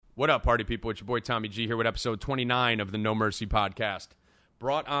What up, party people? It's your boy Tommy G here with episode 29 of the No Mercy podcast.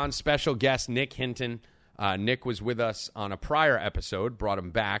 Brought on special guest Nick Hinton. Nick was with us on a prior episode, brought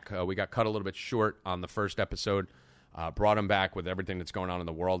him back. We got cut a little bit short on the first episode. Brought him back with everything that's going on in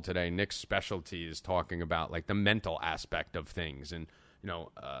the world today. Nick's specialty is talking about like the mental aspect of things. And,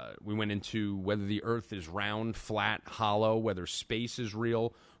 we went into whether the earth is round, flat, hollow, whether space is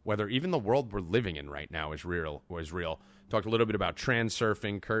real, whether even the world we're living in right now is real. Talked a little bit about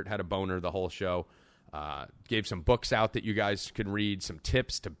transurfing. Kurt had a boner the whole show. Gave some books out that you guys can read, some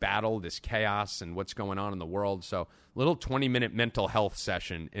tips to battle this chaos and what's going on in the world. So a little 20-minute mental health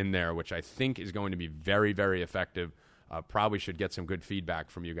session in there, which I think is going to be very, very effective. Probably should get some good feedback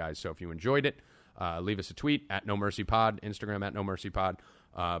from you guys. So if you enjoyed it, leave us a tweet at No Mercy Pod, Instagram at No Mercy Pod.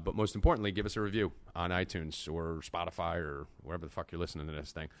 But most importantly, give us a review on iTunes or Spotify or wherever the fuck you're listening to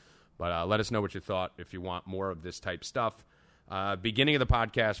this thing. But let us know what you thought if you want more of this type stuff. Beginning of the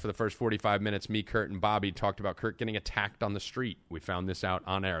podcast for the first 45 minutes, me, Kurt, and Bobby talked about Kurt getting attacked on the street. We found this out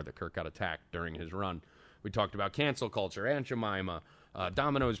on air that Kurt got attacked during his run. We talked about cancel culture, Aunt Jemima,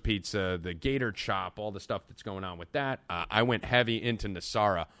 Domino's Pizza, the Gator Chop, all the stuff that's going on with that. I went heavy into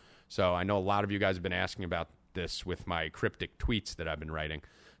Nasara. So I know a lot of you guys have been asking about this with my cryptic tweets that I've been writing.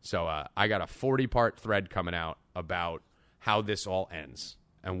 So I got a 40-part thread coming out about how this all ends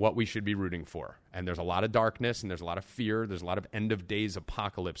and what we should be rooting for. And there's a lot of darkness, and there's a lot of fear. There's a lot of end-of-days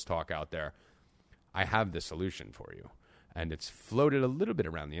apocalypse talk out there. I have the solution for you, and it's floated a little bit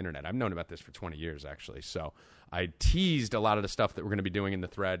around the internet. I've known about this for 20 years, actually. So I teased a lot of the stuff that we're going to be doing in the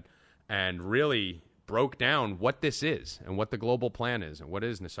thread and really broke down what this is and what the global plan is and what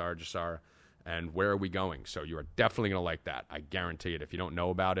is Nasara Jasara and where are we going. So you are definitely going to like that. I guarantee it. If you don't know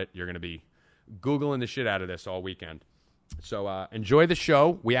about it, you're going to be Googling the shit out of this all weekend. So enjoy the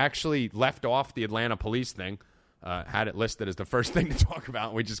show. We actually left off the Atlanta police thing, had it listed as the first thing to talk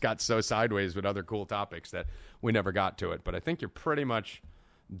about. We just got so sideways with other cool topics that we never got to it. But I think you're pretty much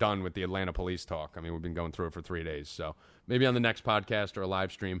done with the Atlanta police talk. I mean, we've been going through it for 3 days. So maybe on the next podcast or a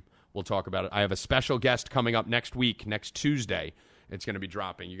live stream, we'll talk about it. I have a special guest coming up next week, next Tuesday. It's going to be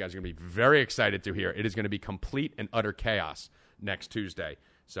dropping. You guys are going to be very excited to hear. It is going to be complete and utter chaos next Tuesday.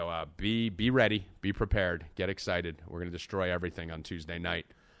 So be ready, be prepared, get excited. We're going to destroy everything on Tuesday night.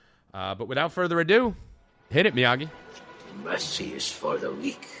 But without further ado, hit it, Miyagi. Mercy is for the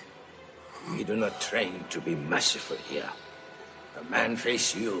weak. We do not train to be merciful here. The man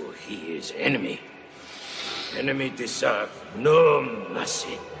face you, he is enemy. Enemy deserve no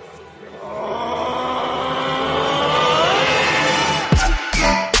mercy.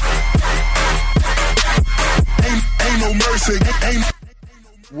 Ain't no mercy.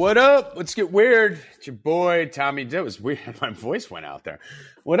 What up? Let's get weird. It's your boy, Tommy G. It was weird. My voice went out there.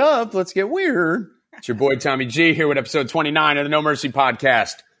 What up? Let's get weird. It's your boy, Tommy G, here with episode 29 of the No Mercy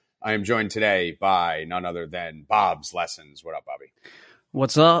podcast. I am joined today by none other than Bob's Lessons. What up, Bobby?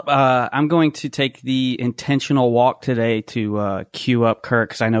 What's up? I'm going to take the intentional walk today to queue up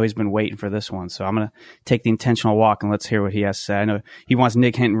Kirk because I know he's been waiting for this one. So I'm going to take the intentional walk and let's hear what he has to say. I know he wants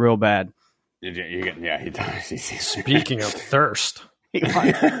Nick Hinton real bad. Yeah, he does. Speaking of thirst. He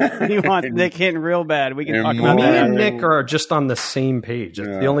wants Nick Hinton real bad. We can talk about Me that. and Nick are just on the same page. It's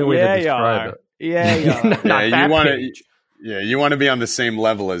the only way to describe it. Yeah, yeah. You want to be on the same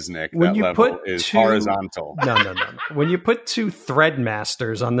level as Nick. When that you level put is two- horizontal. No. When you put two thread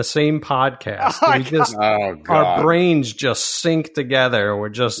masters on the same podcast, God. our brains just sync together. We're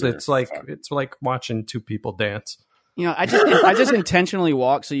just it's like watching two people dance. You know, I just intentionally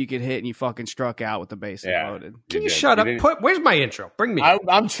walked so you could hit and you fucking struck out with the bases loaded. Can you shut up? Where's my intro? Bring me.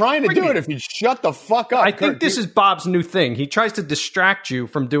 I'm trying to do it. If you shut the fuck up, I think this is Bob's new thing. He tries to distract you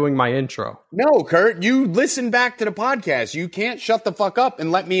from doing my intro. No, Kurt, you listen back to the podcast. You can't shut the fuck up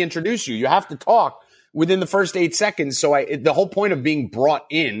and let me introduce you. You have to talk within the first 8 seconds. So the whole point of being brought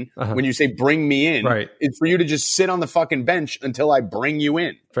in, when you say bring me in, is for you to just sit on the fucking bench until I bring you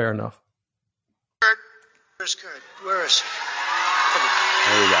in. Fair enough. Kurt, where's Kurt? Where is he?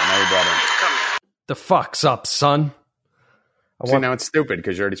 There you go. Now you brought him. Come here. The fuck's up, son? Now it's stupid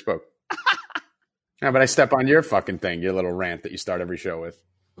because you already spoke. Yeah, but I step on your fucking thing, your little rant that you start every show with.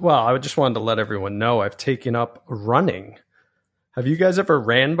 Well, I just wanted to let everyone know I've taken up running. Have you guys ever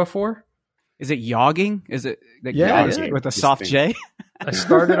ran before? Is it yogging? Is it yogging with a soft J? I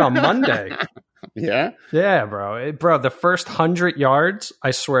started on Monday. Yeah? Yeah, bro. The first 100 yards, I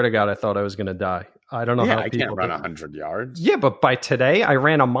swear to God, I thought I was going to die. I don't know how people can't run 100 yards. Yeah, but by today, I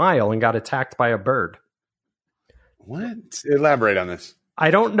ran a mile and got attacked by a bird. What? Elaborate on this. I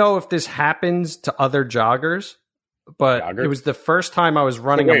don't know if this happens to other joggers, but Jogger? it was the first time I was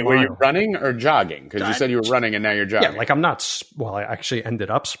running a Wait, mile. were you running or jogging? Because you said you were running and now you're jogging. Yeah, like I'm not. Well, I actually ended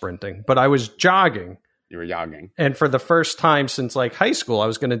up sprinting, but I was jogging. You were jogging. And for the first time since like high school, I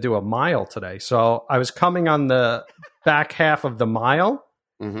was going to do a mile today. So I was coming on the back half of the mile,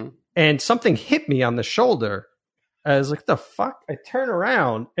 and something hit me on the shoulder. I was like, the fuck? I turn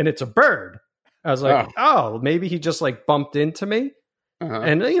around and it's a bird. I was like, oh, maybe he just like bumped into me.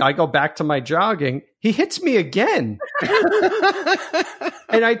 And I go back to my jogging. He hits me again.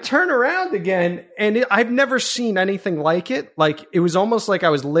 And I turn around again, and I've never seen anything like it. Like, it was almost like I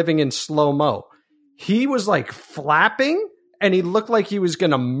was living in slow-mo. He was like flapping, and he looked like he was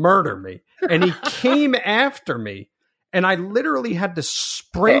going to murder me. And he came after me. And I literally had to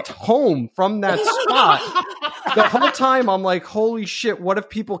sprint home from that spot. The whole time I'm like, holy shit, what if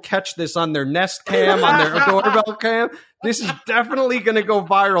people catch this on their Nest Cam, on their doorbell cam? This is definitely going to go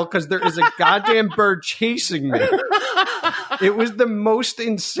viral because there is a goddamn bird chasing me. It was the most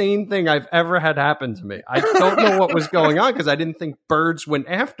insane thing I've ever had happen to me. I don't know what was going on because I didn't think birds went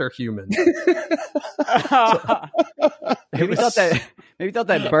after humans. Maybe thought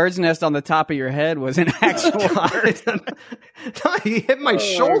that bird's nest on the top of your head was an actual bird. He hit my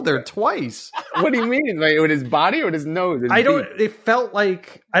shoulder twice. What do you mean? Like with his body or with his nose? His It felt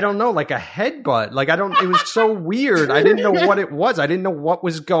like, I don't know, like a headbutt. Like it was so weird. I didn't know what it was. I didn't know what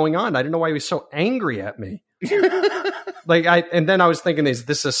was going on. I didn't know why he was so angry at me. And then I was thinking, is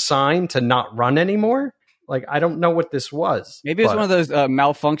this a sign to not run anymore? Like, I don't know what this was. Maybe it's one of those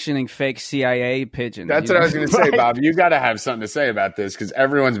malfunctioning fake CIA pigeons. That's what I was going to say, Bob. You got to have something to say about this because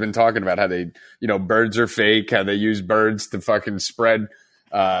everyone's been talking about how they, birds are fake, how they use birds to fucking spread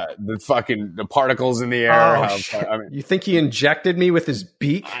the particles in the air. You think he injected me with his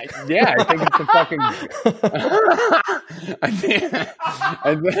beak? I think it's the fucking.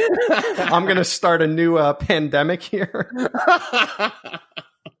 I'm going to start a new pandemic here.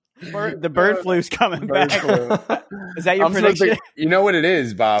 The bird flu's coming back. Is that your prediction? You know what it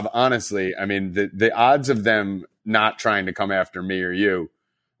is, Bob? Honestly, I mean, the odds of them not trying to come after me or you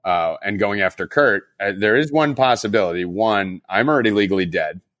and going after Kurt, there is one possibility. One, I'm already legally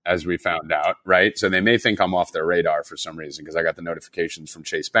dead, as we found out, right? So they may think I'm off their radar for some reason because I got the notifications from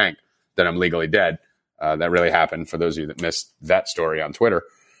Chase Bank that I'm legally dead. That really happened for those of you that missed that story on Twitter.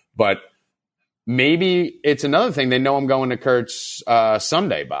 But maybe it's another thing. They know I'm going to Kurt's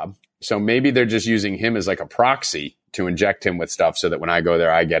Sunday, Bob. So maybe they're just using him as like a proxy to inject him with stuff so that when I go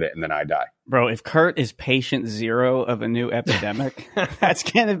there, I get it and then I die. Bro, if Kurt is patient zero of a new epidemic, that's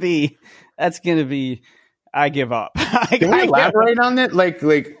gonna be. I give up. Can we elaborate on that?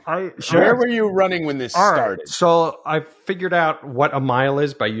 Where were you running when this started? Right. So I figured out what a mile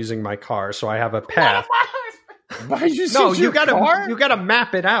is by using my car. So I have a path. You gotta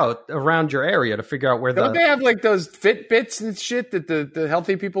map it out around your area to figure out where Don't they have like those Fitbits and shit that the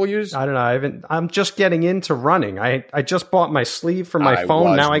healthy people use? I don't know. I'm just getting into running. I just bought my sleeve for my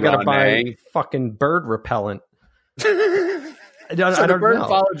phone. Now I gotta buy fucking bird repellent. I don't bird know.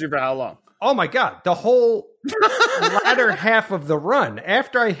 Followed you for how long? Oh my God. The whole latter half of the run.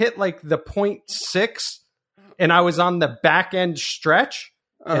 After I hit like the 0.6 and I was on the back end stretch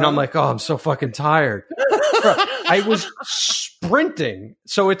and I'm like, oh, I'm so fucking tired. I was sprinting.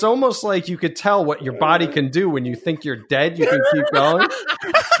 So it's almost like you could tell what your body can do when you think you're dead. You can keep going.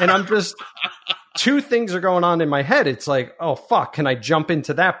 And I'm just, two things are going on in my head. It's like, oh, fuck. Can I jump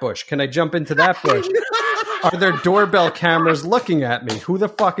into that bush? Can I jump into that bush? Are there doorbell cameras looking at me? Who the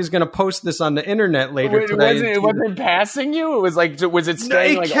fuck is going to post this on the internet later today? It wasn't passing you? It was like, was it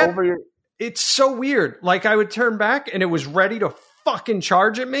staying over your... It's so weird. Like I would turn back and it was ready to fucking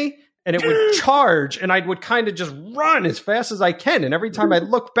charge at me. And it would charge, and I would kind of just run as fast as I can. And every time I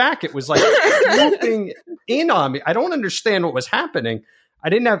looked back, it was like swooping in on me. I don't understand what was happening. I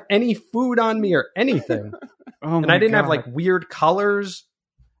didn't have any food on me or anything. And I didn't have like weird colors.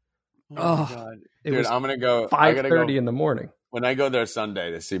 Oh, God. Dude, I'm going to go 5:30 in the morning. When I go there Sunday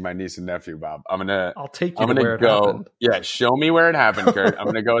to see my niece and nephew, Bob, I'll take you to where it happened. Yeah, show me where it happened, Kurt. I'm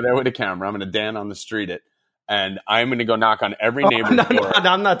going to go there with a camera. I'm going to Dan on the street it. And I'm going to go knock on every neighbor's door. No,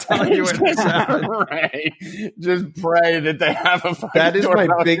 I'm not telling you what happened. Just pray that they have a fucking That is my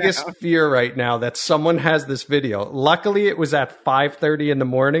biggest fear right now, that someone has this video. Luckily, it was at 5:30 in the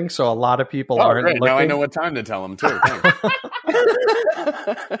morning, so a lot of people aren't great. looking. Now I know what time to tell them, too.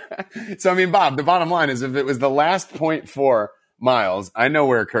 So, I mean, Bob, the bottom line is if it was the last 0.4 miles, I know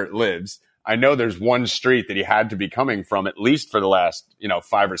where Kurt lives. I know there's one street that he had to be coming from, at least for the last,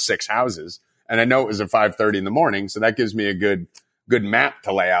 5 or 6 houses. And I know it was at 5:30 in the morning, so that gives me a good good map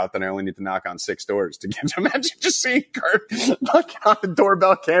to lay out that I only need to knock on 6 doors to get to. Imagine just seeing Kurt knocking on the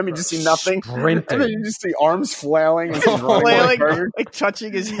doorbell cam. You just see nothing. Sprinting. And then you just see arms flailing. And like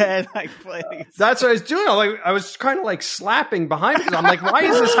touching his head, like flailing. That's what I was doing. I was kind of like slapping behind him. I'm like, why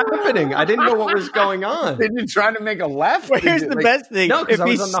is this happening? I didn't know what was going on. Did you try to make a left? Well, here's the best thing. No, 'cause if I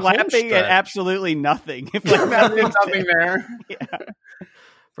was he's on the home slapping stretch. at absolutely nothing. If There's like, nothing there.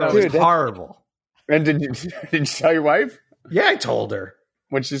 Bro, it Dude, was that's- horrible. And did you tell your wife? Yeah, I told her.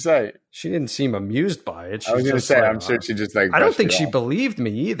 What'd she say? She didn't seem amused by it. I was She's going to just say, like, I'm sure she just like. I don't brushed think it she off. believed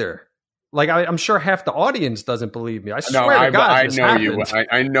me either. Like I'm sure half the audience doesn't believe me. I No, swear to God, I this know you. happened.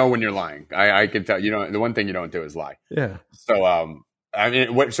 I know when you're lying. I can tell. You know, the one thing you don't do is lie. Yeah. So, I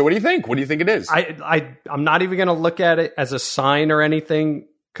mean, what do you think? What do you think it is? I'm not even going to look at it as a sign or anything,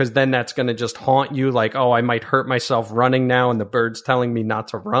 because then that's going to just haunt you. Like, oh, I might hurt myself running now, and the bird's telling me not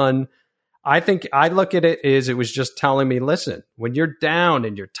to run. I think I look at it as it was just telling me, listen, when you're down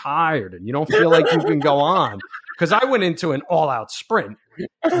and you're tired and you don't feel like you can go on, because I went into an all-out sprint.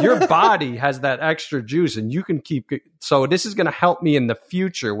 Your body has that extra juice, and you can keep. So this is going to help me in the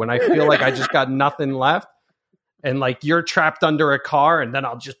future when I feel like I just got nothing left. And like you're trapped under a car, and then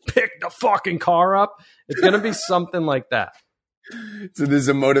I'll just pick the fucking car up. It's going to be something like that. So this is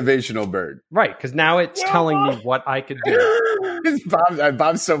a motivational bird. Right, because now it's telling me what I could do.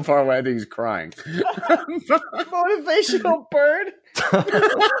 Bob's so far away, I think he's crying. motivational bird.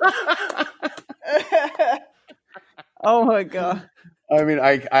 Oh my God. I mean,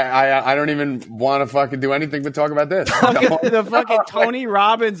 I don't even want to fucking do anything but talk about this. The fucking Tony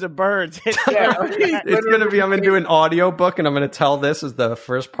Robbins of birds. It's going to be, I'm going to do an audio book, and I'm going to tell this as the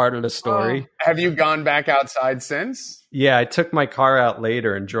first part of the story. Have you gone back outside since? Yeah, I took my car out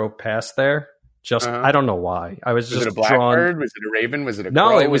later and drove past there. Just, I don't know why. I was Was just it a blackbird? Was it a raven? Was it a No,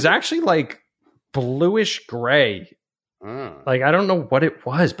 crow? it was actually like bluish gray. Oh. Like, I don't know what it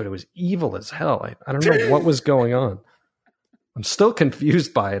was, but it was evil as hell. I don't know what was going on. I'm still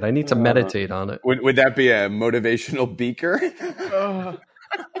confused by it. I need to meditate on it. Would that be a motivational beaker?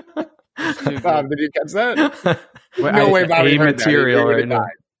 Bob, did you catch that? No way, Bob. A material right now.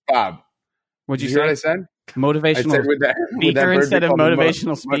 Bob, What'd did you you hear what I say? said? I Motivational said, would that speaker bird be instead of called a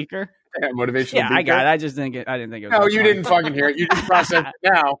motivational speaker? Yeah, motivational Yeah, I beaker? got it. I just didn't get. I didn't think it was. No, that you funny. didn't fucking hear it. You just processed it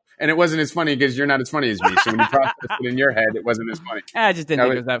now, and it wasn't as funny because you're not as funny as me. So when you processed it in your head, it wasn't as funny. I just didn't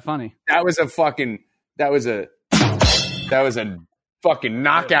think it was that funny. That was a fucking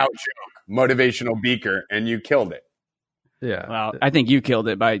knockout joke, motivational beaker, and you killed it. Yeah. Well, I think you killed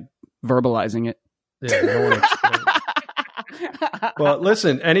it by verbalizing it. Yeah, no one explained. Well,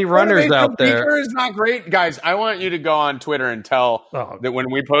 listen, any runners Motivational out there? beaker is not great, guys. I want you to go on Twitter and tell that when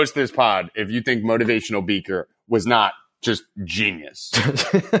we post this pod, if you think motivational beaker was not just genius.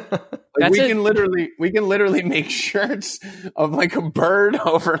 Like we can literally make shirts of like a bird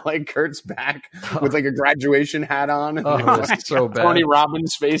over like Kurt's back with like a graduation hat on and That's so bad. Tony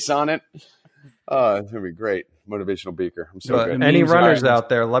Robbins' face on it. Oh, it's gonna be great. Motivational beaker. I'm so But good. any memes runners are- out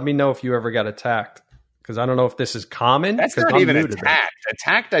there, let me know if you ever got attacked. Because I don't know if this is common. That's 'cause not I'm even new to this. attacked.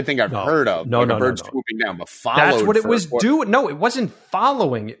 Attacked, I think I've heard of. No, like no, a bird no, no. swooping down, but followed. That's what it for- was doing. No, it wasn't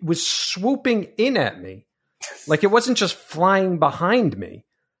following. It was swooping in at me. Like it wasn't just flying behind me.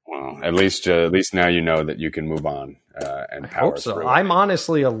 Well, at least now you know that you can move on and I power hope so. through. I'm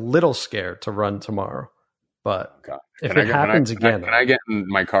honestly a little scared to run tomorrow. But God. if Can I it get- happens can I- again. can I get in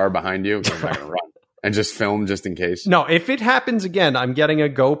my car behind you? 'Cause I'm not gonna run and just film just in case. No, if it happens again, I'm getting a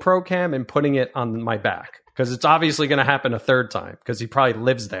GoPro cam and putting it on my back. Because it's obviously going to happen a third time. Because he probably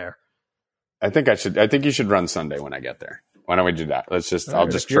lives there. I think you should run Sunday when I get there. Why don't we do that? Let's just. All I'll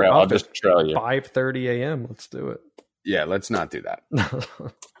right, just if you're trail. I'll up just at trail you. 5:30 a.m. Let's do it. Yeah, let's not do that.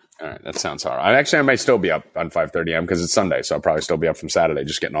 All right, that sounds hard. I might still be up on 5:30 a.m. because it's Sunday, so I'll probably still be up from Saturday,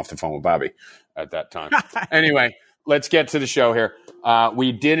 just getting off the phone with Bobby at that time. Anyway, let's get to the show here.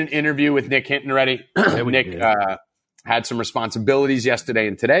 We did an interview with Nick Hinton already. Nick had some responsibilities yesterday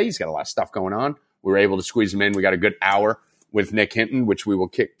and today. He's got a lot of stuff going on. We were able to squeeze him in. We got a good hour with Nick Hinton, which we will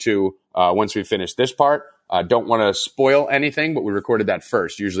kick to once we finish this part. Don't want to spoil anything, but we recorded that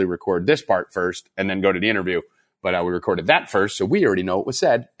first. Usually record this part first and then go to the interview. But we recorded that first, so we already know what was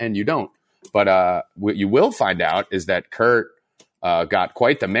said, and you don't. But what you will find out is that Kurt got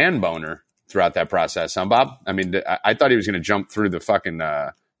quite the man boner throughout that process, huh, Bob? I mean, I thought he was going to jump through the fucking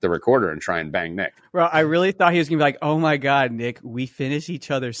the recorder and try and bang Nick. Bro, I really thought he was going to be like, oh my God, Nick, we finish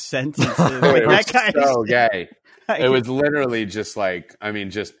each other's sentences. It Like, was that guy so is- gay. It was literally just like, I mean,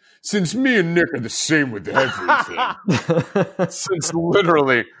 just since me and Nick are the same with everything, since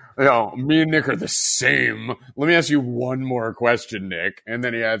literally Me and Nick are the same. Let me ask you one more question, Nick. And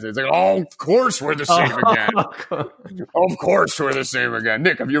then he has it's like, oh, of course we're the same again. Of course we're the same again.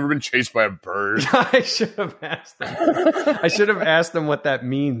 Nick, have you ever been chased by a bird? I should have asked him. I should have asked him what that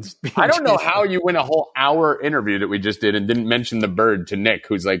means. I don't know how you win a whole hour interview that we just did and didn't mention the bird to Nick,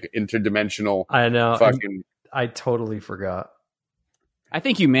 who's like interdimensional. I know. Fucking. I totally forgot. I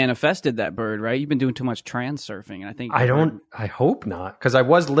think you manifested that bird, right? You've been doing too much trans-surfing. And I hope not, because I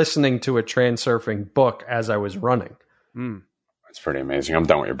was listening to a trans-surfing book as I was running. That's pretty amazing. I'm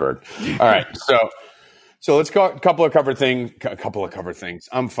done with your bird. All right. So let's go a couple of cover things.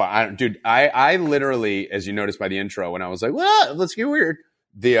 I'm fine. Dude, I literally, as you noticed by the intro, when I was like, well, let's get weird.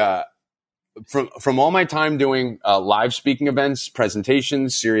 From all my time doing live speaking events,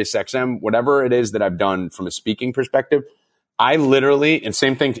 presentations, SiriusXM, whatever it is that I've done from a speaking perspective, I literally, and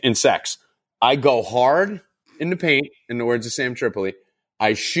same thing in sex, I go hard in the paint, in the words of Sam Tripoli.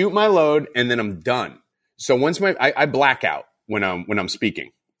 I shoot my load, and then I'm done. So once I black out when I'm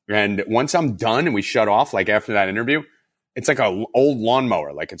speaking. And once I'm done and we shut off, like after that interview, it's like a old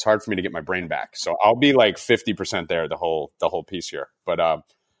lawnmower. Like it's hard for me to get my brain back. So I'll be like 50% there the whole piece here. But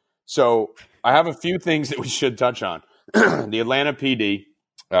so I have a few things that we should touch on. The Atlanta PD,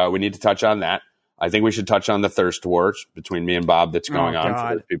 we need to touch on that. I think we should touch on the thirst wars between me and Bob that's going on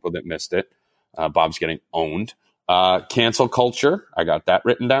for those people that missed it. Bob's getting owned. Cancel culture. I got that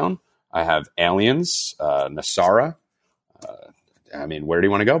written down. I have aliens, Nasara. I mean, where do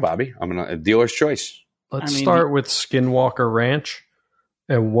you want to go, Bobby? I'm a dealer's choice. Let's start with Skinwalker Ranch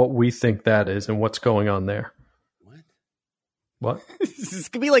and what we think that is and what's going on there. What? This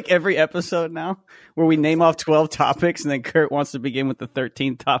could be like every episode now where we name off 12 topics and then Kurt wants to begin with the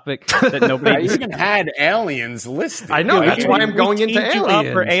 13th topic that nobody I even had aliens listed. I know. That's why I'm going into aliens. Up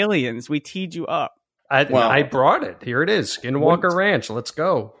for aliens. We teed you up. I brought it. Here it is. Skinwalker Ranch. Let's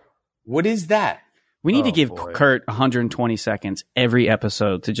go. What is that? We need to give Kurt 120 seconds every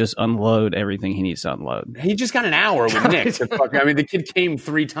episode to just unload everything he needs to unload. He just got an hour with Nick. The kid came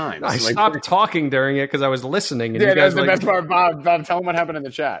 3 times. I stopped talking during it because I was listening. And that's the best part. Bob, tell him what happened in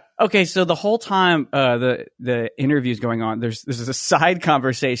the chat. Okay, so the whole time the interview's going on, there's a side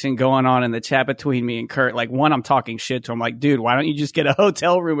conversation going on in the chat between me and Kurt. Like, one, I'm talking shit to him. Like, dude, why don't you just get a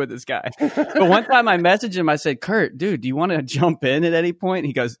hotel room with this guy? But one time I messaged him. I said, Kurt, dude, do you want to jump in at any point?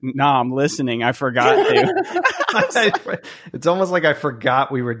 He goes, nah, I'm listening. I forgot. It's almost like I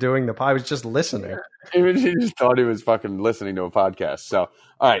forgot we were doing the pod. I was just listening. He just thought he was fucking listening to a podcast. So,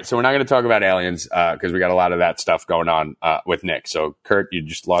 all right. So we're not going to talk about aliens because we got a lot of that stuff going on with Nick. So, Kurt, you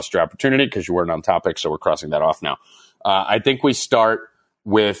just lost your opportunity because you weren't on topic. So we're crossing that off now. I think we start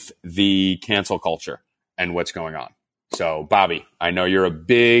with the cancel culture and what's going on. So, Bobby, I know you're a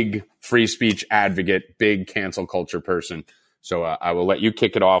big free speech advocate, big cancel culture person. So I will let you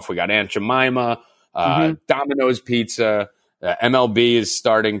kick it off. We got Aunt Jemima. Domino's Pizza, MLB is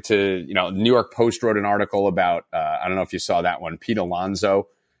starting to, New York Post wrote an article about, I don't know if you saw that one. Pete Alonso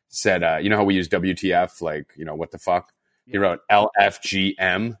said, you know how we use WTF? Like, what the fuck? He wrote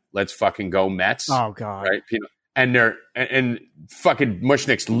LFGM. Let's fucking go Mets. Oh God. Right. And fucking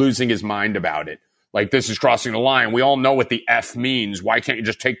Mushnick's losing his mind about it. Like, this is crossing the line. We all know what the F means. Why can't you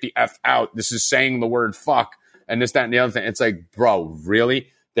just take the F out? This is saying the word fuck and this, that, and the other thing. It's like, bro, really?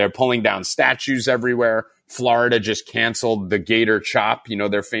 They're pulling down statues everywhere. Florida just canceled the Gator Chop,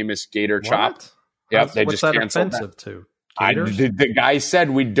 their famous Gator Chop. Yep, they just canceled offensive to? The guy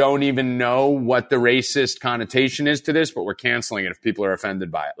said we don't even know what the racist connotation is to this, but we're canceling it if people are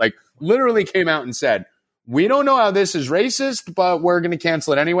offended by it. Like, literally came out and said, we don't know how this is racist, but we're going to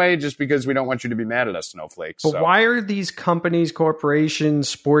cancel it anyway just because we don't want you to be mad at us, snowflakes. But why are these companies, corporations,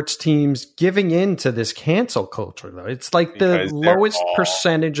 sports teams giving in to this cancel culture, though? It's like the lowest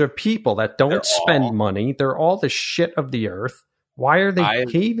percentage of people that don't spend money. They're all the shit of the earth. Why are they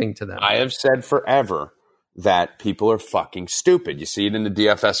caving to them? I have said forever that people are fucking stupid. You see it in the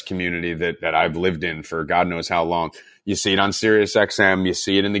DFS community that I've lived in for God knows how long. You see it on SiriusXM. You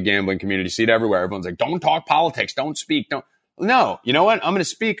see it in the gambling community. You see it everywhere. Everyone's like, don't talk politics. Don't speak. Don't. No, you know what? I'm going to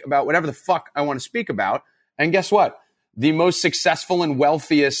speak about whatever the fuck I want to speak about. And guess what? The most successful and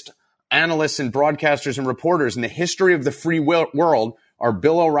wealthiest analysts and broadcasters and reporters in the history of the free world are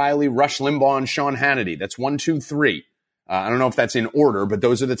Bill O'Reilly, Rush Limbaugh, and Sean Hannity. That's 1, 2, 3. I don't know if that's in order, but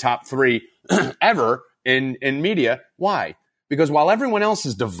those are the top 3 ever in media. Why? Because while everyone else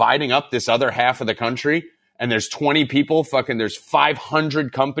is dividing up this other half of the country, and there's 20 people, there's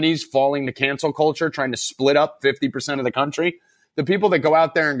 500 companies falling to cancel culture, trying to split up 50% of the country. The people that go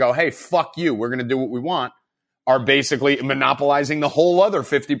out there and go, hey, fuck you, we're going to do what we want, are basically monopolizing the whole other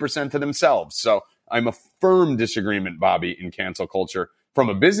 50% to themselves. So I'm a firm disagreement, Bobby, in cancel culture. from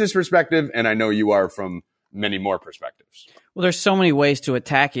a business perspective, and I know you are from many more perspectives. Well, there's so many ways to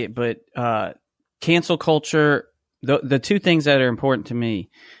attack it, but cancel culture, the two things that are important to me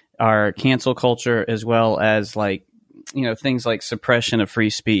are cancel culture as well as like, you know, things like suppression of free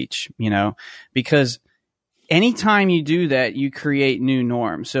speech, you know, because anytime you do that, you create new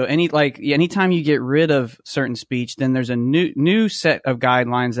norms. So anytime you get rid of certain speech, then there's a new set of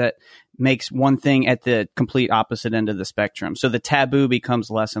guidelines that makes one thing at the complete opposite end of the spectrum. So the taboo becomes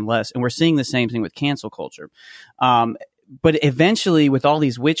less and less. And we're seeing the same thing with cancel culture. But eventually, with all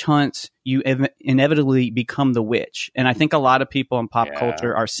these witch hunts, you inevitably become the witch. And I think a lot of people in pop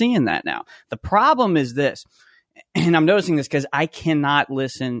culture are seeing that now. The problem is this, and I'm noticing this because I cannot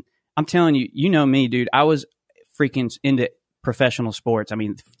listen. I'm telling you, you know me, dude. I was freaking into professional sports. I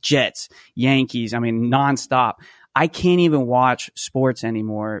mean, Jets, Yankees, I mean, nonstop. I can't even watch sports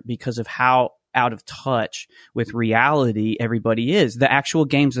anymore because of how out of touch with reality everybody is. The actual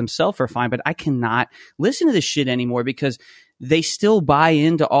games themselves are fine, but I cannot listen to this shit anymore because they still buy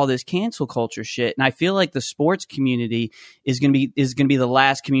into all this cancel culture shit. And I feel like the sports community is going to be the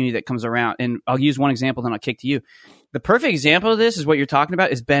last community that comes around. And I'll use one example, then I'll kick to you. The perfect example of this is what you're talking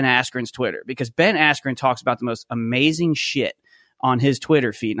about is Ben Askren's Twitter, because Ben Askren talks about the most amazing shit on his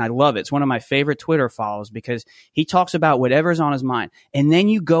Twitter feed. And I love it. It's one of my favorite Twitter follows because he talks about whatever's on his mind. And then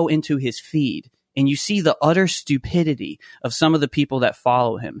you go into his feed and you see the utter stupidity of some of the people that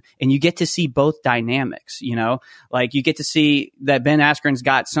follow him. And you get to see both dynamics, you know, like you get to see that Ben Askren's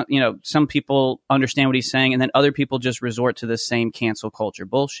got some, you know, some people understand what he's saying and then other people just resort to the same cancel culture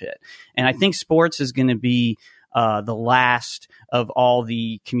bullshit. And I think sports is going to be the last of all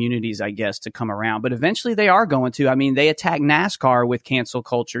the communities, I guess, to come around. But eventually they are going to. I mean, they attack NASCAR with cancel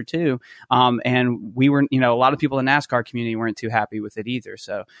culture too. And we were, you know, a lot of people in the NASCAR community weren't too happy with it either.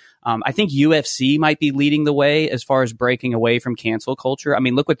 So I think UFC might be leading the way as far as breaking away from cancel culture. I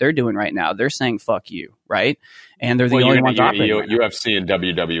mean, look what they're doing right now. They're saying, fuck you, right? And they're the only ones operating right now. UFC and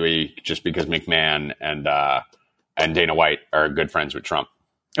WWE, just because McMahon and Dana White are good friends with Trump.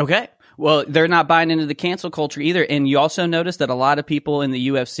 Okay. Well, they're not buying into the cancel culture either. And you also notice that a lot of people in the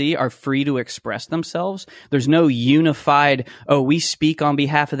UFC are free to express themselves. There's no unified, oh, we speak on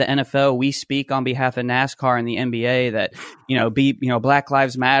behalf of the NFL, we speak on behalf of NASCAR and the NBA that, you know, Black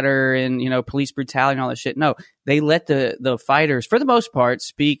Lives Matter and, you know, police brutality and all that shit. No, they let the fighters, for the most part,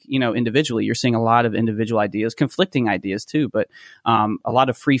 speak, you know, individually. You're seeing a lot of individual ideas, conflicting ideas too, but a lot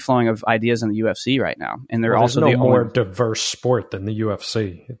of free flowing of ideas in the UFC right now. And they're also no more diverse sport than the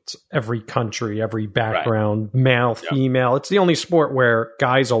UFC. It's every country, every background, right. Male, female. It's the only sport where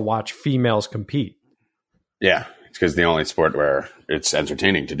guys will watch females compete. Yeah, it's because the only sport where it's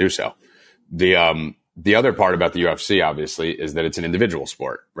entertaining to do so. The other part about the UFC, obviously, is that it's an individual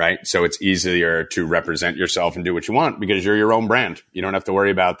sport, right? So it's easier to represent yourself and do what you want because you're your own brand. You don't have to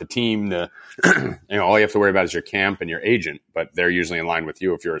worry about the team. You know, all you have to worry about is your camp and your agent, but they're usually in line with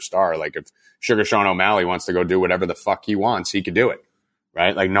you if you're a star. Like if Sugar Sean O'Malley wants to go do whatever the fuck he wants, he could do it,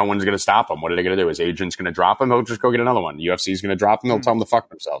 right? Like no one's going to stop him. What are they going to do? His agent's going to drop him. He'll just go get another one. The UFC is going to drop him. They'll tell him to fuck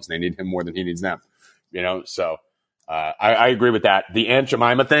themselves. They need him more than he needs them, you know? So I agree with that. The Aunt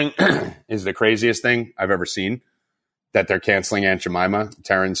Jemima thing is the craziest thing I've ever seen, that they're canceling Aunt Jemima.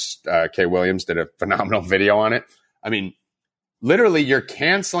 Terrence K. Williams did a phenomenal video on it. I mean, literally, you're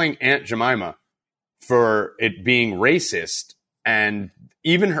canceling Aunt Jemima for it being racist. And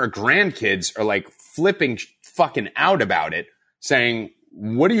even her grandkids are like flipping fucking out about it, saying,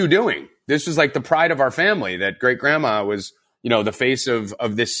 what are you doing? This was like the pride of our family, that great grandma was, you know, the face of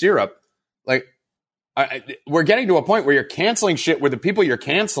this syrup. Like, we're getting to a point where you're canceling shit where the people you're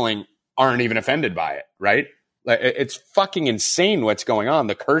canceling aren't even offended by it, right? Like, it's fucking insane what's going on.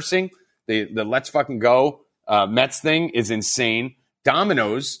 The cursing, the let's fucking go Mets thing is insane.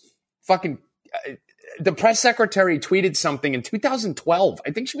 Domino's fucking the press secretary tweeted something in 2012.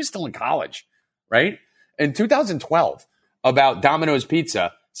 I think she was still in college, right? In 2012 about Domino's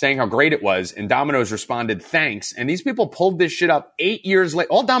Pizza, saying how great it was, and Domino's responded, thanks. And these people pulled this shit up 8 years later.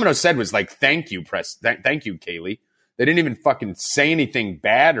 All Domino's said was like, thank you, press. Thank you, Kaylee. They didn't even fucking say anything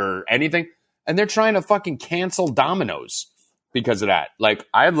bad or anything. And they're trying to fucking cancel Domino's because of that. Like,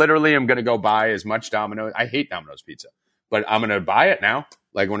 I literally am going to go buy as much Domino's. I hate Domino's pizza, but I'm going to buy it now.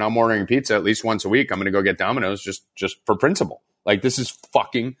 Like, when I'm ordering pizza at least once a week, I'm going to go get Domino's just for principle. Like, this is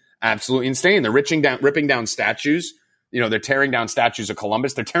fucking absolutely insane. They're ripping down statues. You know, they're tearing down statues of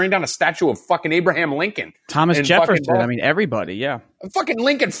Columbus. They're tearing down a statue of fucking Abraham Lincoln. Thomas Jefferson. I mean, everybody, yeah. Fucking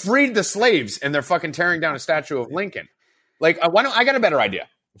Lincoln freed the slaves, and they're fucking tearing down a statue of Lincoln. Like, I got a better idea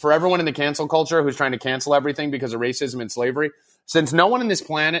for everyone in the cancel culture who's trying to cancel everything because of racism and slavery. Since no one in this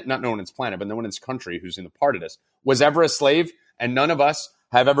planet, not no one in this planet, but no one in this country who's in a part of this, was ever a slave, and none of us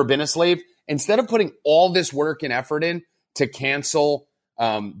have ever been a slave, instead of putting all this work and effort in to cancel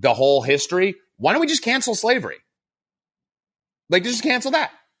the whole history, why don't we just cancel slavery? Like, just cancel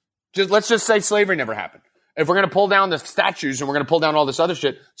that. Let's just say slavery never happened. If we're going to pull down the statues and we're going to pull down all this other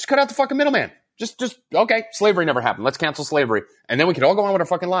shit, just cut out the fucking middleman. Okay, slavery never happened. Let's cancel slavery. And then we can all go on with our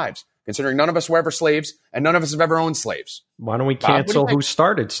fucking lives, considering none of us were ever slaves and none of us have ever owned slaves. Why don't we cancel who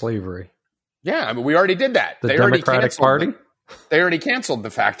started slavery? Yeah, I mean, we already did that. The Democratic Party? They already canceled the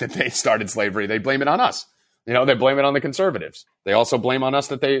fact that they started slavery. They blame it on us. They blame it on the conservatives. They also blame on us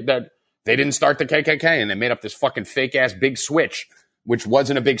that they didn't start the KKK and they made up this fucking fake-ass big switch, which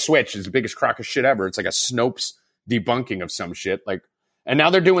wasn't a big switch. It's the biggest crock of shit ever. It's like a Snopes debunking of some shit. And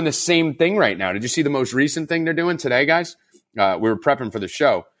now they're doing the same thing right now. Did you see the most recent thing they're doing today, guys? We were prepping for the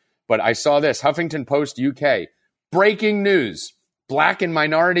show, but I saw this. Huffington Post UK. Breaking news. Black and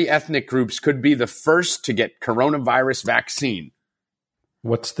minority ethnic groups could be the first to get coronavirus vaccine.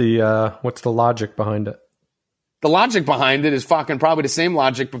 What's the logic behind it? The logic behind it is fucking probably the same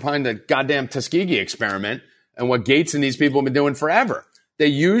logic behind the goddamn Tuskegee experiment and what Gates and these people have been doing forever. They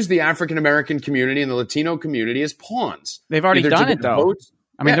use the African-American community and the Latino community as pawns. They've already done it, though. Votes.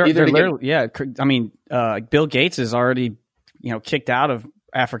 I mean, they're literally, I mean, Bill Gates is already, kicked out of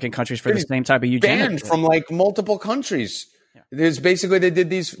African countries for the same type of eugenics. Banned from multiple countries. Yeah. There's basically, they did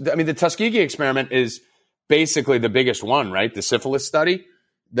these, the Tuskegee experiment is basically the biggest one, right? The syphilis study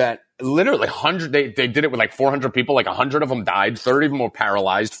that literally they did it with 400 people, 100 of them died, 30 of them were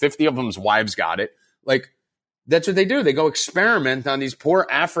paralyzed, 50 of them's wives got it. That's what they do. They go experiment on these poor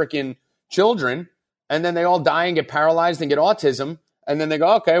African children, and then they all die and get paralyzed and get autism. And then they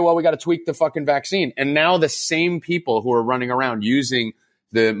go, okay, well, we got to tweak the fucking vaccine. And now the same people who are running around using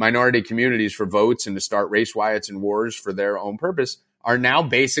the minority communities for votes and to start race riots and wars for their own purpose are now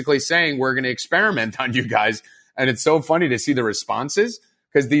basically saying, we're going to experiment on you guys. And it's so funny to see the responses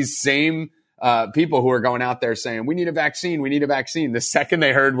because these same people who are going out there saying, we need a vaccine, the second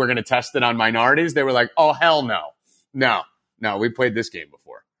they heard we're going to test it on minorities, they were like, oh, hell no. No, we played this game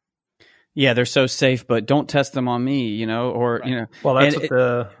before. Yeah, they're so safe, but don't test them on me, Well, that's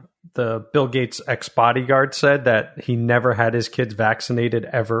what the Bill Gates ex-bodyguard said, that he never had his kids vaccinated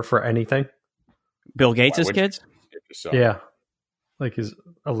ever for anything. Bill Gates' kids? Yeah.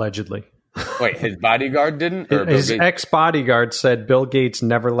 Allegedly. Wait, his bodyguard didn't? Or his ex-bodyguard said Bill Gates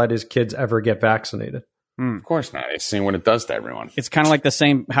never let his kids ever get vaccinated. Of course not. He's seen what it does to everyone. It's kind of like the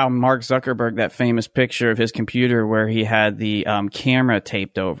same how Mark Zuckerberg, that famous picture of his computer where he had the camera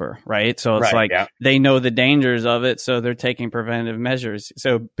taped over, right? So it's they know the dangers of it, so they're taking preventative measures.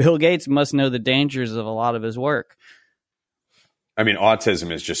 So Bill Gates must know the dangers of a lot of his work. I mean,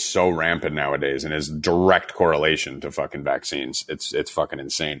 autism is just so rampant nowadays and is direct correlation to fucking vaccines. It's fucking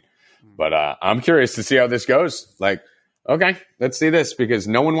insane. But I'm curious to see how this goes. Okay, let's see this, because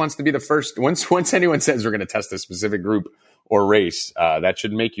no one wants to be the first. Once anyone says we're going to test a specific group or race, that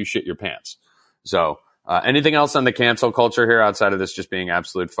should make you shit your pants. So anything else on the cancel culture here outside of this just being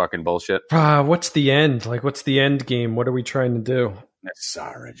absolute fucking bullshit? What's the end? What's the end game? What are we trying to do?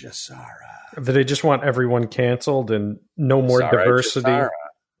 Nasara Jasara. Do they just want everyone canceled and no more diversity?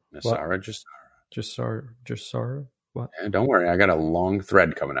 Nasara Jasara. What? Yeah, don't worry, I got a long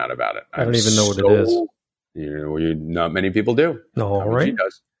thread coming out about it. I don't even know what it is. Not many people do. Tommy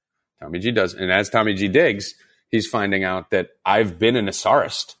G does. And as Tommy G digs, he's finding out that I've been an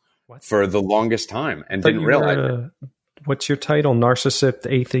Asarist for the longest time and didn't realize it. What's your title?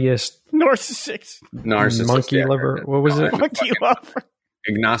 Narcissist, atheist? Narcissist, monkey lover. What was it? Monkey lover.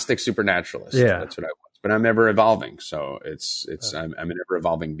 Agnostic supernaturalist. Yeah. That's what I was. But I'm ever evolving. So I'm an ever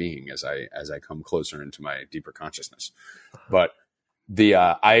evolving being as I come closer into my deeper consciousness. But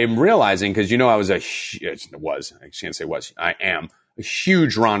I am realizing, because I am a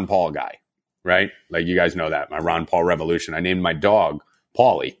huge Ron Paul guy, right? You guys know that, my Ron Paul revolution. I named my dog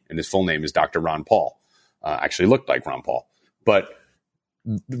Paulie, and his full name is Dr. Ron Paul. Actually looked like Ron Paul. But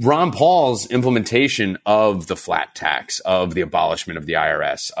Ron Paul's implementation of the flat tax, of the abolishment of the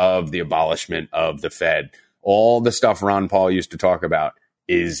IRS, of the abolishment of the Fed, all the stuff Ron Paul used to talk about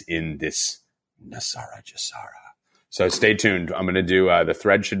is in this Nasara Jasara. So stay tuned. I'm going to do, the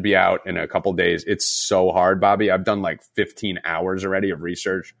thread should be out in a couple days. It's so hard, Bobby. I've done 15 hours already of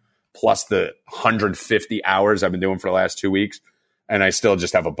research, plus the 150 hours I've been doing for the last 2 weeks. And I still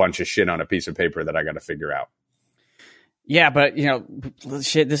just have a bunch of shit on a piece of paper that I got to figure out. Yeah, but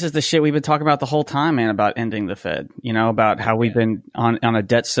shit. This is the shit we've been talking about the whole time, man. About ending the Fed. About how we've been on a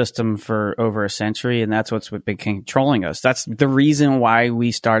debt system for over a century, and that's what's been controlling us. That's the reason why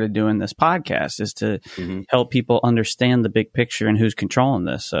we started doing this podcast, is to help people understand the big picture and who's controlling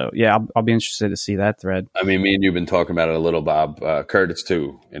this. So yeah, I'll be interested to see that thread. I mean, me and you've been talking about it a little, Bob. Kurt, it's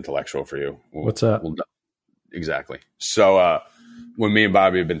too intellectual for you. What's up? Exactly. So. When me and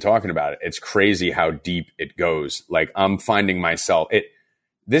Bobby have been talking about it, it's crazy how deep it goes. Like, I'm finding myself,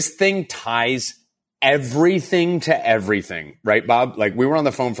 this thing ties everything to everything, right, Bob? Like, we were on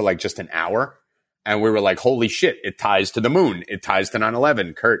the phone for like just an hour and we were like, holy shit, it ties to the moon. It ties to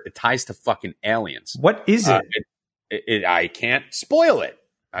 9/11. Kurt, it ties to fucking aliens. What is it? I can't spoil it.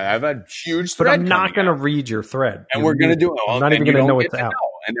 I have a huge thread. But I'm not going to read your thread. And we're going to do it. I'm not even going to know it's out.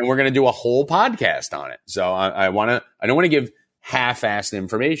 And then we're going to do a whole podcast on it. So I don't want to give half-assed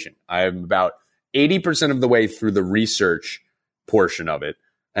information. I'm about 80% of the way through the research portion of it,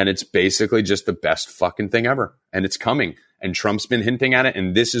 and it's basically just the best fucking thing ever. And it's coming. And Trump's been hinting at it,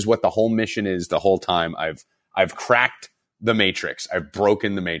 and this is what the whole mission is the whole time. I've cracked the Matrix. I've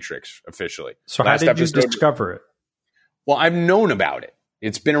broken the Matrix officially. So how did you discover it? Well, I've known about it.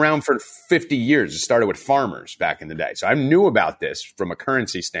 It's been around for 50 years. It started with farmers back in the day. So I knew about this from a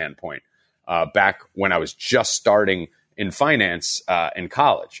currency standpoint back when I was just starting in finance in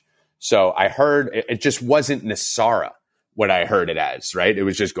college. So I heard it just wasn't NESARA what I heard it as, right? It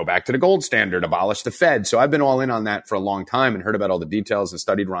was just go back to the gold standard, abolish the Fed. So I've been all in on that for a long time and heard about all the details and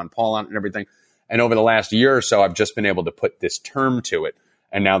studied Ron Paul on it and everything. And over the last year or so, I've just been able to put this term to it.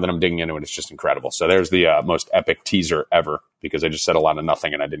 And now that I'm digging into it, it's just incredible. So there's the most epic teaser ever, because I just said a lot of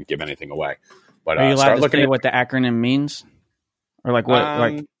nothing and I didn't give anything away. But are you allowed to say what the acronym means? Or like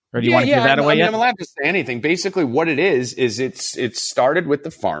what, or do you want to give that away yet? I'm allowed to say anything. Basically, what it is it started with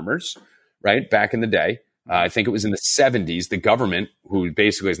the farmers, right, back in the day. I think it was in the 70s, the government, who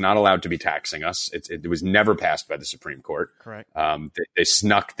basically is not allowed to be taxing us. It was never passed by the Supreme Court. Correct. They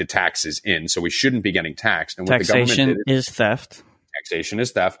snuck the taxes in, so we shouldn't be getting taxed. And what taxation the government did is theft. Taxation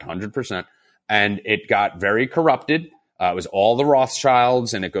is theft, 100%. And it got very corrupted. It was all the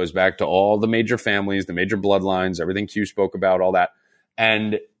Rothschilds, and it goes back to all the major families, the major bloodlines, everything Q spoke about, all that.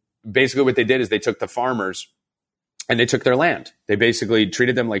 And basically what they did is they took the farmers and they took their land. They basically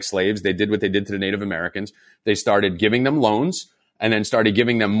treated them like slaves. They did what they did to the Native Americans. They started giving them loans and then started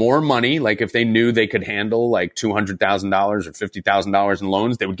giving them more money. Like if they knew they could handle like $200,000 or $50,000 in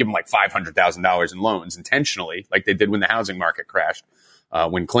loans, they would give them like $500,000 in loans intentionally, like they did when the housing market crashed,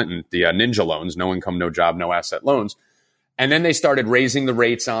 when Clinton, the ninja loans, no income, no job, no asset loans. And then they started raising the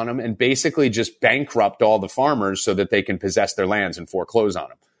rates on them and basically just bankrupt all the farmers so that they can possess their lands and foreclose on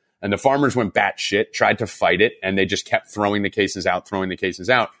them. And the farmers went batshit, tried to fight it, and they just kept throwing the cases out.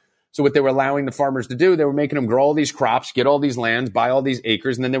 So what they were allowing the farmers to do, they were making them grow all these crops, get all these lands, buy all these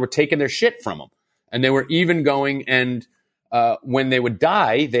acres, and then they were taking their shit from them. And they were even going and when they would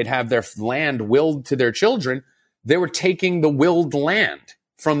die, they'd have their land willed to their children. They were taking the willed land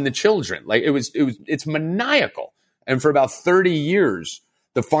from the children. Like it's maniacal. And for about 30 years,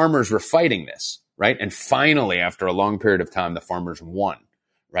 the farmers were fighting this, right? And finally, after a long period of time, the farmers won.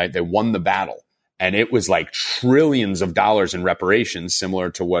 Right? They won the battle. And it was like trillions of dollars in reparations, similar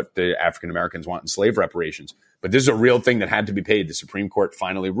to what the African Americans want in slave reparations. But this is a real thing that had to be paid. The Supreme Court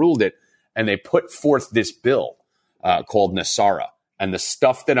finally ruled it. And they put forth this bill called NESARA. And the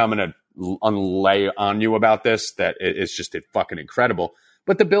stuff that I'm going to lay on you about this, that is just fucking incredible.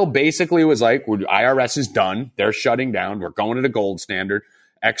 But the bill basically was like, IRS is done. They're shutting down. We're going to the gold standard.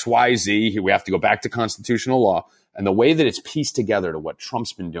 XYZ. We have to go back to constitutional law. And the way that it's pieced together to what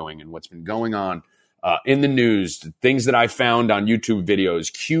Trump's been doing and what's been going on in the news, things that I found on YouTube videos,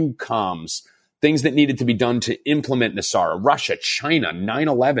 QComs, things that needed to be done to implement NESARA, Russia, China,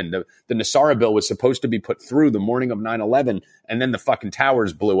 9/11. The NESARA bill was supposed to be put through the morning of 9/11, and then the fucking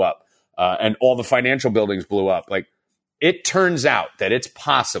towers blew up and all the financial buildings blew up. Like, it turns out that it's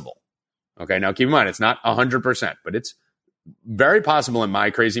possible. Okay, now keep in mind, it's not 100%, but it's very possible in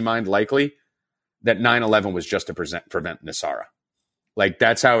my crazy mind, likely, that 9/11 was just to prevent NESARA. Like,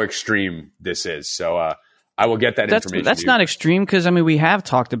 that's how extreme this is. So I will get that information. That's not extreme, because, I mean, we have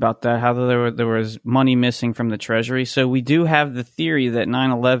talked about that, how there was money missing from the Treasury. So we do have the theory that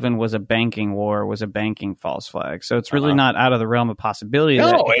 9/11 was a banking war, was a banking false flag. So it's really not out of the realm of possibility.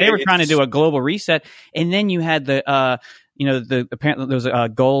 No, that they were trying to do a global reset. And then you had the apparently there was a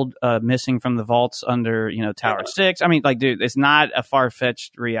gold missing from the vaults under, Tower 6. I mean, like, dude, it's not a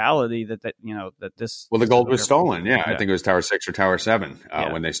far-fetched reality that this. Well, the gold was stolen. Yeah, I think it was Tower 6 or Tower 7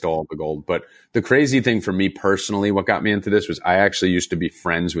 when they stole the gold. But the crazy thing for me personally, what got me into this was I actually used to be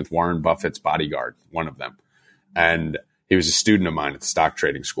friends with Warren Buffett's bodyguard, one of them. And He was a student of mine at the stock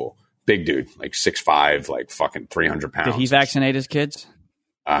trading school. Big dude, like 6'5", like fucking 300 pounds. Did he vaccinate his kids?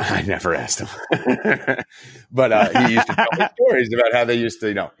 I never asked him. But he used to tell me stories about how they used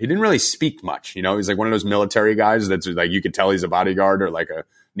to, he didn't really speak much. He's like one of those military guys that's like, you could tell he's a bodyguard or like a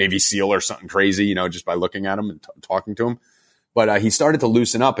Navy SEAL or something crazy, just by looking at him and talking to him. But he started to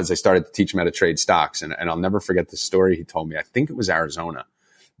loosen up as I started to teach him how to trade stocks. And I'll never forget the story he told me. I think it was Arizona.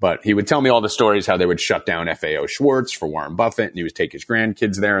 But he would tell me all the stories how they would shut down FAO Schwartz for Warren Buffett. And he would take his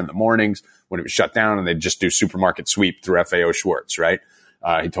grandkids there in the mornings when it was shut down. And they'd just do supermarket sweep through FAO Schwartz, right?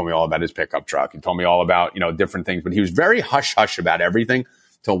 He told me all about his pickup truck. He told me all about, different things. But he was very hush-hush about everything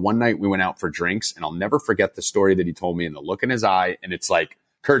till one night we went out for drinks. And I'll never forget the story that he told me and the look in his eye. And it's like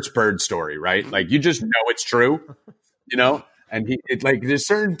Kurt's Bird story, right? Like you just know it's true, And there's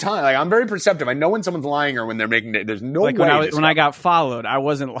certain time, like I'm very perceptive. I know when someone's lying or when they're making it. There's no like way. When I got followed, I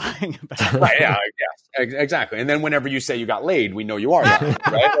wasn't lying about it. Right, yeah, yes, exactly. And then whenever you say you got laid, we know you are lying,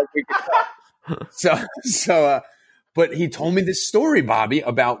 right? But he told me this story, Bobby,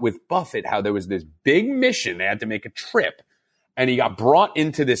 about with Buffett, how there was this big mission. They had to make a trip, and he got brought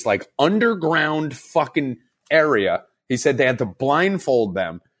into this like underground fucking area. He said they had to blindfold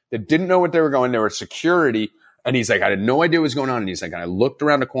them. They didn't know what they were going. There was security. And he's like, I had no idea what was going on. And he's like, and I looked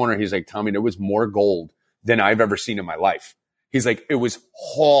around the corner. He's like, Tommy, there was more gold than I've ever seen in my life. He's like, it was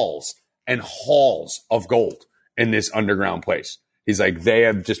hauls and hauls of gold in this underground place. He's like, they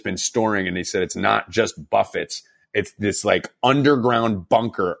have just been storing. And he said, it's not just Buffett's. It's this like underground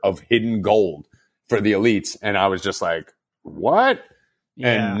bunker of hidden gold for the elites. And I was just like, what? Yeah.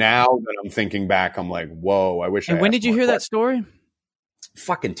 And now that I'm thinking back, I'm like, whoa, I wish. And when did you hear that story?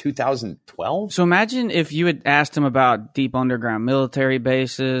 Fucking 2012. So imagine if you had asked him about deep underground military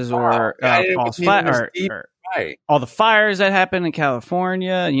bases or all the fires that happened in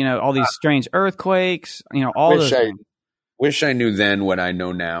California, all these strange earthquakes, all this. Wish I knew then what I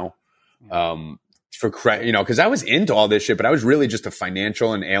know now. Because I was into all this shit, but I was really just a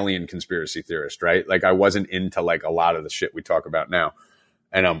financial and alien conspiracy theorist, right? Like I wasn't into like a lot of the shit we talk about now.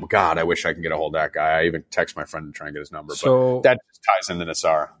 And God, I wish I can get a hold of that guy. I even text my friend to try and get his number. But that just ties into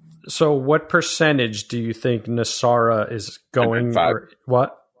NESARA. So what percentage do you think NESARA is going? 105. What?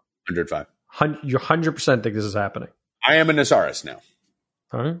 105. You 100% think this is happening? I am a NESARist now.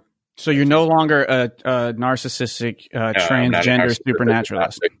 All right. So you're no longer a narcissistic transgender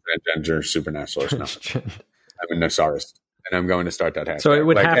supernaturalist. Transgender supernaturalist. No. I'm a NESARist. And I'm going to start that hashtag. So it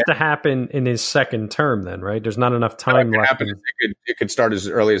would have to happen in his second term then, right? There's not enough time left. It could start as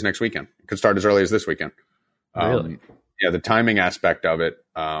early as next weekend. It could start as early as this weekend. Really? Yeah, the timing aspect of it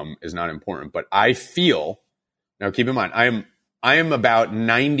is not important. But I feel, now keep in mind, I am about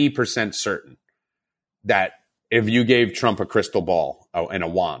 90% certain that if you gave Trump a crystal ball and a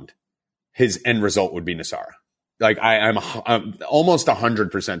wand, his end result would be NESARA. Like I'm almost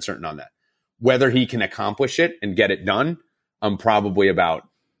 100% certain on that. Whether he can accomplish it and get it done, I'm probably about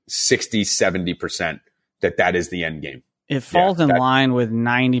 60, 70% that is the end game. It falls in line with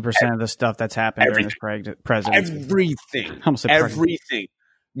 90% of the stuff that's happened during this presidency. Everything.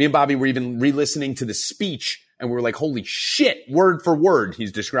 Me and Bobby were even re-listening to the speech, and we were like, holy shit, word for word,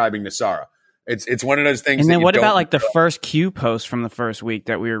 he's describing NESARA. It's one of those things. And then what about like the first Q post from the first week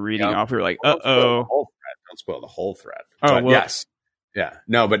that we were reading off? We were like, uh-oh. Don't spoil the whole thread. Oh, well, yes. Yeah.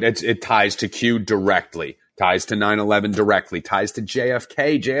 No, but it ties to Q directly, ties to 9/11 directly, ties to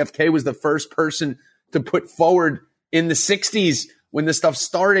JFK. JFK was the first person to put forward in the 60s when this stuff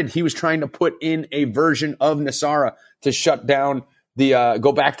started. He was trying to put in a version of NESARA to shut down the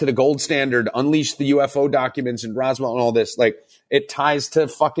go back to the gold standard, unleash the UFO documents and Roswell and all this. Like it ties to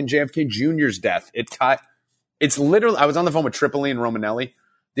fucking JFK Jr.'s death. It's literally, I was on the phone with Tripoli and Romanelli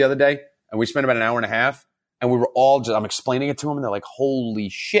the other day, and we spent about an hour and a half. And we were all I'm explaining it to them, and they're like, holy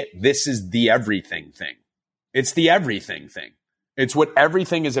shit, this is the everything thing. It's the everything thing. It's what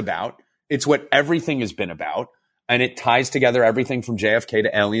everything is about. It's what everything has been about. And it ties together everything from JFK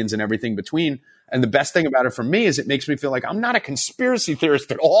to aliens and everything between. And the best thing about it for me is it makes me feel like I'm not a conspiracy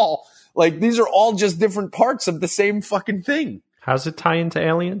theorist at all. Like these are all just different parts of the same fucking thing. How's it tie into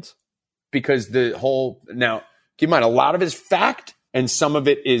aliens? Because now, keep in mind, a lot of it is fact. And some of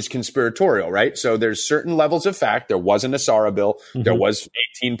it is conspiratorial, right? So there's certain levels of fact. There was a NESARA bill. Mm-hmm. There was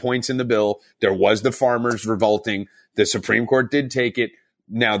 18 points in the bill. There was the farmers revolting. The Supreme Court did take it.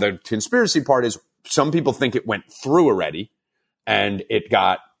 Now, the conspiracy part is some people think it went through already and it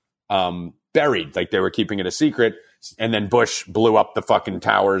got buried. Like they were keeping it a secret. And then Bush blew up the fucking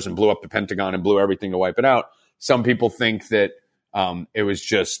towers and blew up the Pentagon and blew everything to wipe it out. Some people think that it was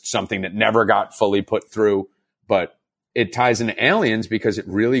just something that never got fully put through. But it ties into aliens because it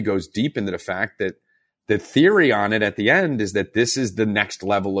really goes deep into the fact that the theory on it at the end is that this is the next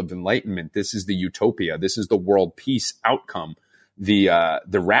level of enlightenment. This is the utopia. This is the world peace outcome, the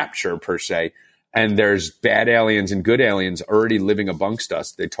rapture per se. And there's bad aliens and good aliens already living amongst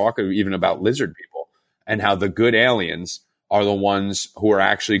us. They talk even about lizard people and how the good aliens are the ones who are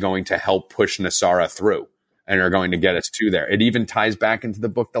actually going to help push Nasara through and are going to get us to there. It even ties back into the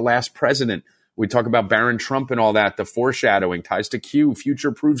book, The Last President. We talk about Barron Trump and all that. The foreshadowing ties to Q,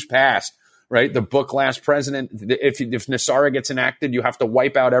 future proves past. Right, the book Last President. If Nasara gets enacted, you have to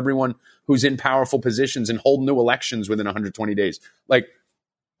wipe out everyone who's in powerful positions and hold new elections within 120 days. Like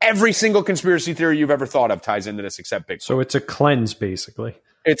every single conspiracy theory you've ever thought of ties into this, except Bigfoot. So it's a cleanse, basically.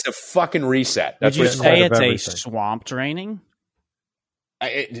 It's a fucking reset. Would you say it's everything. a swamp draining?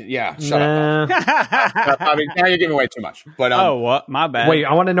 Yeah, shut up. I mean, now you're giving away too much. But what? My bad. Wait,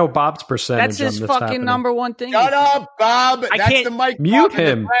 I want to know Bob's percentage. That's his on this fucking happening. number one thing. Shut up, Bob. That's can't- the mic. Mute drop in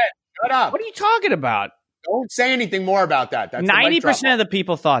the him. thread. Shut up. What are you talking about? Don't say anything more about that. That's 90% of the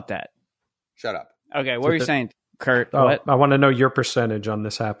people thought that. Shut up. Okay, what are you saying, Kurt? Oh, What? I want to know your percentage on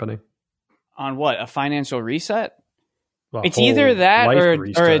this happening. On what? A financial reset? A It's whole either that life or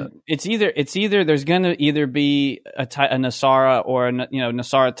reset. it's either there's going to either be a Nasara or a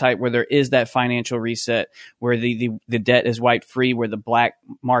Nasara type where there is that financial reset where the debt is wiped free, where the black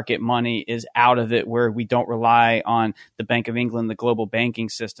market money is out of it, where we don't rely on the Bank of England, the global banking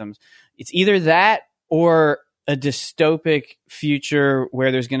systems. It's either that or a dystopic future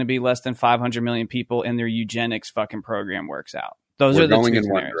where there's going to be less than 500 million people and their eugenics fucking program works out. Those We're are the going two in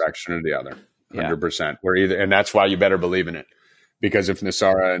one scenarios. direction or the other. 100%. We're either, and that's why you better believe in it. Because if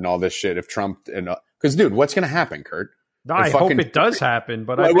Nasara and all this shit, if Trump and because dude, what's going to happen, Kurt? I hope it does happen,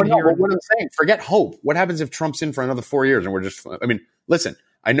 but what I've been hearing. I'm saying, forget hope. What happens if Trump's in for another 4 years and we're just? I mean, listen,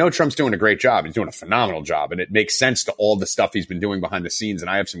 I know Trump's doing a great job. He's doing a phenomenal job, and it makes sense to all the stuff he's been doing behind the scenes. And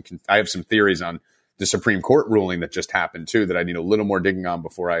I have some theories on the Supreme Court ruling that just happened too that I need a little more digging on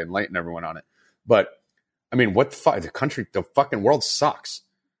before I enlighten everyone on it. But I mean, what the fuck? The fucking world sucks.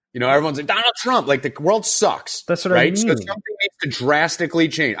 You know, everyone's like, Donald Trump, like the world sucks. That's what right? I mean. So something needs to drastically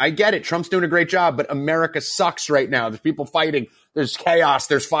change. I get it. Trump's doing a great job, but America sucks right now. There's people fighting. There's chaos.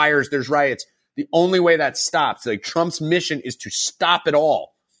 There's fires. There's riots. The only way that stops, like Trump's mission is to stop it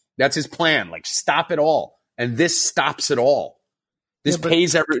all. That's his plan. Like stop it all. And this stops it all. This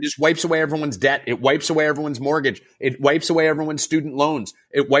just wipes away everyone's debt. It wipes away everyone's mortgage. It wipes away everyone's student loans.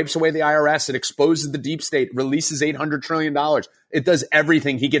 It wipes away the IRS. It exposes the deep state, releases $800 trillion. It does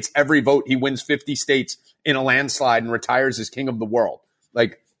everything. He gets every vote. He wins 50 states in a landslide and retires as king of the world.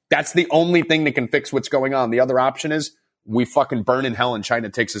 Like, that's the only thing that can fix what's going on. The other option is we fucking burn in hell and China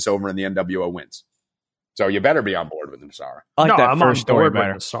takes us over and the NWO wins. So you better be on board with Nasara. I like that I'm first on story board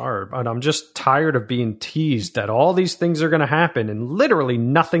better. with Nasara, but I'm just tired of being teased that all these things are going to happen, and literally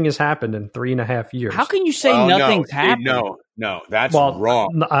nothing has happened in 3.5 years. How can you say Oh, nothing's no, happened? No, that's Well,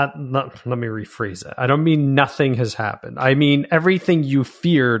 wrong. let me rephrase it. I don't mean nothing has happened. I mean everything you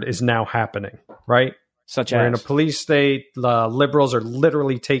feared is now happening, right? Such We're in a as police state. Liberals are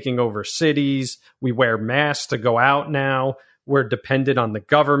literally taking over cities. We wear masks to go out now. We're dependent on the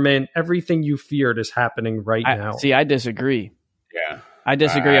government. Everything you feared is happening right now. See, I disagree. Yeah. I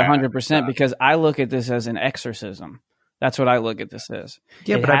disagree 100% because I look at this as an exorcism. That's what I look at this as.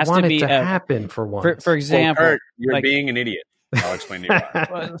 Yeah, It but I has want to it be to a- happen for once. For example, Kurt, you're like- being an idiot. I'll explain to you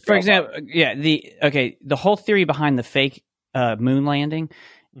why. for example, the whole theory behind the fake moon landing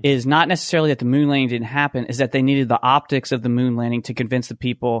is not necessarily that the moon landing didn't happen, is that they needed the optics of the moon landing to convince the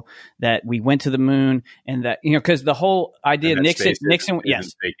people that we went to the moon and that, because the whole idea And that Nixon, space isn't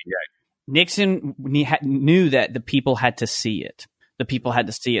yes, fake yet. Nixon knew that the people had to see it. The people had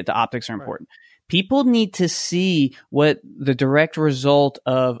to see it. The optics are important. People need to see what the direct result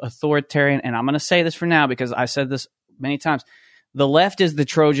of authoritarian, and I'm going to say this for now because I've said this many times, the left is the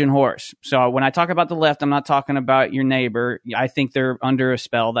Trojan horse. So when I talk about the left, I'm not talking about your neighbor. I think they're under a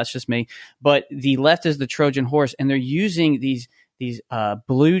spell. That's just me. But the left is the Trojan horse, and they're using these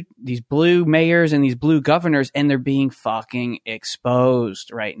blue mayors and these blue governors, and they're being fucking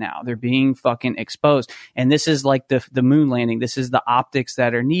exposed right now. They're being fucking exposed. And this is like the moon landing. This is the optics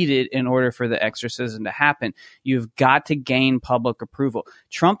that are needed in order for the exorcism to happen. You've got to gain public approval.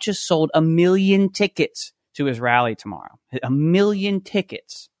 Trump just sold 1 million tickets to his rally tomorrow. 1 million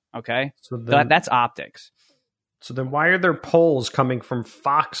tickets. Okay. So then, That's optics. so then why are there polls coming from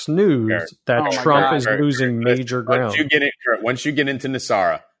Fox News Kurt. that Oh my Trump God, is Kurt, losing major ground? Once you get into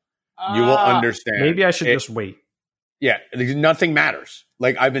Nasara, you will understand. Maybe I should just wait. Yeah, nothing matters.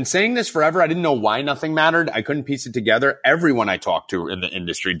 Like, I've been saying this forever. I didn't know why nothing mattered. I couldn't piece it together. Everyone I talk to in the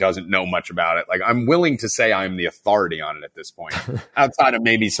industry doesn't know much about it. Like, I'm willing to say I'm the authority on it at this point, outside of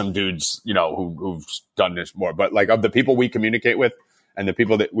maybe some dudes, who've done this more. But like, of the people we communicate with and the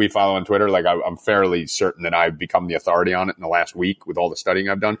people that we follow on Twitter, like, I'm fairly certain that I've become the authority on it in the last week with all the studying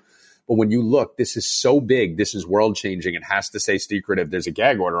I've done. But when you look, this is so big. This is world changing. It has to stay secretive. There's a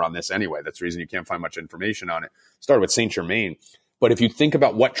gag order on this anyway. That's the reason you can't find much information on it. Started with Saint Germain. But if you think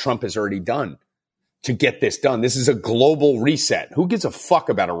about what Trump has already done to get this done, this is a global reset. Who gives a fuck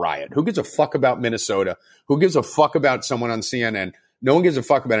about a riot? Who gives a fuck about Minnesota? Who gives a fuck about someone on CNN? No one gives a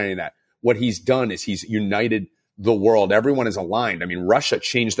fuck about any of that. What he's done is he's united the world. Everyone is aligned. I mean, Russia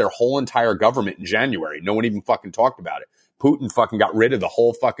changed their whole entire government in January. No one even fucking talked about it. Putin fucking got rid of the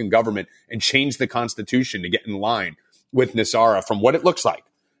whole fucking government and changed the constitution to get in line with Nasara from what it looks like.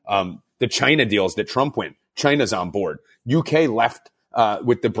 The China deals that Trump went. China's on board. UK left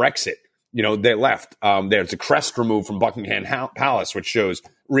with the Brexit. They left. There's a crest removed from Buckingham Palace, which shows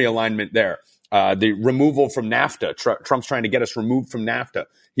realignment there. The removal from NAFTA. Trump's trying to get us removed from NAFTA.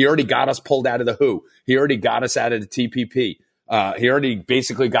 He already got us pulled out of the WHO. He already got us out of the TPP. He already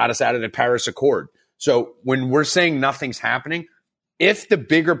basically got us out of the Paris Accord. So when we're saying nothing's happening, if the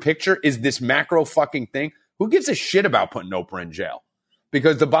bigger picture is this macro fucking thing, who gives a shit about putting Oprah in jail?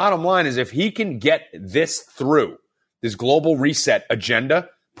 Because the bottom line is, if he can get this through, this global reset agenda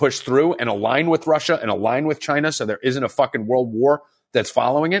pushed through and align with Russia and align with China so there isn't a fucking world war that's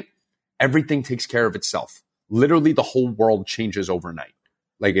following it, everything takes care of itself. Literally, the whole world changes overnight.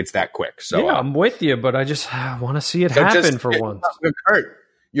 Like, it's that quick. So yeah, I'm with you, but I just want to see it happen for once. Kurt,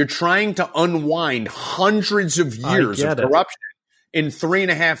 you're trying to unwind hundreds of years of corruption in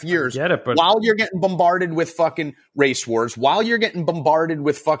 3.5 years, while you're getting bombarded with fucking race wars, while you're getting bombarded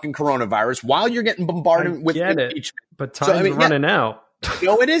with fucking coronavirus, while you're getting bombarded with impeachment. But time's running out.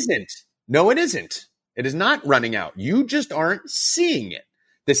 No, it isn't. No, it isn't. It is not running out. You just aren't seeing it.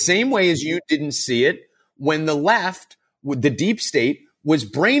 The same way as you didn't see it when the left, the deep state, was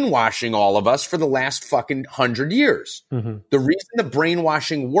brainwashing all of us for the last fucking 100 years. Mm-hmm. The reason the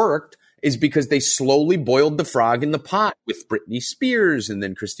brainwashing worked is because they slowly boiled the frog in the pot with Britney Spears and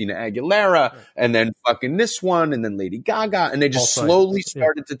then Christina Aguilera and then fucking this one and then Lady Gaga. And they just slowly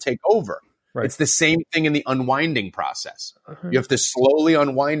started to take over. Right. It's the same thing in the unwinding process. You have to slowly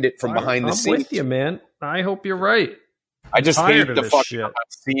unwind it from behind the scenes. I'm with you, man. I hope you're right. I just hate the fuck. I'm not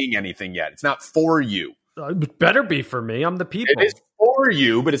seeing anything yet. It's not for you. It better be for me. I'm the people. It is for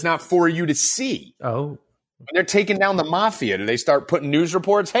you, but it's not for you to see. Oh. When they're taking down the mafia, do they start putting news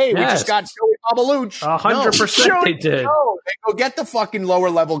reports? Hey, we just got Joey Babaluch. 100% they did. No, they go get the fucking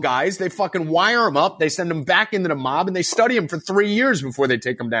lower level guys. They fucking wire them up. They send them back into the mob, and they study them for 3 years before they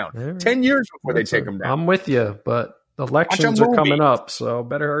take them down. 10 years before they take them down. I'm with you, but the elections are coming up, so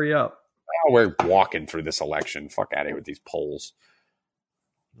better hurry up. Oh, we're walking through this election. Fuck out of here with these polls.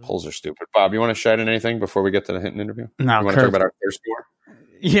 Polls are stupid. Bob, you want to shed in anything before we get to the Hinton interview? No, you want to talk about our thirst war?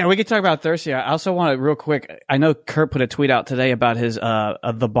 Yeah, we could talk about Thursday. I also want to real quick. I know Kurt put a tweet out today about his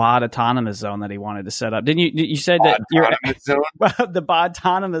the BOD autonomous zone that he wanted to set up. Didn't you? You said that the BOD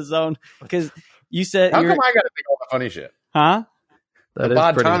autonomous zone because you said. How come I got to think all the funny shit? Huh? That is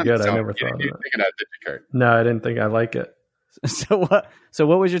pretty good. I never thought of that. Thinking that, did you, Kurt? No, I didn't think I like it. So what? So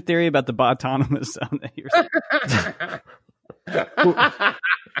what was your theory about the BOD autonomous zone that you were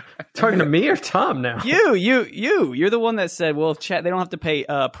talking to me or Tom now? You're the one that said, well, if they don't have to pay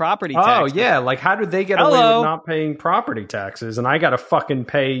property tax. Oh, yeah. Like, how did they get away with not paying property taxes? And I got to fucking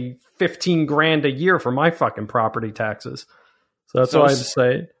pay $15,000 a year for my fucking property taxes. So that's why I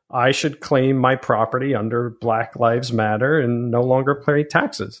say I should claim my property under Black Lives Matter and no longer pay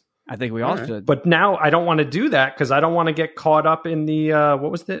taxes. I think we all should. But now I don't want to do that because I don't want to get caught up in the,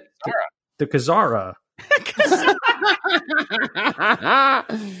 what was it? The Kazara.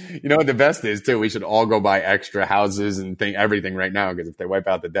 You know what the best is too? We should all go buy extra houses and everything right now because if they wipe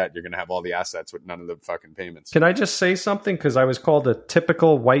out the debt, you're going to have all the assets with none of the fucking payments. Can I just say something? Because I was called a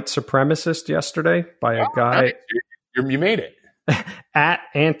typical white supremacist yesterday by a guy. Nice. You made it. At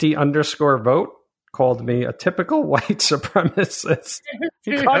 @anti_vote called me a typical white supremacist.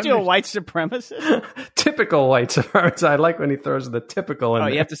 He called you a white supremacist? Typical white supremacist. I like when he throws the typical in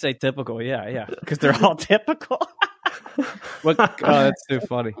there. You have to say typical. Yeah. Because they're all typical. That's too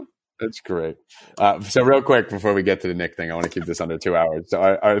funny. That's great. So real quick before we get to the Nick thing, I want to keep this under 2 hours. So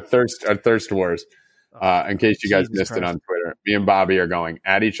our thirst wars, in case you guys missed it on Twitter, me and Bobby are going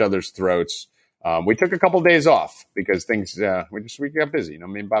at each other's throats. We took a couple days off because things, we got busy.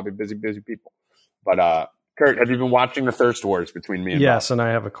 Me and Bobby, busy people. But Kurt, have you been watching the thirst wars between me and Bobby? And I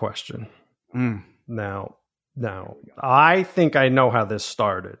have a question. Now, Now, I think I know how this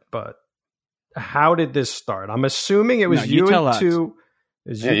started, but how did this start? I'm assuming it was you and two. It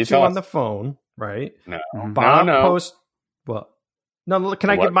was you two on the phone, right? No. Bob no. post. Well, no. Can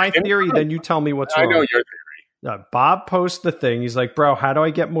I give my theory? Then you tell me what's wrong. I know your theory. Bob posts the thing. He's like, "Bro, how do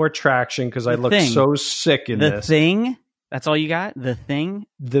I get more traction? Because I look so sick in this." The thing. That's all you got? The thing?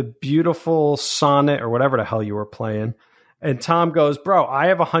 The beautiful sonnet or whatever the hell you were playing. And Tom goes, "Bro, I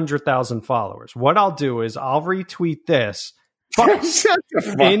have 100,000 followers. What I'll do is I'll retweet this. But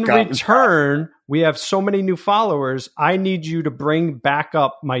in return, we have so many new followers. I need you to bring back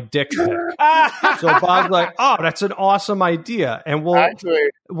up my dick pic." So Bob's like, "Oh, that's an awesome idea." And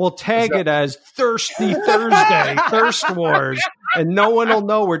we'll tag it as Thirsty Thursday, Thirst Wars. And no one will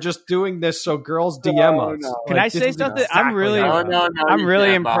know we're just doing this so girls DM us. No. Can I say something? I'm really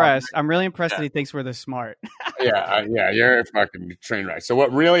impressed. I'm really impressed that he thinks we're this smart. yeah, you're a fucking train wreck. So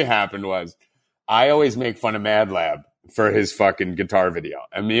what really happened was I always make fun of Mad Lab for his fucking guitar video.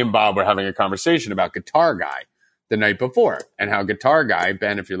 And me and Bob were having a conversation about Guitar Guy the night before and how Guitar Guy,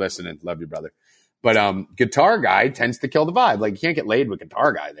 Ben, if you're listening, love you, brother. But Guitar Guy tends to kill the vibe. Like, you can't get laid with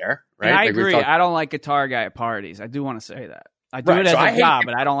Guitar Guy there, right? And I like agree. I don't like Guitar Guy at parties. I do want to say that. I do it as a job,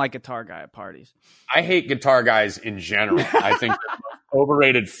 but I don't like Guitar Guy at parties. I hate guitar guys in general. I think they're the most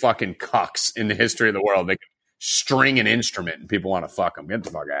overrated fucking cucks in the history of the world. They can string an instrument and people want to fuck them. Get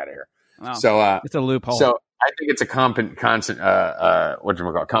the fuck out of here. Wow. So it's a loophole. So I think it's a compensation. Yeah,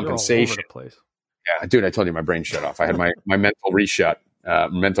 dude, I told you my brain shut off. I had my mental restart.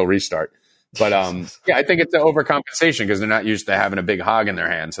 But yeah, I think it's an overcompensation because they're not used to having a big hog in their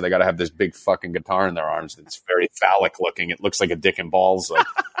hand, so they got to have this big fucking guitar in their arms that's very phallic looking. It looks like a dick and balls. Like,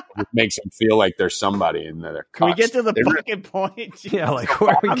 it makes them feel like there's somebody in there. Can we get to the fucking point? Yeah, like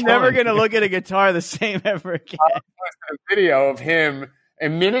where are we I'm never gonna look at a guitar the same ever again. I posted a video of him, a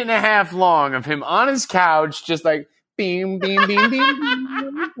minute and a half long, of him on his couch, just like beam, beam, beam,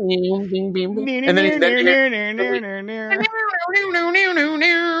 beam, beam, beam, beam, beam, and then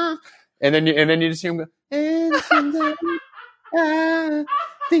you just hear him go, and someday I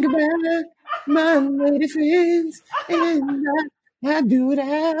think about my lady friends, and I do it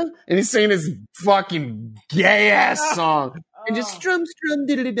out. And he's singing this fucking gay ass song, and just strum,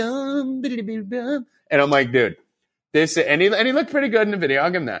 diddly dum, diddly dum. And I'm like, dude, this, and he looked pretty good in the video.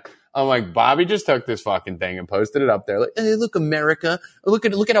 I'll give him that. I'm like, Bobby just took this fucking thing and posted it up there. Like, hey, look, America. Look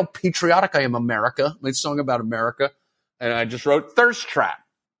at how patriotic I am, America. My song about America. And I just wrote Thirst Trap.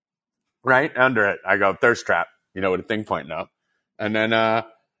 Right under it, I go Thirst Trap, with a thing pointing up, and then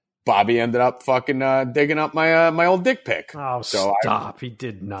Bobby ended up fucking digging up my old dick pic. Oh, so stop! He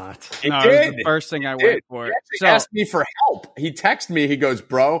did not. He did. It was the first thing I went for. He asked me for help. He texted me. He goes,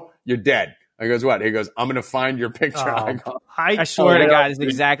 "Bro, you're dead." I goes, "What?" He goes, "I'm gonna find your picture." I swear to God, it's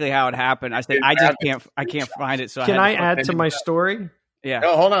exactly how it happened. I said, I can't find it. So can I add to my story? Yeah.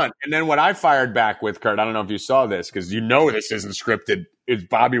 No, hold on. And then what I fired back with, Kurt, I don't know if you saw this because this isn't scripted. Is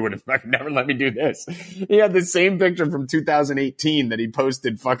Bobby would have never let me do this. He had the same picture from 2018 that he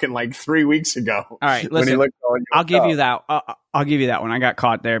posted fucking like 3 weeks ago. All right, listen, I'll give you that. I'll give you that one. I got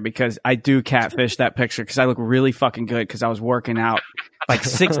caught there because I do catfish that picture because I look really fucking good because I was working out like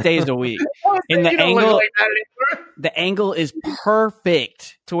 6 days a week. And the angle is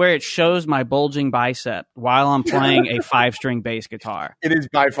perfect to where it shows my bulging bicep while I'm playing a 5-string bass guitar. It is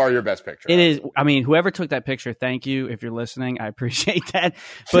by far your best picture. It is. I mean, whoever took that picture, thank you. If you're listening, I appreciate that.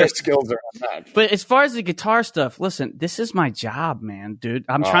 But your skills are unmatched. But as far as the guitar stuff, listen, this is my job, man, dude.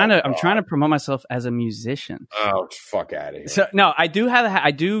 I'm trying to promote myself as a musician. Oh, fuck out of here. So no, I do.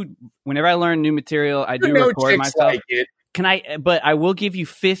 Whenever I learn new material, I do record myself. Like it. But I will give you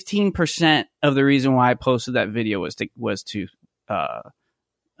 15% of the reason why I posted that video was to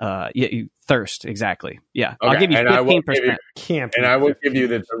thirst. Exactly. Yeah. Okay. I'll give you 15%. And I will give you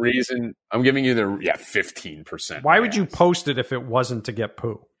the reason I'm giving you 15%. Why would you post it if it wasn't to get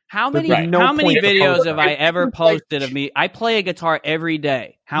poo? How many videos have I ever posted of me? I play a guitar every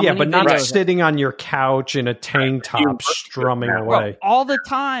day. But not sitting on your couch in a tank top strumming away. All the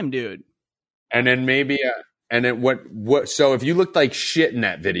time, dude. And then maybe and then what so if you looked like shit in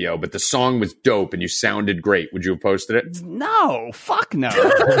that video, but the song was dope and you sounded great, would you have posted it? No, fuck no.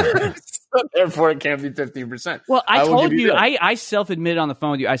 So therefore, it can't be 15%. Well, I told you, I self-admitted on the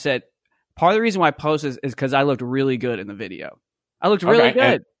phone with you. I said, part of the reason why I posted is because I looked really good in the video. I looked really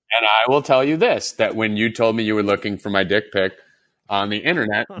good. And I will tell you this, that when you told me you were looking for my dick pic on the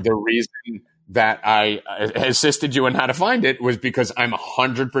internet, the reason that I assisted you in how to find it was because I'm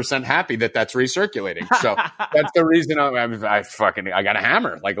 100% happy that that's recirculating. So that's the reason I got a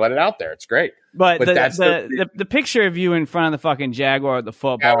hammer. Like, let it out there. It's great. But that's the picture of you in front of the fucking Jaguar with the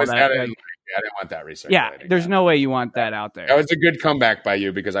football. I didn't want that recirculating. Yeah, there's no way you want that out there. That was a good comeback by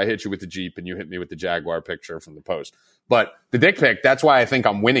you because I hit you with the Jeep and you hit me with the Jaguar picture from the post. But the dick pic, that's why I think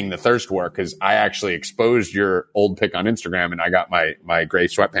I'm winning the thirst war, because I actually exposed your old pic on Instagram and I got my gray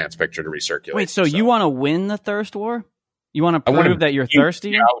sweatpants picture to recirculate. Wait, so you want to win the thirst war? You want to prove that you're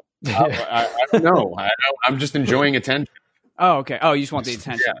thirsty? I don't know. I'm just enjoying attention. Oh, okay. Oh, you just want the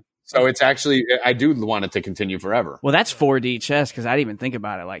attention. Yeah. So it's actually, I do want it to continue forever. Well, that's 4D chess because I didn't even think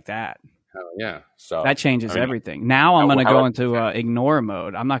about it like that. Yeah. So that changes everything. Now I'm going to go into ignore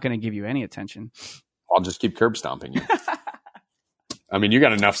mode. I'm not going to give you any attention. I'll just keep curb stomping you. I mean, you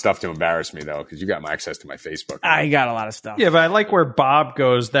got enough stuff to embarrass me, though, because you got my access to my Facebook. I got a lot of stuff. Yeah, but I like where Bob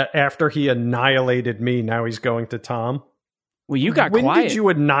goes that after he annihilated me, now he's going to Tom. Well, you got when quiet. When did you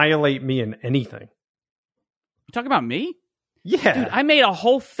annihilate me in anything? You talking about me? Yeah. Dude, I made a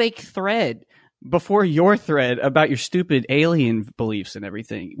whole fake thread before your thread about your stupid alien beliefs and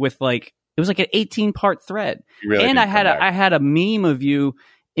everything with it was like an 18-part thread. Really and I had a meme of you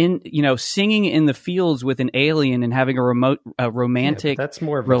singing in the fields with an alien and having a romantic that's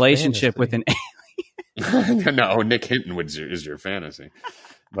more of a relationship with an alien. No, Nick Hinton is your fantasy.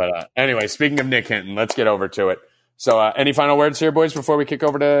 But anyway, speaking of Nick Hinton, let's get over to it. So any final words here, boys, before we kick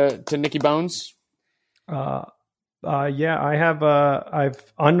over to Nicky Bones? Yeah, I have.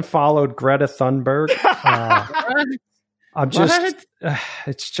 I've unfollowed Greta Thunberg. I'm just.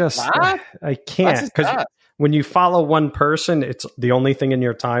 It's just. I can't because when you follow one person, it's the only thing in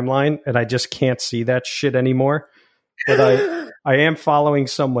your timeline, and I just can't see that shit anymore. But I am following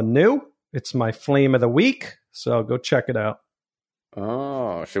someone new. It's my flame of the week, so go check it out.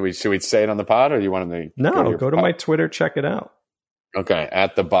 Oh, should we say it on the pod, or do you want to? No, go to my Twitter, check it out. Okay,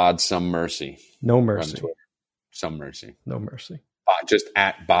 at the bod, some mercy, no mercy, some mercy, no mercy. Just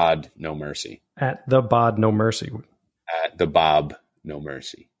at bod, no mercy. At the bod, no mercy. At the Bob, no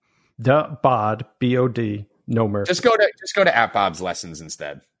mercy. The bod, BOD, no mercy. Just go to at Bob's lessons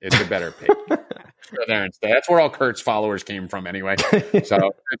instead. It's a better pick. Go there instead. That's where all Kurt's followers came from anyway. So just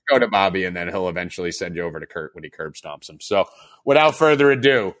go to Bobby, and then he'll eventually send you over to Kurt when he curb stomps him. So without further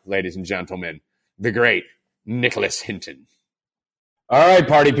ado, ladies and gentlemen, the great Nicholas Hinton. All right,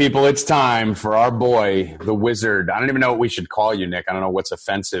 party people, it's time for our boy, the wizard. I don't even know what we should call you, Nick. I don't know what's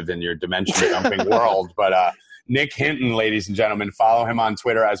offensive in your dimension jumping world, but Nick Hinton, ladies and gentlemen, follow him on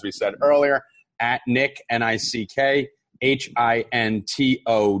Twitter, as we said earlier, at Nick, Nick,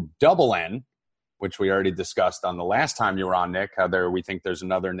 HINTONN, which we already discussed on the last time you were on, Nick, how we think there's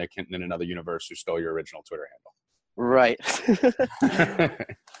another Nick Hinton in another universe who stole your original Twitter handle. Right.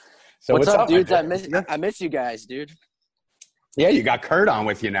 So what's up, dudes? I miss you guys, dude. Yeah, you got Kurt on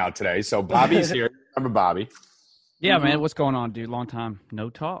with you now today. So Bobby's here. Remember Bobby? Yeah, man. What's going on, dude? Long time. No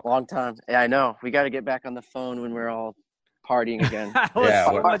talk. Long time. Yeah, I know. We got to get back on the phone when we're all partying again. That was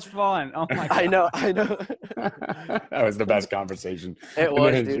so much fun. Oh, my God. I know. That was the best conversation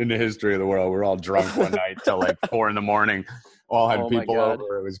in the history of the world. We're all drunk one night till like 4 a.m. All had people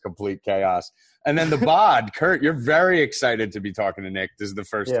over. It was complete chaos. And then the bod, Kurt, you're very excited to be talking to Nick. This is the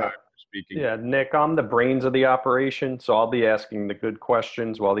first time speaking. Yeah, Nick, I'm the brains of the operation, so I'll be asking the good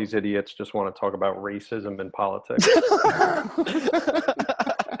questions while these idiots just want to talk about racism and politics.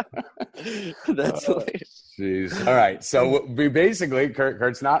 That's hilarious. Jeez. All right. So we basically,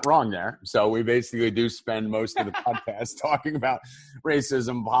 Kurt's not wrong there. So we basically do spend most of the podcast talking about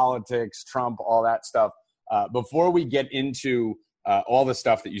racism, politics, Trump, all that stuff. Before we get into all the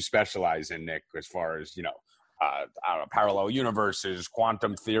stuff that you specialize in, Nick, as far as, I don't know, parallel universes,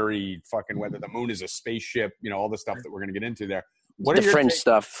 quantum theory, fucking whether the moon is a spaceship, all the stuff that we're going to get into there. What the fringe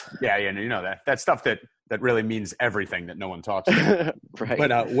stuff. Yeah, that stuff that really means everything that no one talks about. Right.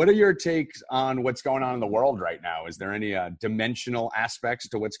 But what are your takes on what's going on in the world right now? Is there any dimensional aspects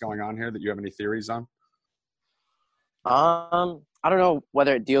to what's going on here that you have any theories on? I don't know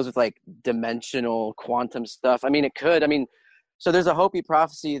whether it deals with like dimensional quantum stuff. I mean, it could. So there's a Hopi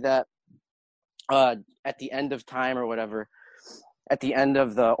prophecy that at the end of time or whatever, at the end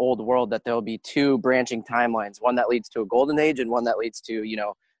of the old world, that there'll be two branching timelines, one that leads to a golden age and one that leads to,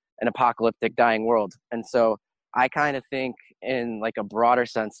 an apocalyptic dying world. And so I kind of think in like a broader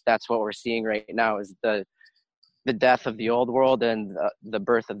sense, that's what we're seeing right now is the death of the old world and the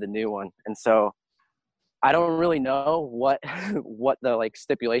birth of the new one. And so I don't really know what the like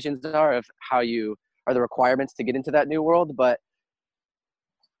stipulations are of how you are the requirements to get into that new world, but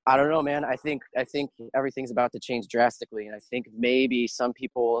I don't know, man. I think everything's about to change drastically, and I think maybe some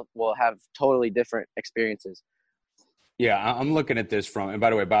people will have totally different experiences. Yeah, I'm looking at this from, and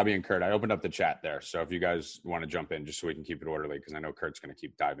by the way, Bobby and Kurt, I opened up the chat there. So if you guys want to jump in, just so we can keep it orderly, because I know Kurt's going to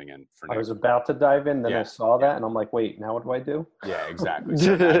keep diving in for I Nick. was about to dive in, then Yeah. I saw that, and I'm like, wait, now what do I do? Yeah, exactly.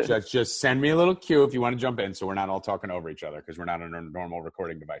 So now just send me a little cue if you want to jump in, so we're not all talking over each other, because we're not on a normal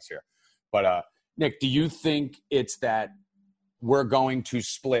recording device here. But Nick, do you think it's that we're going to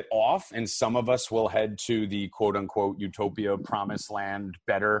split off, and some of us will head to the quote unquote utopia, promised land,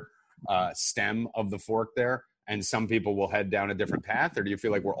 better stem of the fork there, and some people will head down a different path? Or do you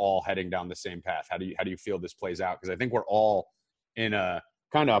feel like we're all heading down the same path? How do you feel this plays out? Because I think we're all in a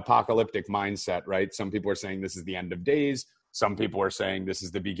kind of apocalyptic mindset, right? Some people are saying this is the end of days. Some people are saying this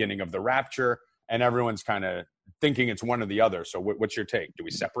is the beginning of the rapture, and everyone's kind of thinking it's one or the other. So what's your take? Do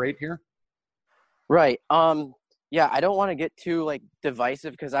we separate here? Right. Yeah, I don't want to get too like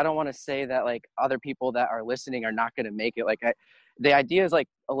divisive, because I don't want to say that like other people that are listening are not going to make it. Like the idea is like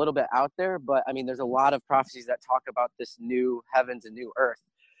a little bit out there, but I mean, there's a lot of prophecies that talk about this new heavens and new earth.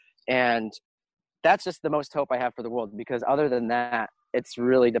 And that's just the most hope I have for the world, because other than that, it's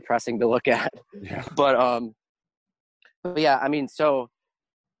really depressing to look at. Yeah. But yeah, I mean, so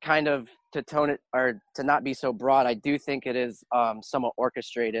kind of to tone it, or to not be so broad, I do think it is somewhat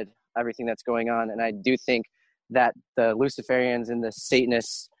orchestrated, everything that's going on. And I do think that the Luciferians and the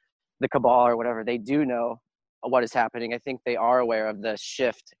Satanists, the Cabal or whatever, they do know what is happening. I think they are aware of the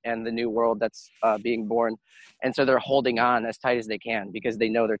shift and the new world that's being born. And so they're holding on as tight as they can, because they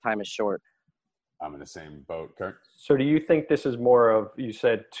know their time is short. I'm in the same boat, Kurt. So do you think this is more of, you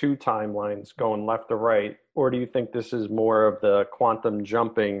said two timelines going left to right, or do you think this is more of the quantum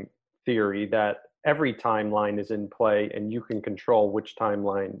jumping theory that every timeline is in play and you can control which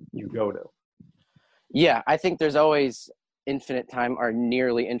timeline you go to? Yeah, I think there's always infinite time, or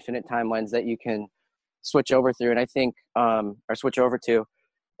nearly infinite timelines that you can switch over through. And I think, or switch over to.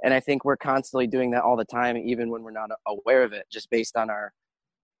 And I think we're constantly doing that all the time, even when we're not aware of it, just based on our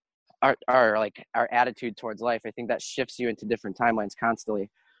attitude towards life. I think that shifts you into different timelines constantly.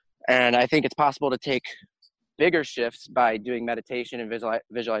 And I think it's possible to take bigger shifts by doing meditation and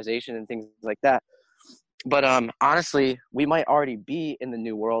visualization and things like that. But honestly, we might already be in the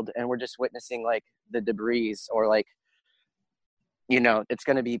new world, and we're just witnessing like the debris, or like, you know, it's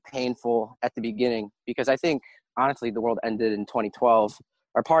going to be painful at the beginning, because I think honestly the world ended in 2012,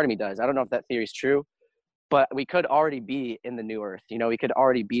 or part of me does. I don't know if that theory is true, but we could already be in the new earth. You know, we could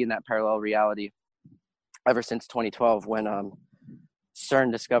already be in that parallel reality ever since 2012, when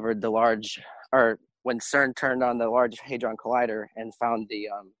CERN discovered when CERN turned on the Large Hadron Collider and found the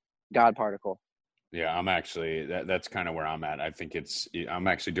God particle. Yeah, I'm actually, that's kind of where I'm at. I think I'm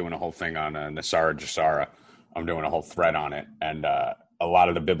actually doing a whole thing on Nasara Jasara. I'm doing a whole thread on it. And a lot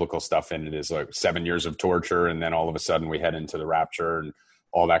of the biblical stuff in it is like 7 years of torture. And then all of a sudden we head into the rapture and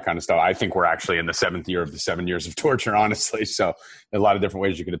all that kind of stuff. I think we're actually in the 7th year of the 7 years of torture, honestly. So a lot of different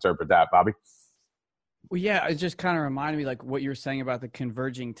ways you could interpret that. Bobby? Well, yeah, it just kind of reminded me like what you were saying about the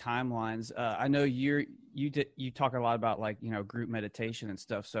converging timelines. I know you talk a lot about like, you know, group meditation and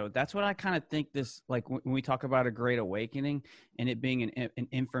stuff. So that's what I kind of think this, like when we talk about a great awakening and it being an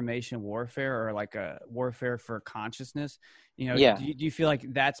information warfare, or like a warfare for consciousness, you know, yeah. do you feel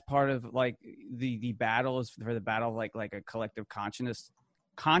like that's part of like the battle is for the battle of like a collective consciousness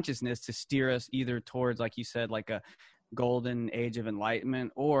to steer us either towards, like you said, like a golden age of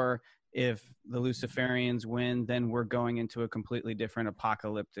enlightenment, or if the Luciferians win, then we're going into a completely different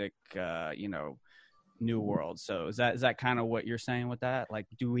apocalyptic, new world. So is that kind of what you're saying with that? Like,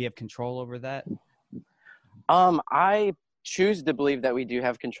 do we have control over that? I choose to believe that we do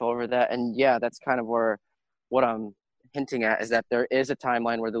have control over that. And yeah, that's kind of what I'm hinting at, is that there is a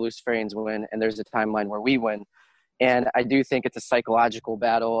timeline where the Luciferians win, and there's a timeline where we win. And I do think it's a psychological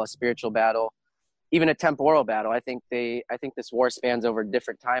battle, a spiritual battle, even a temporal battle. I think this war spans over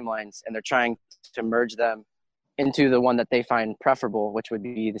different timelines, and they're trying to merge them into the one that they find preferable, which would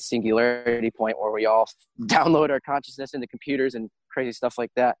be the singularity point, where we all download our consciousness into computers and crazy stuff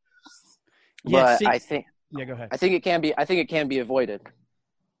like that. Yeah, but I think, yeah, go ahead. I think it can be avoided.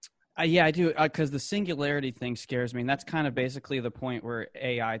 Yeah, I do, because the singularity thing scares me, and that's kind of basically the point where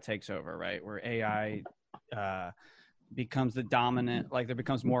AI takes over, right? Where AI becomes the dominant, like there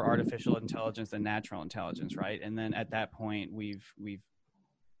becomes more artificial intelligence than natural intelligence, right? And then at that point, we've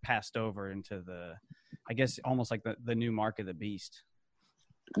passed over into the, I guess, almost like the new mark of the beast.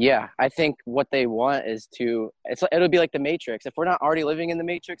 Yeah, I think what they want is it'll be like the Matrix. If we're not already living in the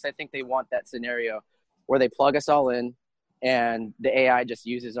Matrix, I think they want that scenario where they plug us all in and the AI just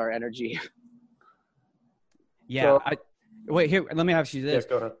uses our energy. Yeah, Wait, here, let me ask you this. Yeah,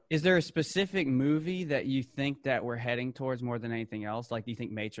 go ahead. Is there a specific movie that you think that we're heading towards more than anything else? Like, do you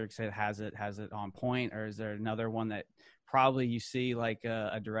think Matrix has it on point, or is there another one that probably you see like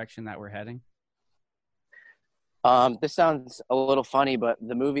a direction that we're heading? This sounds a little funny, but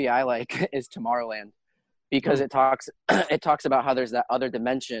the movie I like is Tomorrowland, because it talks about how there's that other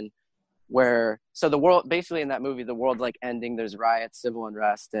dimension where, so the world, basically in that movie, the world's like ending, there's riots, civil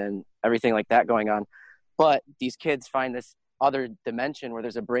unrest, and everything like that going on. But these kids find this other dimension where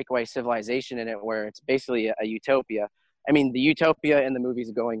there's a breakaway civilization in it, where it's basically a utopia. I mean, the utopia in the movie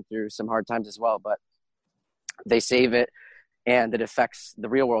is going through some hard times as well, but they save it, and it affects the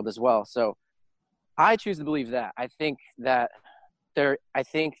real world as well. So I choose to believe that. I think that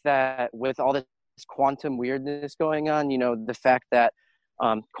with all this quantum weirdness going on, you know, the fact that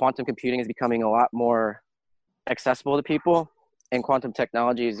quantum computing is becoming a lot more accessible to people, and quantum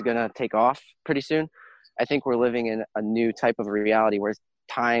technology is going to take off pretty soon. I think we're living in a new type of reality where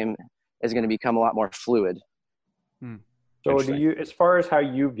time is going to become a lot more fluid. So do you, as far as how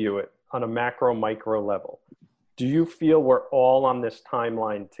you view it on a macro, micro level, do you feel we're all on this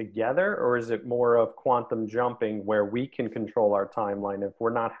timeline together, or is it more of quantum jumping where we can control our timeline? If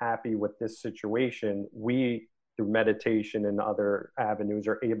we're not happy with this situation, we, through meditation and other avenues,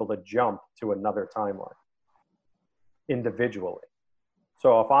 are able to jump to another timeline individually.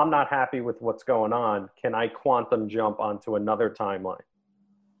 So if I'm not happy with what's going on, can I quantum jump onto another timeline?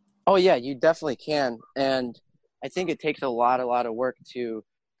 Oh yeah, you definitely can. And I think it takes a lot of work to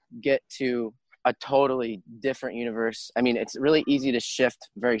get to a totally different universe. I mean, it's really easy to shift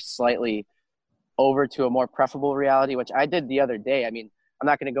very slightly over to a more preferable reality, which I did the other day. I mean, I'm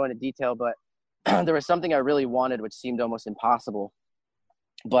not going to go into detail, but there was something I really wanted, which seemed almost impossible.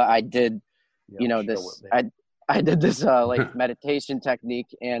 But I did, I did this like meditation technique,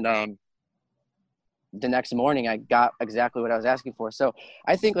 and the next morning I got exactly what I was asking for. So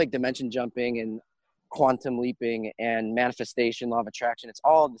I think like dimension jumping and quantum leaping and manifestation, law of attraction, it's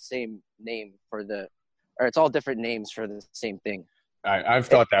all the same name it's all different names for the same thing. I've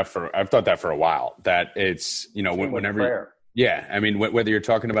thought that for a while, that it's, you know, whenever, yeah, I mean, whether you're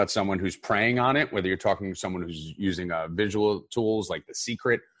talking about someone who's praying on it, whether you're talking to someone who's using visual tools like The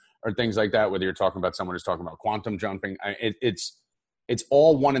Secret or things like that, whether you're talking about someone who's talking about quantum jumping, it's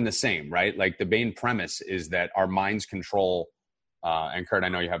all one and the same, right? Like the main premise is that our minds control, and Kurt, I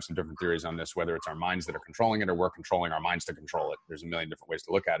know you have some different theories on this, whether it's our minds that are controlling it or we're controlling our minds to control it. There's a million different ways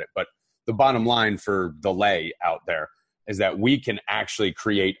to look at it. But the bottom line for the lay out there is that we can actually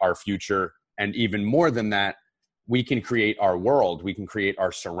create our future. And even more than that, we can create our world. We can create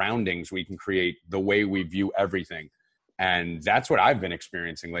our surroundings. We can create the way we view everything. And that's what I've been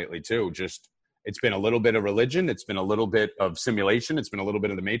experiencing lately too. Just, it's been a little bit of religion. It's been a little bit of simulation. It's been a little bit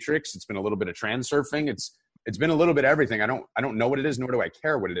of the Matrix. It's been a little bit of transurfing. It's been a little bit of everything. I don't know what it is, nor do I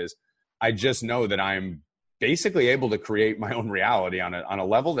care what it is. I just know that I'm basically able to create my own reality on a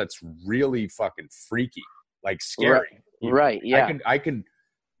level that's really fucking freaky, like scary. Right. Yeah.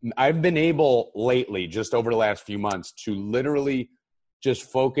 I've been able lately, just over the last few months, to literally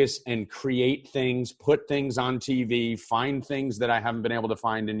just focus and create things, put things on TV, find things that I haven't been able to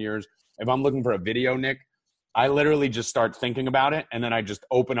find in years. If I'm looking for a video, Nick, I literally just start thinking about it, and then I just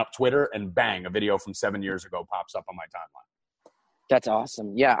open up Twitter, and bang, a video from 7 years ago pops up on my timeline. That's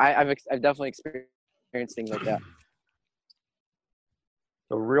awesome. Yeah, I've definitely experienced things like that.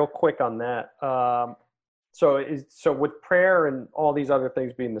 So real quick on that. So with prayer and all these other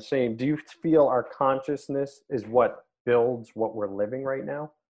things being the same, do you feel our consciousness is what builds what we're living right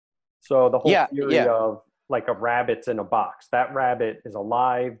now? So the whole theory of like a rabbit's in a box. That rabbit is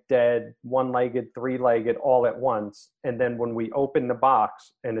alive, dead, one-legged, three-legged, all at once. And then when we open the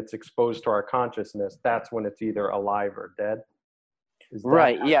box and it's exposed to our consciousness, that's when it's either alive or dead.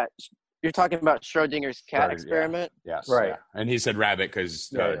 Right. Yeah. You're talking about Schrodinger's cat experiment? Yeah. Yes. Right. Yeah. And he said rabbit because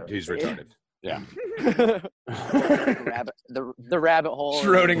he's retarded. Yeah. the rabbit hole.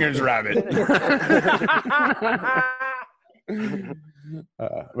 Schrodinger's rabbit.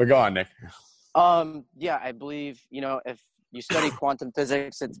 But go on, Nick. Yeah, I believe, if you study quantum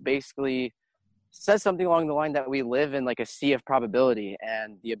physics, it's basically says something along the line that we live in like a sea of probability,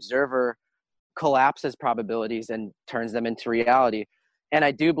 and the observer collapses probabilities and turns them into reality. And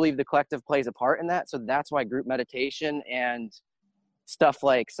I do believe the collective plays a part in that. So that's why group meditation and stuff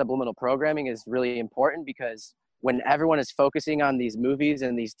like subliminal programming is really important, because when everyone is focusing on these movies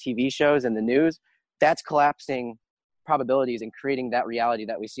and these TV shows and the news, that's collapsing probabilities and creating that reality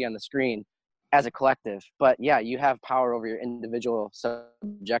that we see on the screen as a collective. But yeah, you have power over your individual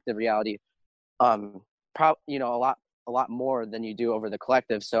subjective reality. A lot a lot more than you do over the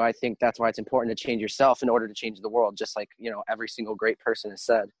collective. So I think that's why it's important to change yourself in order to change the world, just like, every single great person has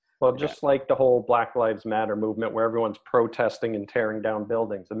said. Well, just like the whole Black Lives Matter movement where everyone's protesting and tearing down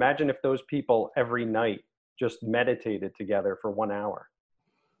buildings. Imagine if those people every night just meditated together for 1 hour.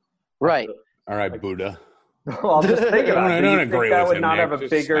 Right. All right, Buddha. Well, I'm just thinking about it. I Do don't you agree think that with would him, not Nick. have a Just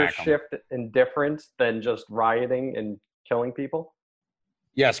bigger smack 'em. shift in difference than just rioting and killing people?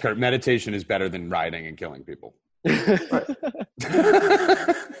 Yes, Kurt, meditation is better than rioting and killing people.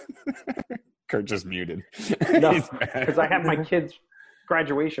 Kurt just muted. No, He's mad. because I have my kids'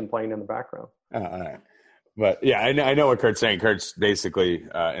 graduation playing in the background. All right. But yeah, I know what Kurt's saying. Kurt's basically,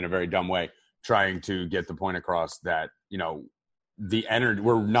 in a very dumb way, trying to get the point across that, the energy,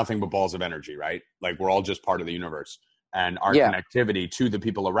 we're nothing but balls of energy, right? Like we're all just part of the universe. And our connectivity to the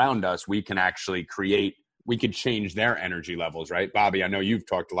people around us, we can actually we could change their energy levels, right? Bobby, I know you've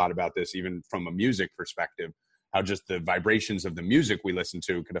talked a lot about this, even from a music perspective, how just the vibrations of the music we listen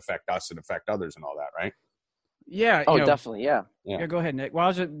to could affect us and affect others and all that, right? Yeah. Definitely. Yeah. Yeah. Go ahead, Nick. Well, I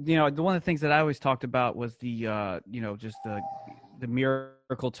was just, one of the things that I always talked about was the, just the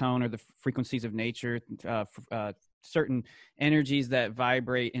miracle tone or the frequencies of nature, certain energies that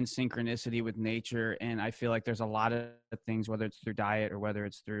vibrate in synchronicity with nature. And I feel like there's a lot of things, whether it's through diet or whether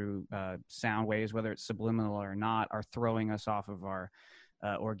it's through sound waves, whether it's subliminal or not, are throwing us off of our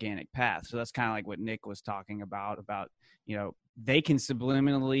organic path. So that's kind of like what Nick was talking about, they can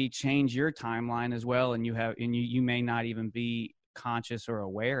subliminally change your timeline as well. And you may not even be conscious or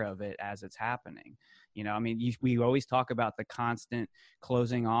aware of it as it's happening. We always talk about the constant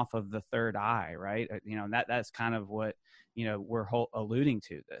closing off of the third eye, right? That's kind of what, we're alluding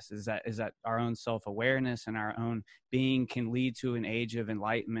to. This is that our own self-awareness and our own being can lead to an age of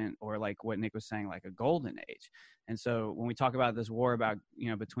enlightenment, or like what Nick was saying, like a golden age. And so when we talk about this war about,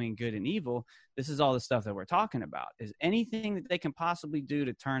 between good and evil, this is all the stuff that we're talking about, is anything that they can possibly do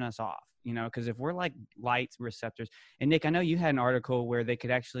to turn us off, because if we're like light receptors. And Nick, I know you had an article where they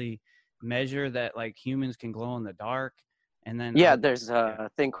could actually measure that like humans can glow in the dark. And then there's a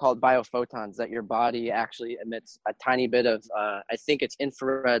thing called biophotons that your body actually emits a tiny bit of I think it's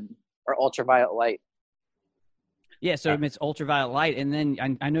infrared or ultraviolet light. Yeah, so it emits ultraviolet light. And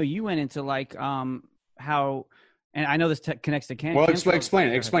then I know you went into like how, and I know this connects to cancer. Well, explain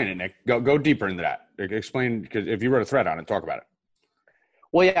it, Nick. Go deeper into that. Explain, because if you wrote a thread on it, talk about it.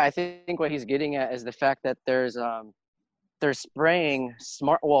 Well, yeah, I think what he's getting at is the fact that they're spraying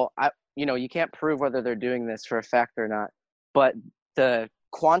smart. Well, you can't prove whether they're doing this for a fact or not, but the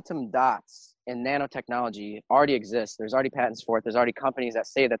quantum dots in nanotechnology already exist. There's already patents for it. There's already companies that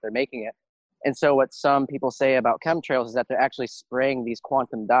say that they're making it. And so what some people say about chemtrails is that they're actually spraying these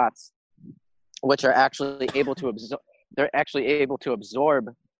quantum dots, which are actually able to absorb. They're actually able to absorb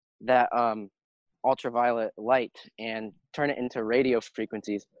that ultraviolet light and turn it into radio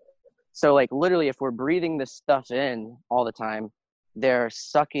frequencies. So like literally, if we're breathing this stuff in all the time, they're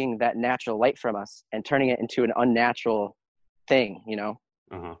sucking that natural light from us and turning it into an unnatural thing,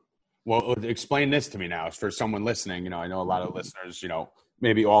 Uh-huh. Well, explain this to me now. For someone listening, I know a lot of listeners,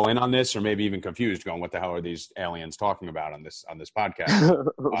 maybe all in on this or maybe even confused, going, what the hell are these aliens talking about on this podcast?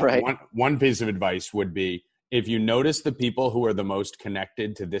 Right. One piece of advice would be, if you notice the people who are the most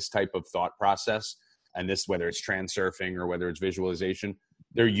connected to this type of thought process, and this, whether it's transurfing or whether it's visualization,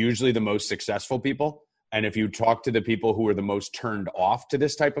 they're usually the most successful people. And if you talk to the people who are the most turned off to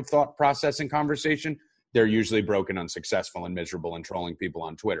this type of thought process and conversation, they're usually broken, unsuccessful, and miserable and trolling people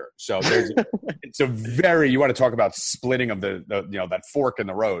on Twitter. So you want to talk about splitting of the that fork in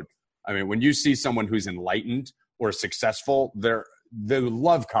the road. I mean, when you see someone who's enlightened or successful, they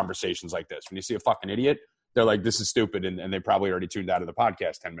love conversations like this. When you see a fucking idiot, they're like, this is stupid. And they probably already tuned out of the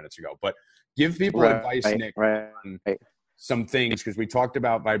podcast 10 minutes ago. But give people advice, Nick, on some things, because we talked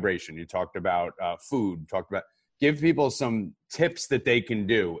about vibration. You talked about food, give people some tips that they can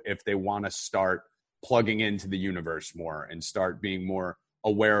do if they want to start plugging into the universe more and start being more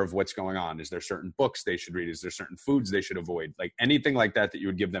aware of what's going on. Is there certain books they should read? Is there certain foods they should avoid? Like anything like that you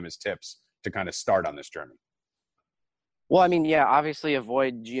would give them as tips to kind of start on this journey? Well, I mean, yeah, obviously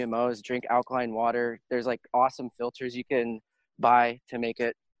avoid GMOs, drink alkaline water. There's like awesome filters you can buy to make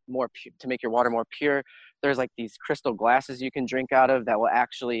it more to make your water more pure. There's like these crystal glasses you can drink out of that will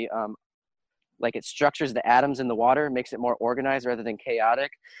actually like it structures the atoms in the water, makes it more organized rather than chaotic.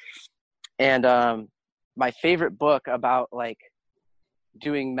 And my favorite book about like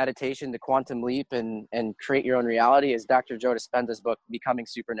doing meditation, the quantum leap and create your own reality is Dr. Joe Dispenza's book, Becoming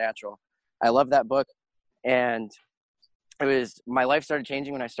Supernatural. I love that book. And my life started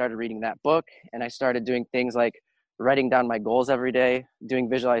changing when I started reading that book, and I started doing things like writing down my goals every day, doing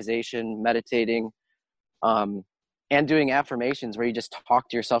visualization, meditating. And and doing affirmations where you just talk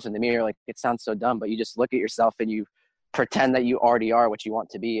to yourself in the mirror. Like, it sounds so dumb, but you just look at yourself and you pretend that you already are what you want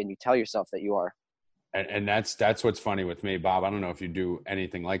to be, and you tell yourself that you are. And that's what's funny with me, Bob. I don't know if you do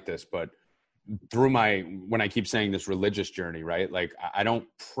anything like this, but through when I keep saying this religious journey, right? Like, I don't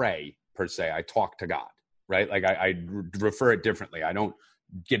pray per se. I talk to God, right? Like, I refer it differently. I don't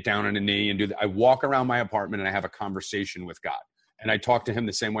get down on a knee and do that. I walk around my apartment and I have a conversation with God, and I talk to him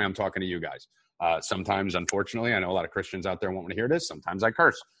the same way I'm talking to you guys. Sometimes, unfortunately, I know a lot of Christians out there won't want to hear this. Sometimes I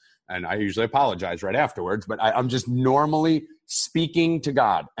curse, and I usually apologize right afterwards, but I'm just normally speaking to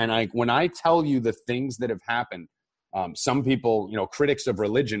God. And when I tell you the things that have happened, some people, critics of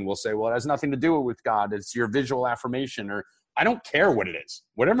religion will say, well, it has nothing to do with God. It's your visual affirmation, or I don't care what it is.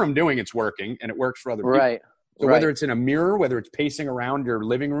 Whatever I'm doing, it's working, and it works for other people. Right. So whether it's in a mirror, whether it's pacing around your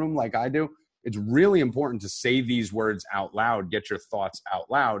living room like I do, it's really important to say these words out loud, get your thoughts out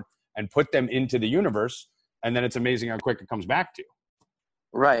loud, and put them into the universe. And then it's amazing how quick it comes back to you.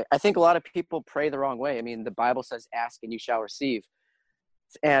 Right. I think a lot of people pray the wrong way. I mean, the Bible says, ask and you shall receive.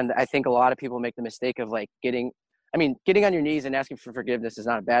 And I think a lot of people make the mistake of getting on your knees and asking for forgiveness is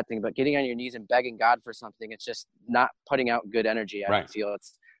not a bad thing, but getting on your knees and begging God for something, it's just not putting out good energy. I feel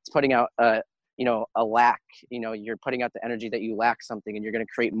it's putting out a lack. You're putting out the energy that you lack something, and you're going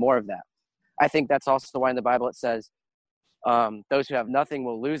to create more of that. I think that's also why in the Bible it says, those who have nothing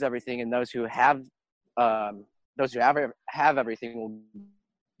will lose everything, and those who have everything will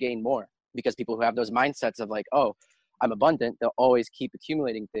gain more. Because people who have those mindsets of like, oh, I'm abundant, they'll always keep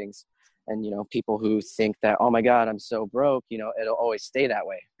accumulating things. And, people who think that, oh my God, I'm so broke, it'll always stay that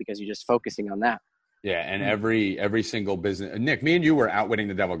way because you're just focusing on that. Yeah. And every single business, Nick, me and you were Outwitting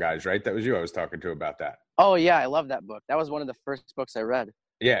the Devil guys, right? That was you I was talking to about that. Oh yeah. I love that book. That was one of the first books I read.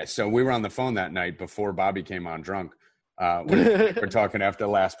 Yeah. So we were on the phone that night before Bobby came on drunk. We're talking after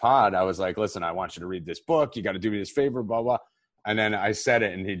the last pod. I was like, listen, I want you to read this book. You got to do me this favor, blah, blah. And then I said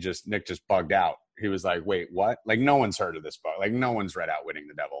it, and Nick just bugged out. He was like, wait, what? Like, no one's heard of this book. Like, no one's read Outwitting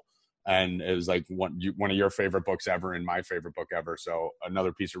the Devil. And it was like one of your favorite books ever and my favorite book ever. So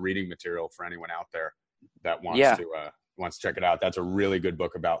another piece of reading material for anyone out there that wants to check it out. That's a really good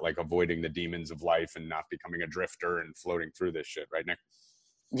book about like avoiding the demons of life and not becoming a drifter and floating through this shit. Right, Nick?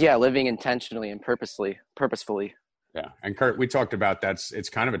 Yeah. Living intentionally and purposefully. Yeah. And Kurt, we talked about it's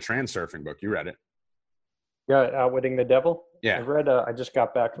kind of a transurfing book. You read it. Yeah, Outwitting the Devil. Yeah, I read. I just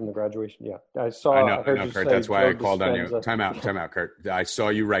got back from the graduation. Yeah, I saw. I know, Kurt. That's why I called on you. Time out, Kurt. I saw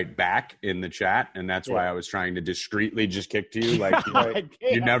you write back in the chat, and that's why I was trying to discreetly just kick to you, like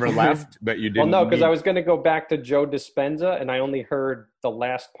you never left, but you didn't. Well, no, because I was going to go back to Joe Dispenza, and I only heard the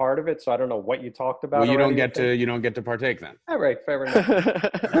last part of it, so I don't know what you talked about. Well, you don't get to partake then. All right, fair enough.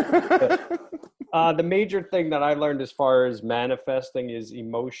 The major thing that I learned as far as manifesting is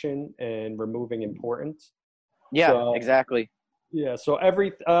emotion and removing importance. Yeah, so, exactly. Yeah, so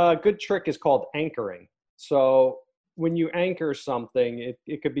every good trick is called anchoring. So when you anchor something,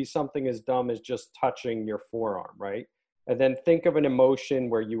 it could be something as dumb as just touching your forearm, right? And then think of an emotion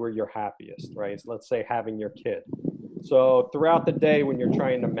where you were your happiest, right? So let's say having your kid. So throughout the day when you're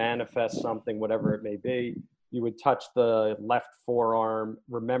trying to manifest something, whatever it may be, you would touch the left forearm,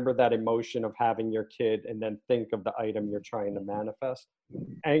 remember that emotion of having your kid, and then think of the item you're trying to manifest.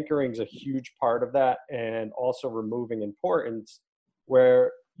 Anchoring is a huge part of that, and also removing importance,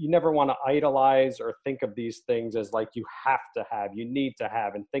 where you never want to idolize or think of these things as like you have to have, you need to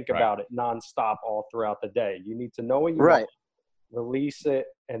have, and think about it nonstop all throughout the day. You need to know what you want, release it,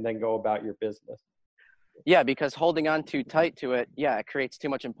 and then go about your business. Yeah, because holding on too tight to it, it creates too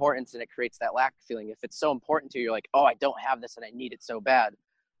much importance, and it creates that lack feeling. If it's so important to you, you're like, oh, I don't have this and I need it so bad.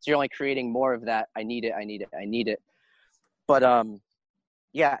 So you're only creating more of that. I need it. But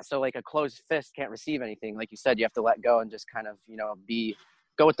so like a closed fist can't receive anything. Like you said, you have to let go and just kind of,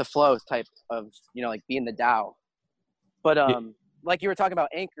 go with the flow type of, like be in the Tao. But like you were talking about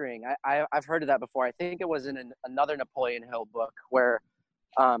anchoring, I've heard of that before. I think it was in another Napoleon Hill book where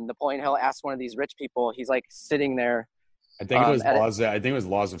Napoleon Hill asked one of these rich people, he's like sitting there. I think it was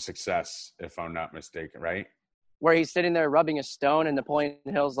Laws of Success, if I'm not mistaken, right? Where he's sitting there rubbing a stone, and Napoleon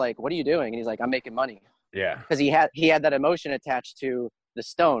Hill's like, what are you doing? And he's like, I'm making money. Yeah. Because he had that emotion attached to the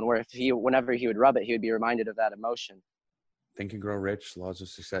stone, where whenever he would rub it, he would be reminded of that emotion. Think and Grow Rich, Laws of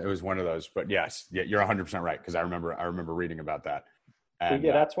Success. It was one of those, but yes, you're 100% right. Because I remember reading about that. And,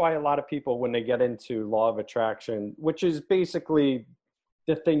 that's why a lot of people, when they get into Law of Attraction, which is basically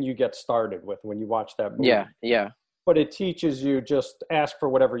the thing you get started with when you watch that movie. Yeah. But it teaches you just ask for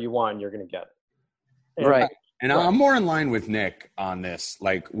whatever you want and you're going to get it. Right. And I'm more in line with Nick on this.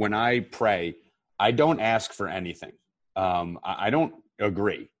 Like when I pray, I don't ask for anything. I don't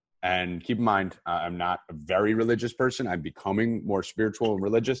agree. And keep in mind, I'm not a very religious person. I'm becoming more spiritual and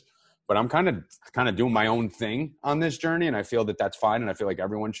religious, but I'm kind of doing my own thing on this journey. And I feel that that's fine. And I feel like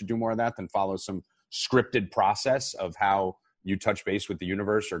everyone should do more of that than follow some scripted process of how you touch base with the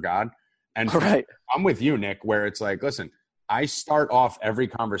universe or God. And Right. I'm with you, Nick, where it's like, listen, I start off every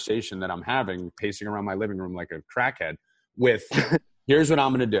conversation that I'm having, pacing around my living room like a crackhead, with here's what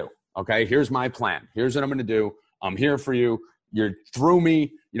I'm going to do. Okay. Here's my plan. Here's what I'm going to do. I'm here for you. You're through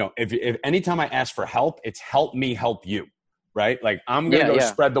me. You know, if anytime I ask for help, it's help me help you, right? Like I'm going to go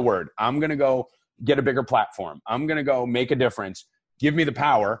spread the word. I'm going to go get a bigger platform. I'm going to go make a difference. Give me the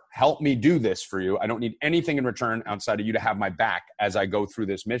power. Help me do this for you. I don't need anything in return outside of you to have my back as I go through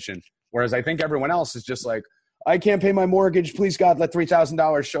this mission. Whereas I think everyone else is just like, I can't pay my mortgage. Please, God, let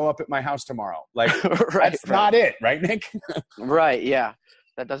 $3,000 show up at my house tomorrow. Like, that's not it, right, Nick? Right. Yeah.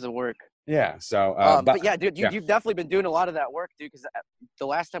 That doesn't work. Yeah. So, but yeah, dude, you've definitely been doing a lot of that work, dude. Because the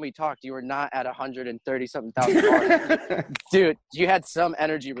last time we talked, you were not at $130,000. Dude, you had some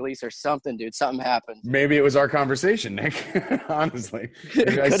energy release or something, dude. Something happened. Maybe it was our conversation, Nick. Honestly,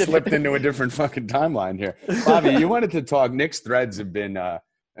 maybe I slipped into a different fucking timeline here. Bobby, you wanted to talk. Nick's threads have been,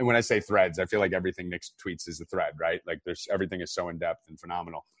 and when I say threads, I feel like everything Nick tweets is a thread, right? Like everything is so in depth and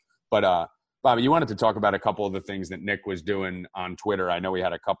phenomenal. But Bobby, you wanted to talk about a couple of the things that Nick was doing on Twitter. I know we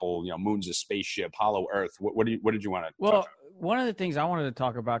had a couple, moons, a spaceship, Hollow Earth. What did you want to? Well, one of the things I wanted to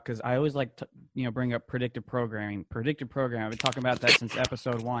talk about, because I always like to, bring up predictive programming. Predictive programming. I've been talking about that since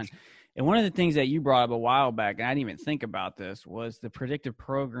episode 1. And one of the things that you brought up a while back, and I didn't even think about this, was the predictive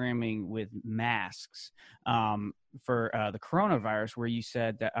programming with masks for the coronavirus, where you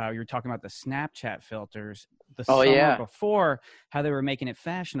said that you were talking about the Snapchat filters the summer before, how they were making it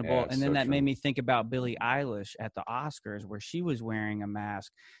fashionable. And then that made me think about Billie Eilish at the Oscars, where she was wearing a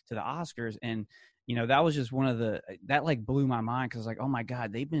mask to the Oscars. And, that was just one of that like blew my mind, because like, oh my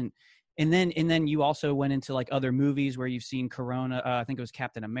God, they've been. And then you also went into like other movies where you've seen Corona. I think it was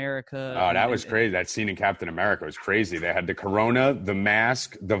Captain America. Oh, that was crazy. That scene in Captain America was crazy. They had the Corona, the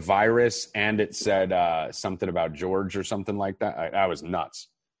mask, the virus, and it said something about George or something like that. That was nuts.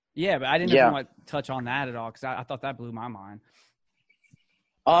 Yeah, but I didn't even want to touch on that at all, because I thought that blew my mind.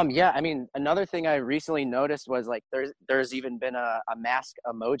 Yeah, I mean, another thing I recently noticed was like there's even been a mask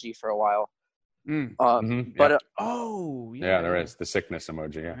emoji for a while. But there is the sickness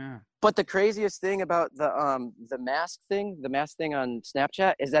emoji. Yeah. But the craziest thing about the mask thing on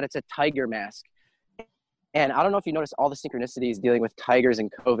Snapchat, is that it's a tiger mask. And I don't know if you noticed all the synchronicities dealing with tigers and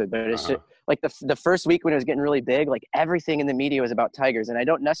COVID, but it's just, like the first week when it was getting really big, like everything in the media was about tigers, and I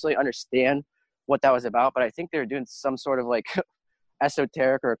don't necessarily understand what that was about, but I think they were doing some sort of like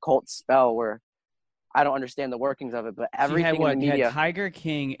esoteric or occult spell where I don't understand the workings of it, but everything in the media. You had Tiger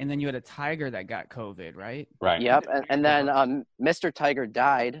King, and then you had a tiger that got COVID, right? Right. Yep. And then Mr. Tiger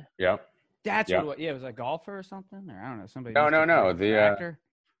died. Yep. That's what. Yeah, it was a golfer or something, or I don't know, somebody. No. The actor.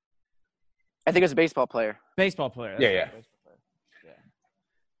 I think it was a baseball player. Baseball player. Yeah.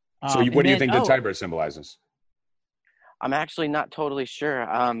 So what do you think the tiger symbolizes? I'm actually not totally sure.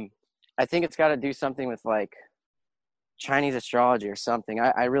 I think it's got to do something with like Chinese astrology or something.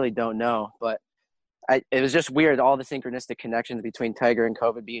 I really don't know, but. It was just weird, all the synchronistic connections between Tiger and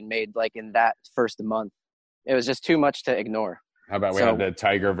COVID being made like in that first month. It was just too much to ignore. How about we had the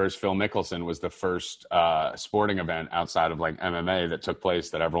Tiger versus Phil Mickelson was the first sporting event outside of like MMA that took place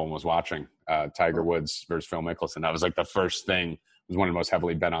that everyone was watching. Tiger Woods versus Phil Mickelson. That was like the first thing. It was one of the most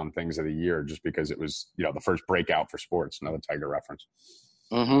heavily bet on things of the year, just because it was the first breakout for sports. Another Tiger reference.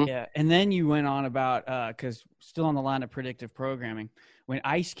 Mm-hmm. Yeah, and then you went on about because still on the line of predictive programming, when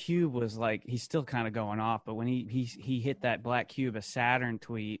Ice Cube was like, he's still kind of going off, but when he hit that Black Cube of Saturn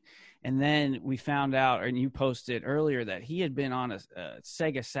tweet, and then we found out, and you posted earlier, that he had been on a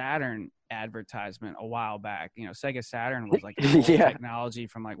Sega Saturn advertisement a while back. Sega Saturn was like technology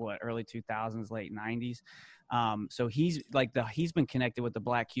from like early 2000s, late 90s. So he's been connected with the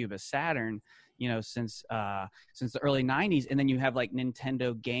Black Cube of Saturn, since the early 90s. And then you have like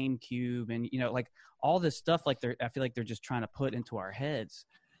Nintendo GameCube and, like all this stuff, like I feel like they're just trying to put into our heads.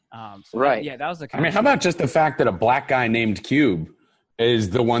 Right. That was the kind of how about just the fact that a black guy named Cube is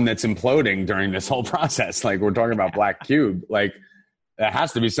the one that's imploding during this whole process? Like, we're talking about Black Cube. Like, there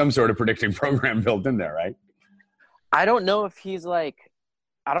has to be some sort of predicting program built in there, right? I don't know if he's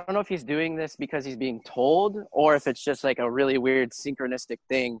doing this because he's being told, or if it's just like a really weird synchronistic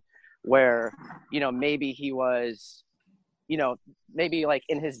thing where, maybe he was, maybe like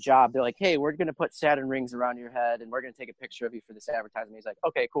in his job, they're like, hey, we're going to put Saturn rings around your head and we're going to take a picture of you for this advertisement. He's like,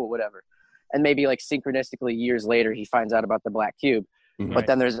 okay, cool, whatever. And maybe like synchronistically years later, he finds out about the Black Cube. Mm-hmm.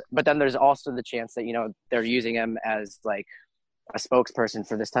 But then there's also the chance that, they're using him as like a spokesperson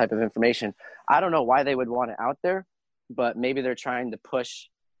for this type of information. I don't know why they would want it out there, but maybe they're trying to push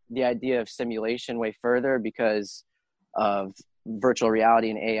the idea of simulation way further because of virtual reality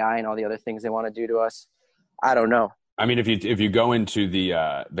and AI and all the other things they want to do to us. I don't know. I mean, if you go into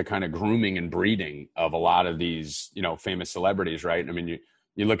the kind of grooming and breeding of a lot of these, you know, famous celebrities, right? I mean,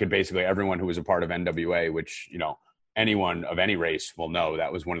 you look at basically everyone who was a part of NWA, which, you know, anyone of any race will know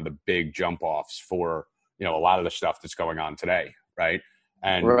that was one of the big jump offs for, you know, a lot of the stuff that's going on today, right?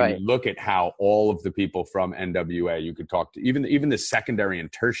 And when you look at how all of the people from NWA, you could talk to even the secondary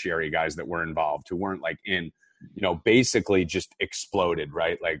and tertiary guys that were involved who weren't like in, you know, basically just exploded,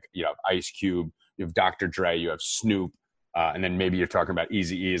 right? Like, you know, Ice Cube, you have Dr. Dre, you have Snoop, and then maybe you're talking about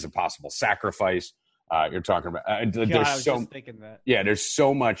Eazy-E as a possible sacrifice. You're talking about there's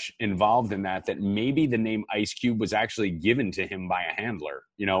so much involved in that maybe the name Ice Cube was actually given to him by a handler,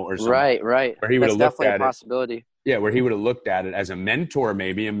 you know, or something. Right. Where he would have looked at a possibility. Yeah, where he would have looked at it as a mentor,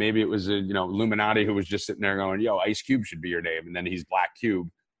 maybe, and maybe it was a, you know, Illuminati who was just sitting there going, "Yo, Ice Cube should be your name," and then he's Black Cube,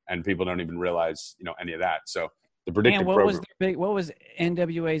 and people don't even realize, you know, any of that. So the predictive program. What was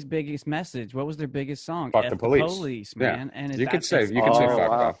NWA's biggest message? What was their biggest song? Fuck the police. Police, man. Yeah. And you could say fuck.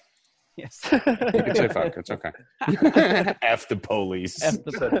 Wow. Yes. You could say fuck. It's okay. F the police. F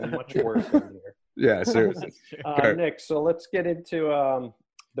the police. Much worse than here. Yeah, seriously. Nick, so let's get into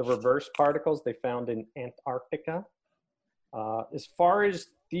the reverse particles they found in Antarctica. As far as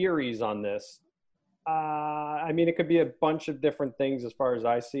theories on this, I mean, it could be a bunch of different things as far as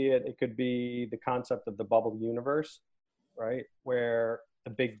I see it. It could be the concept of the bubble universe, right? Where the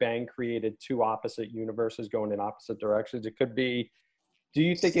Big Bang created two opposite universes going in opposite directions. It could be, do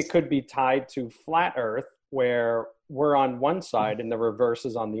you think it could be tied to flat Earth where we're on one side and the reverse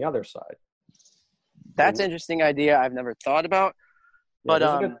is on the other side? That's an interesting idea I've never thought about. Yeah, but those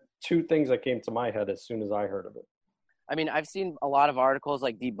are the two things that came to my head as soon as I heard of it. I mean, I've seen a lot of articles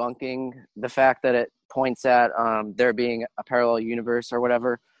like debunking the fact that it points at there being a parallel universe or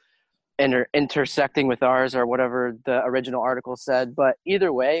whatever, intersecting with ours or whatever the original article said. But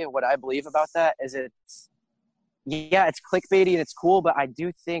either way, what I believe about that is it's clickbaity and it's cool, but I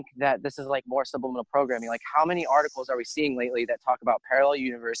do think that this is like more subliminal programming. Like, how many articles are we seeing lately that talk about parallel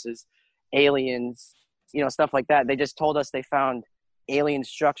universes, aliens, you know, stuff like that? They just told us they found alien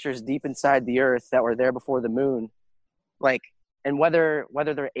structures deep inside the Earth that were there before the moon. Like, and whether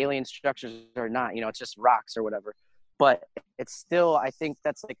they're alien structures or not, you know, it's just rocks or whatever. But it's still, I think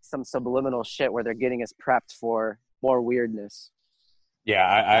that's like some subliminal shit where they're getting us prepped for more weirdness. Yeah,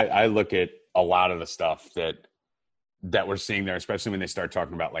 I look at a lot of the stuff that we're seeing there, especially when they start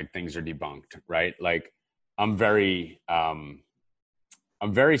talking about like things are debunked, right? Like, I'm very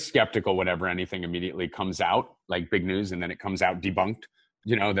skeptical whenever anything immediately comes out, like big news, and then it comes out debunked.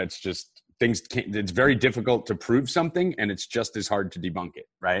 You know, that's just it's very difficult to prove something, and it's just as hard to debunk it,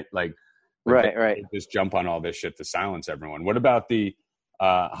 right? Like, right. Just jump on all this shit to silence everyone. What about the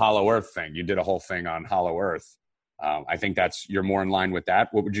Hollow Earth thing? You did a whole thing on Hollow Earth. I think you're more in line with that.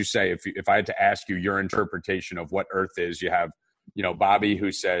 What would you say if I had to ask you your interpretation of what Earth is? You have, you know, Bobby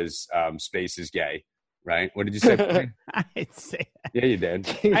who says space is gay, right? What did you say? I didn't say that. Yeah, you did.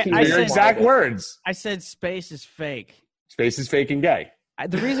 I your exact words. I said space is fake. Space is fake and gay.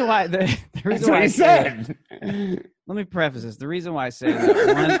 The reason why That's what he said. Let me preface this. The reason why I say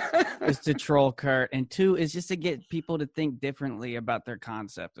that, one, is to troll Kurt, and two is just to get people to think differently about their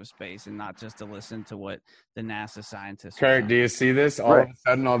concept of space and not just to listen to what the NASA scientists. Kurt, do you see this? All of a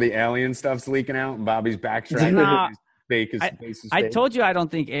sudden, all the alien stuff's leaking out, and Bobby's backtracking. Nah, space is I fake. told you I don't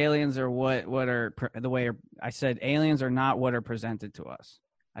think aliens are what are the way I said aliens are not what are presented to us.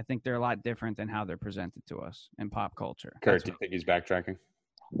 I think they're a lot different than how they're presented to us in pop culture. Kurt, do you think he's backtracking?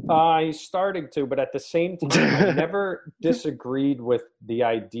 He's starting to, but at the same time, I never disagreed with the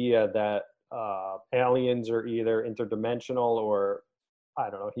idea that aliens are either interdimensional or, I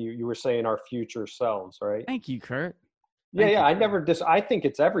don't know, you were saying our future selves, right? Thank you, Kurt. I never I think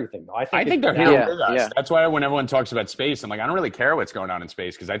it's everything, though. I think they're here with us. Yeah. That's why when everyone talks about space, I'm like, I don't really care what's going on in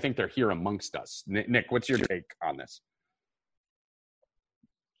space because I think they're here amongst us. Nick, what's your take on this?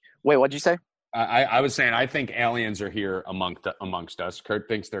 Wait, what'd you say? I was saying I think aliens are here amongst us. Kurt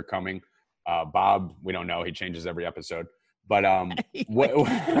thinks they're coming. Bob, we don't know. He changes every episode. But what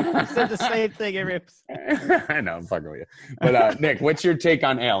I said the same thing every episode. I know, I'm fucking with you. But Nick, what's your take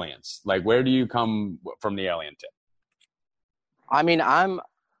on aliens? Like, where do you come from the alien tip? I mean, I'm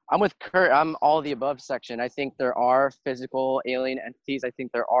with Kurt. I'm all the above section. I think there are physical alien entities. I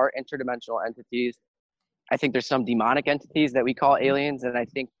think there are interdimensional entities. I think there's some demonic entities that we call aliens, and I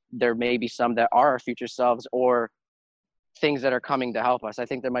think there may be some that are our future selves or things that are coming to help us. I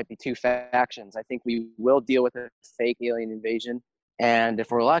think there might be two factions. I think we will deal with a fake alien invasion, and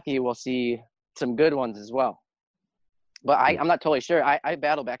if we're lucky, we'll see some good ones as well. But I'm not totally sure. I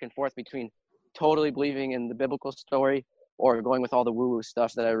battle back and forth between totally believing in the biblical story or going with all the woo-woo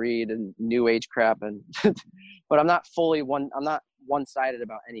stuff that I read and new age crap. And but I'm not one-sided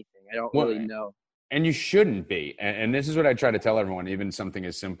about anything. I don't really know. And you shouldn't be. And this is what I try to tell everyone, even something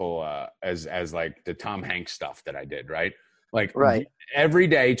as simple as like the Tom Hanks stuff that I did, right? Like every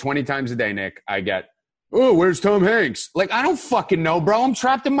day, 20 times a day, Nick, I get, oh, where's Tom Hanks? Like, I don't fucking know, bro. I'm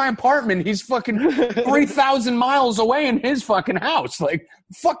trapped in my apartment. He's fucking 3,000 miles away in his fucking house. Like,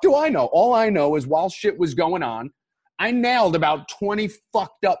 fuck do I know? All I know is while shit was going on, I nailed about 20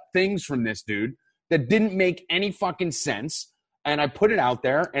 fucked up things from this dude that didn't make any fucking sense. And I put it out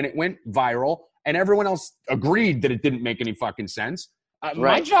there and it went viral. And everyone else agreed that it didn't make any fucking sense.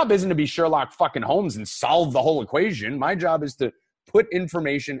 My job isn't to be Sherlock fucking Holmes and solve the whole equation. My job is to put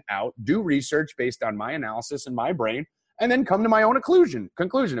information out, do research based on my analysis and my brain, and then come to my own conclusion.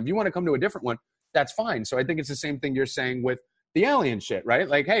 If you want to come to a different one, that's fine. So I think it's the same thing you're saying with the alien shit, right?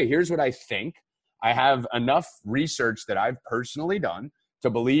 Like, hey, here's what I think. I have enough research that I've personally done to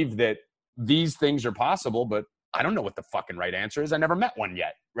believe that these things are possible, but I don't know what the fucking right answer is. I never met one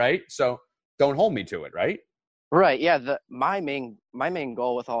yet, right? So don't hold me to it, right? Right. Yeah. My main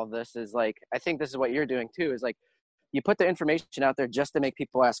goal with all of this is like, I think this is what you're doing too, is like, you put the information out there just to make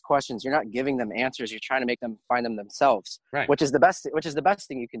people ask questions. You're not giving them answers. You're trying to make them find them themselves, right? Which is the best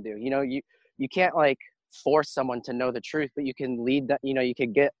thing you can do. You know, you can't like force someone to know the truth, but you can lead that. You know, you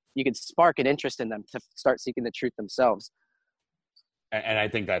could spark an interest in them to start seeking the truth themselves. And I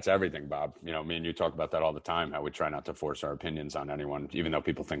think that's everything, Bob. You know, me and you talk about that all the time, how we try not to force our opinions on anyone, even though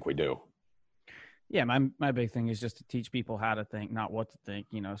people think we do. Yeah, my big thing is just to teach people how to think, not what to think.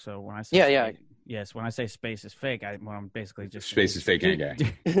 You know, so when I say when I say space is fake, I'm basically just space is fake and gay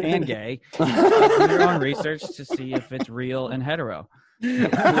and gay. Do your own research to see if it's real and hetero.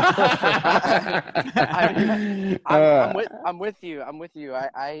 I'm with you.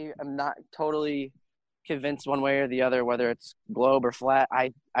 I am not totally convinced one way or the other whether it's globe or flat.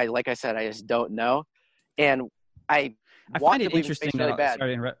 I like I said, I just don't know, and I find it interesting really bad.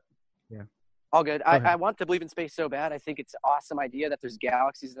 Yeah. All good. I want to believe in space so bad. I think it's an awesome idea that there's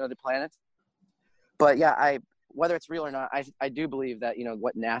galaxies and other planets. But yeah, whether it's real or not, I do believe that, you know,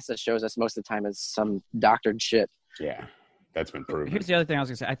 what NASA shows us most of the time is some doctored shit. Yeah, that's been proven. Here's the other thing I was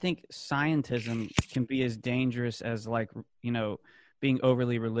going to say. I think scientism can be as dangerous as, like, you know, being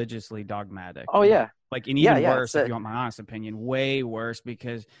overly religiously dogmatic. Oh, yeah. Like, and even worse, if you want my honest opinion, way worse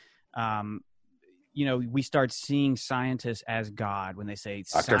because you know, we start seeing scientists as God when they say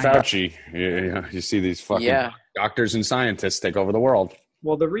Dr. Fauci. You see these fucking doctors and scientists take over the world.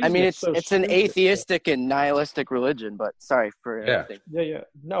 Well, the reason it's an atheistic and nihilistic religion, but sorry for everything. Yeah.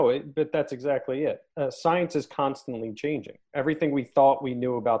 No, but that's exactly it. Science is constantly changing. Everything we thought we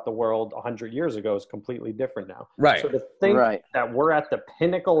knew about the world 100 years ago is completely different now. Right. So to think that we're at the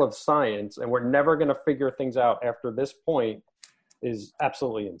pinnacle of science and we're never going to figure things out after this point is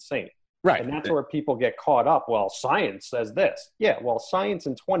absolutely insane. Right. And that's where people get caught up. Well, science says this. Yeah, well, science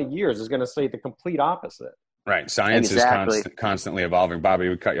in 20 years is going to say the complete opposite. Right. Science is constantly evolving. Bobby,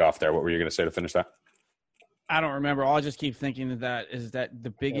 we cut you off there. What were you going to say to finish that? I don't remember. All I just keep thinking of that is that the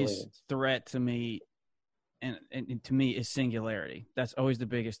biggest threat to me and to me is singularity. That's always the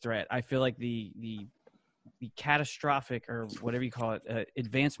biggest threat. I feel like the catastrophic, or whatever you call it,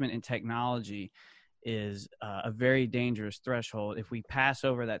 advancement in technology is a very dangerous threshold. If we pass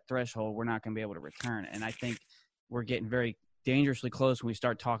over that threshold, we're not going to be able to return. And I think we're getting very dangerously close when we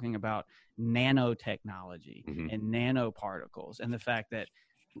start talking about nanotechnology and nanoparticles, and the fact that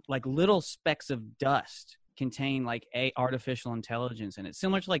like little specks of dust contain like artificial intelligence in it.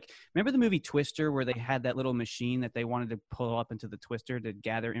 Similar to, like, remember the movie Twister, where they had that little machine that they wanted to pull up into the twister to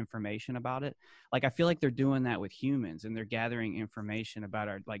gather information about it? Like, I feel like they're doing that with humans, and they're gathering information about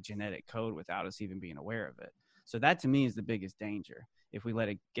our like genetic code without us even being aware of it. So that to me is the biggest danger if we let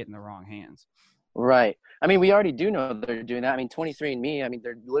it get in the wrong hands. Right. I mean, we already do know they're doing that. I mean, 23andMe, I mean,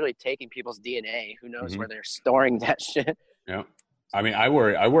 they're literally taking people's DNA. Who knows where they're storing that shit? Yeah. I mean, I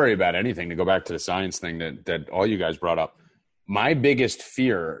worry about anything, to go back to the science thing that all you guys brought up. My biggest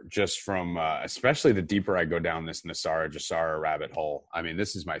fear, just from especially the deeper I go down this NESARA GESARA rabbit hole. I mean,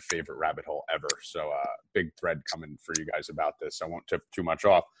 this is my favorite rabbit hole ever. So big thread coming for you guys about this. I won't tip too much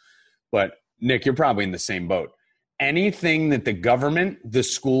off. But Nick, you're probably in the same boat. Anything that the government, the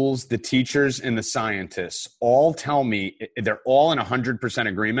schools, the teachers, and the scientists all tell me, they're all in 100%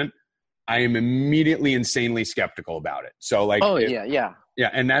 agreement, I am immediately insanely skeptical about it. So like, yeah.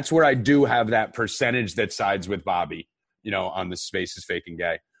 And that's where I do have that percentage that sides with Bobby. on the Space is Fake and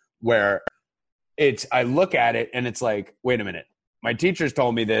Gay, where I look at it and it's like, wait a minute. My teachers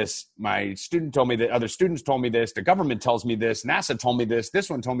told me this. My student told me that. Other students told me this. The government tells me this. NASA told me this. This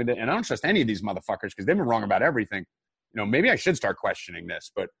one told me that. And I don't trust any of these motherfuckers because they've been wrong about everything. Maybe I should start questioning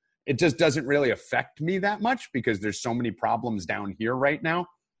this, but it just doesn't really affect me that much because there's so many problems down here right now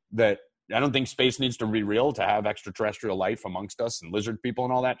that I don't think space needs to be real to have extraterrestrial life amongst us and lizard people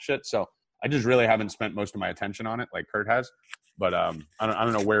and all that shit. So I just really haven't spent most of my attention on it like Kurt has. But I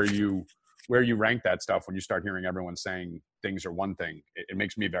don't know where you rank that stuff when you start hearing everyone saying things are one thing. It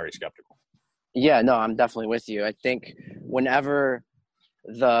makes me very skeptical. Yeah, no, I'm definitely with you. I think whenever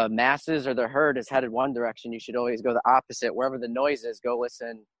the masses or the herd is headed one direction, you should always go the opposite. Wherever the noise is, go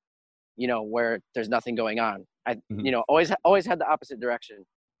listen, where there's nothing going on. Always head the opposite direction.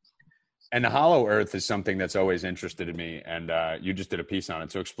 And the hollow earth is something that's always interested in me. And you just did a piece on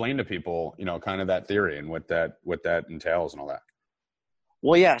it. So explain to people, kind of that theory and what that entails and all that.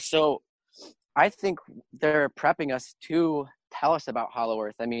 Well, yeah. So I think they're prepping us to tell us about hollow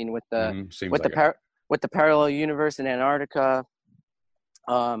earth. I mean, with the parallel universe in Antarctica,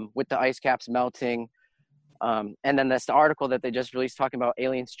 with the ice caps melting, and then this article that they just released talking about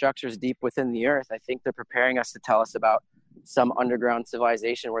alien structures deep within the earth. I think they're preparing us to tell us about some underground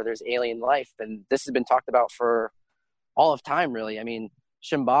civilization where there's alien life. And this has been talked about for all of time, really. I mean,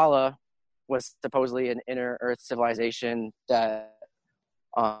 Shambhala was supposedly an inner earth civilization that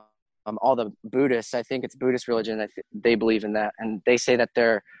all the Buddhists, I think it's Buddhist religion, they believe in that. And they say that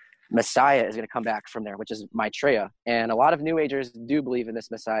their Messiah is going to come back from there, which is Maitreya. And a lot of New Agers do believe in this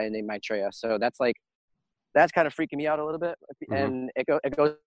Messiah named Maitreya. So that's kind of freaking me out a little bit. Mm-hmm. And it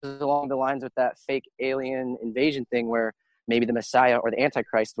goes along the lines with that fake alien invasion thing where maybe the Messiah or the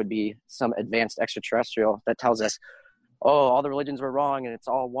Antichrist would be some advanced extraterrestrial that tells us, all the religions were wrong and it's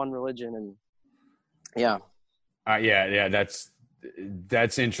all one religion. And yeah. Yeah.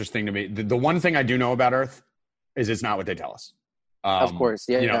 That's interesting to me. The one thing I do know about Earth is it's not what they tell us. Of course.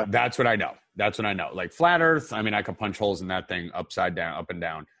 Yeah. That's what I know. Like flat Earth. I mean, I can punch holes in that thing upside down, up and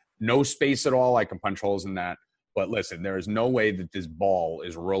down. No space at all. I can punch holes in that. But listen, there is no way that this ball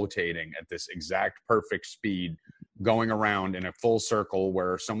is rotating at this exact perfect speed, going around in a full circle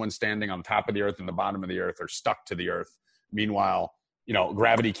where someone standing on top of the Earth and the bottom of the Earth are stuck to the Earth. Meanwhile,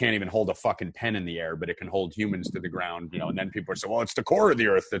 gravity can't even hold a fucking pen in the air, but it can hold humans to the ground, and then people are saying, well, it's the core of the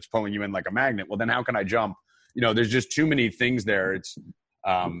Earth that's pulling you in like a magnet. Well, then how can I jump? There's just too many things there. It's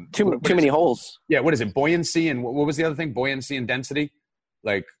too many holes. Yeah. What is it? Buoyancy. And what was the other thing? Buoyancy and density.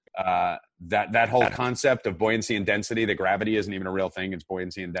 Like that whole concept of buoyancy and density, that gravity isn't even a real thing. It's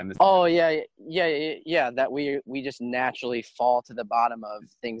buoyancy and density. Oh yeah. That we just naturally fall to the bottom of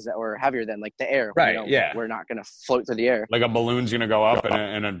things that were heavier than like the air. Right. We're not going to float through the air. Like a balloon's going to go up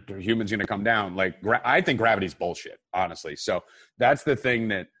and a human's going to come down. Like I think gravity's bullshit, honestly. So that's the thing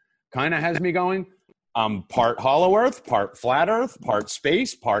that kind of has me going. Part hollow earth, part flat earth, part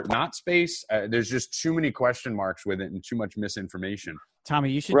space, part not space. There's just too many question marks with it and too much misinformation.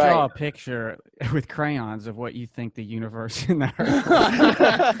 Tommy, you should draw a picture with crayons of what you think the universe in the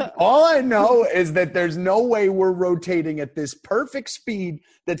Earth. All I know is that there's no way we're rotating at this perfect speed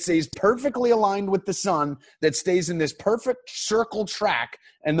that stays perfectly aligned with the sun, that stays in this perfect circle track,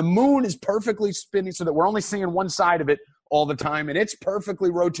 and the moon is perfectly spinning so that we're only seeing one side of it all the time, and it's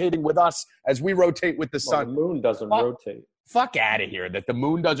perfectly rotating with us as we rotate with the sun. The moon doesn't rotate. Fuck out of here that the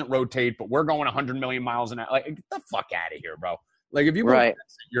moon doesn't rotate, but we're going 100 million miles an hour. Like, get the fuck out of here, bro. Like, if you believe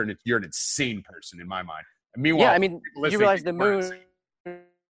that, you're an insane person in my mind. And meanwhile, yeah, I mean, you realize the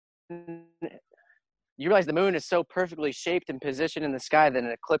moon is so perfectly shaped and positioned in the sky that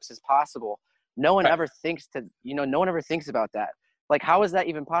an eclipse is possible. No one ever thinks about that. Like, how is that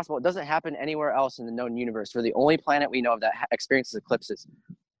even possible? It doesn't happen anywhere else in the known universe. We're the only planet we know of that experiences eclipses.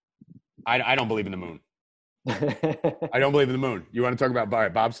 I don't believe in the moon. I don't believe in the moon. You want to talk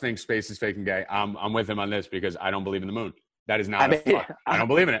about Bob thinks space is fake and gay. I'm with him on this because I don't believe in the moon. That is not I don't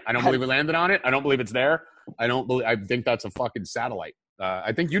believe in it. I don't believe we landed on it. I don't believe it's there. I think that's a fucking satellite.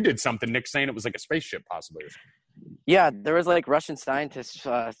 I think you did something, Nick, saying it was like a spaceship possibly. Yeah, there was like Russian scientists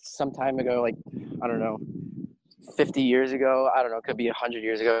some time ago, like, I don't know, 50 years ago. I don't know, it could be 100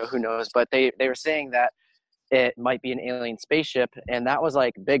 years ago. Who knows? But they were saying that it might be an alien spaceship. And that was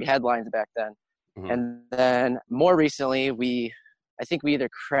like big headlines back then. Mm-hmm. And then more recently, I think we either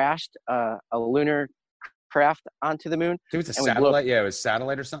crashed a lunar craft onto the moon. It was a satellite. It was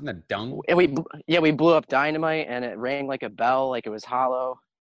satellite or something. That dung. And we blew up dynamite, and it rang like a bell, like it was hollow.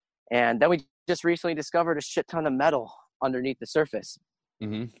 And then we just recently discovered a shit ton of metal underneath the surface.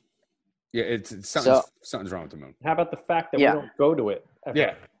 Mm-hmm. Yeah, something's wrong with the moon. How about the fact that we don't go to it ever?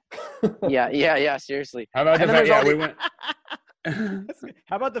 Yeah. Yeah. Seriously. How about the And then fact? there's Yeah, all we the- went.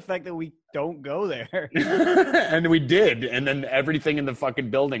 How about the fact that we don't go there? And we did, and then everything in the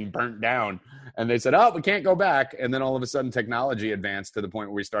fucking building burnt down, and they said, "Oh, we can't go back." And then all of a sudden, technology advanced to the point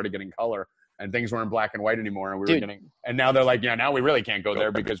where we started getting color, and things weren't black and white anymore. And we were getting, and now they're like, "Yeah, now we really can't go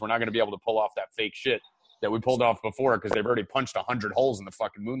there because we're not going to be able to pull off that fake shit that we pulled off before because they've already punched 100 holes in the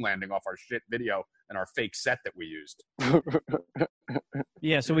fucking moon landing off our shit video and our fake set that we used."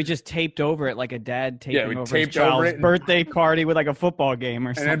 Yeah, so we just taped over it like a dad taping we over his taped over child's it and- birthday party with like a football game or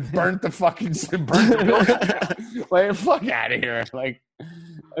And something. then burnt the fucking burnt the building. Like, fuck out of here! Like,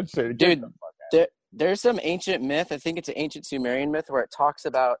 that's it. Dude, there's some ancient myth. I think it's an ancient Sumerian myth where it talks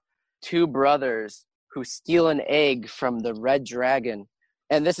about two brothers who steal an egg from the red dragon.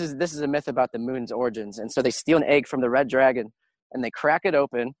 And this is a myth about the moon's origins. And so they steal an egg from the red dragon and they crack it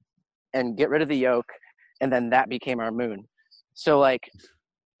open and get rid of the yolk, and then that became our moon. So like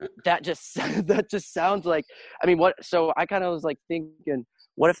that just sounds like, I mean, what? So I kind of was like thinking,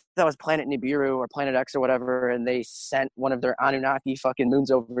 what if that was Planet Nibiru or Planet X or whatever, and they sent one of their Anunnaki fucking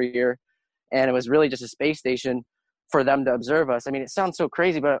moons over here, and it was really just a space station for them to observe us? I mean, it sounds so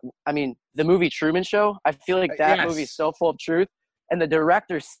crazy, but I mean, the movie Truman Show, I feel like that Yes. movie is so full of truth, and the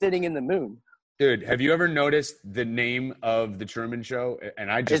director's sitting in the moon. Dude, have you ever noticed the name of the Truman Show?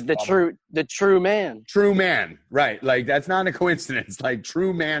 And I just Is the true man. True Man, right? Like that's not a coincidence. Like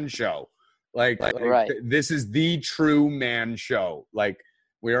True Man Show, like Right. This is the True Man Show. Like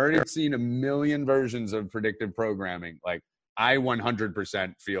we already have seen a million versions of predictive programming. Like I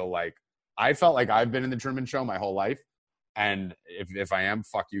 100% feel like I felt like I've been in the Truman Show my whole life, and if I am,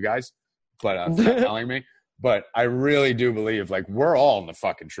 fuck you guys. But stop telling me. But I really do believe like we're all in the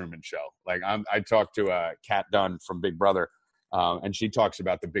fucking Truman Show. Like I talked to Kat Dunn from Big Brother, and she talks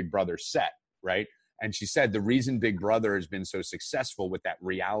about the Big Brother set, right? And she said the reason Big Brother has been so successful with that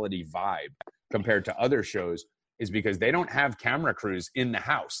reality vibe compared to other shows is because they don't have camera crews in the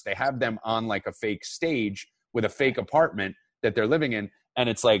house. They have them on like a fake stage with a fake apartment that they're living in, and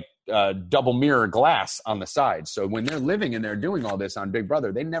it's like double mirror glass on the side. So when they're living and they're doing all this on Big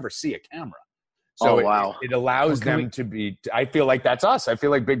Brother, they never see a camera. So wow. it allows them to be, I feel like that's us. I feel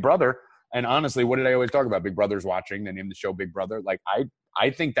like Big Brother. And honestly, what did I always talk about? Big Brother's watching. They named the show Big Brother. Like, I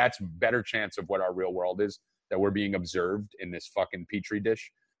think that's a better chance of what our real world is, that we're being observed in this fucking Petri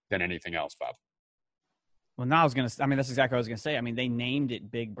dish than anything else, Bob. Well, now that's exactly what I was going to say. I mean, they named it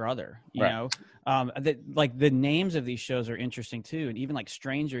Big Brother, you Right. know, like the names of these shows are interesting too. And even like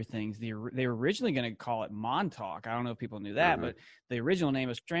Stranger Things, they were originally going to call it Montauk. I don't know if people knew that, but the original name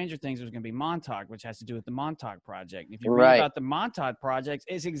of Stranger Things was going to be Montauk, which has to do with the Montauk Project. If you read about the Montauk Project,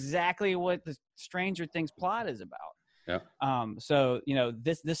 it's exactly what the Stranger Things plot is about. Yeah. So, you know,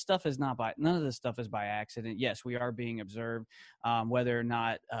 this stuff is none of this stuff is by accident. Yes, we are being observed, whether or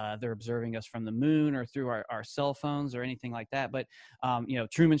not they're observing us from the moon or through our cell phones or anything like that. But, you know,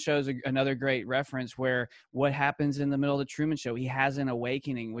 Truman Show is another great reference where what happens in the middle of the Truman Show, he has an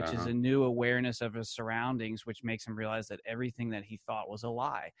awakening, which is a new awareness of his surroundings, which makes him realize that everything that he thought was a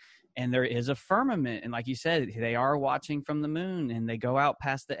lie. And there is a firmament. And like you said, they are watching from the moon, and they go out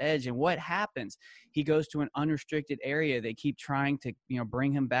past the edge. And what happens? He goes to an unrestricted area. They keep trying to, you know,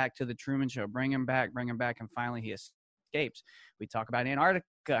 bring him back to the Truman Show, bring him back. And finally he escapes. We talk about Antarctica.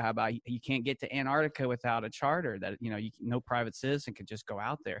 How about you can't get to Antarctica without a charter, that, you know, no private citizen could just go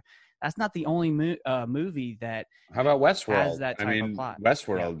out there. That's not the only movie that. How about Westworld? Has that type of plot.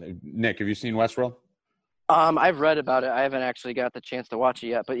 Westworld. Yeah. Nick, have you seen Westworld? I've read about it. I haven't actually got the chance to watch it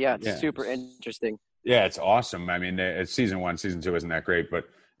yet, but yeah, it's super interesting. Yeah, it's awesome. I mean, it's season 1, season 2 isn't that great, but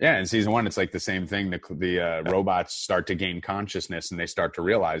yeah, in season 1, it's like the same thing. The robots start to gain consciousness, and they start to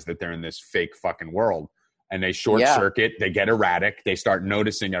realize that they're in this fake fucking world, and they short circuit. They get erratic. They start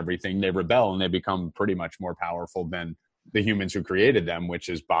noticing everything. They rebel, and they become pretty much more powerful than the humans who created them, which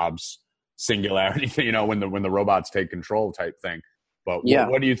is Bob's singularity. You know, when the robots take control type thing. But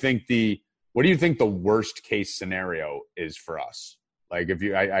what do you think the worst case scenario is for us? Like, if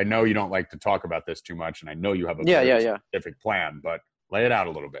you, I know you don't like to talk about this too much, and I know you have a very specific plan, but lay it out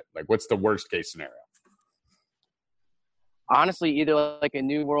a little bit. Like, what's the worst case scenario? Honestly, either like a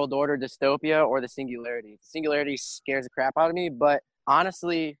New World Order dystopia or the Singularity. The Singularity scares the crap out of me, but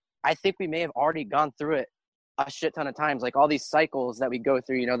honestly, I think we may have already gone through it a shit ton of times. Like all these cycles that we go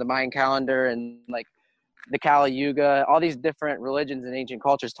through, you know, the Mayan calendar and like the Kali Yuga, all these different religions and ancient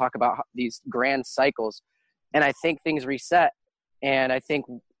cultures talk about these grand cycles. And I think things reset. And I think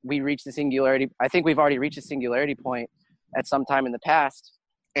we reach the singularity. I think we've already reached a singularity point at some time in the past.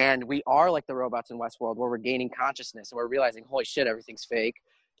 And we are like the robots in Westworld, where we're gaining consciousness and we're realizing, holy shit, everything's fake.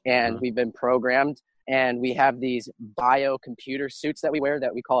 And we've been programmed. and we have these biocomputer suits that we wear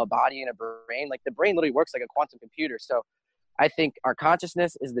that we call a body and a brain. Like the brain literally works like a quantum computer. So I think our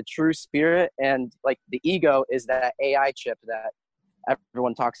consciousness is the true spirit, and like the ego is that AI chip that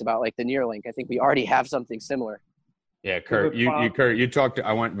everyone talks about, like the Neuralink. I think we already have something similar. Yeah, Kurt, you talked to,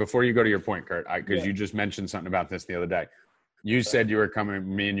 I want, before you go to your point, Kurt, because you just mentioned something about this the other day. You said you were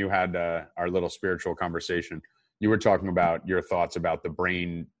coming, me and you had our little spiritual conversation. You were talking about your thoughts about the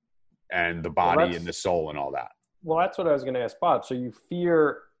brain and the body and the soul and all that. Well, that's what I was going to ask Bob. So you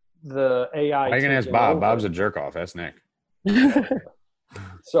fear the AI. Why are you going to ask Bob? Bob's a jerk off. That's Nick.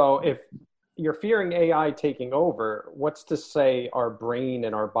 So if you're fearing AI taking over, what's to say our brain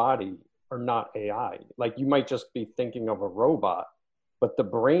and our body are not AI? Like you might just be thinking of a robot, but the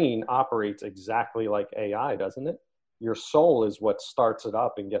brain operates exactly like AI, doesn't it? Your soul is what starts it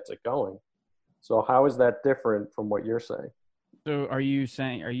up and gets it going. So how is that different from what you're saying? So are you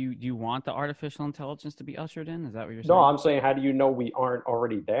saying, do you want the artificial intelligence to be ushered in? Is that what you're saying? No, I'm saying, how do you know we aren't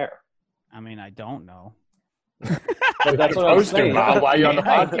already there? I mean, I don't know. But that's what I'm saying. Bob, why are you on the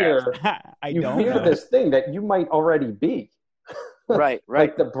podcast? You fear this thing that you might already be. Right.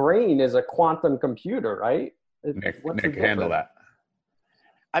 Like the brain is a quantum computer, right? Nick, handle that.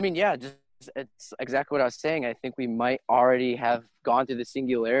 I mean, yeah, it's exactly what I was saying. I think we might already have gone through the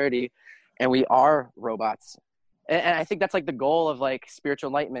singularity and we are robots. And I think that's like the goal of like spiritual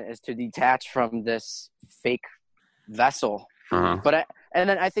enlightenment, is to detach from this fake vessel. But then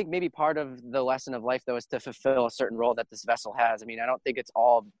I think maybe part of the lesson of life, though, is to fulfill a certain role that this vessel has. I mean, I don't think it's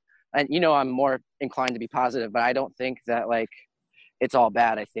all, and I'm more inclined to be positive, but I don't think that like it's all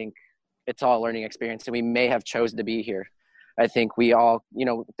bad. I think it's all a learning experience, and we may have chosen to be here. I think we all,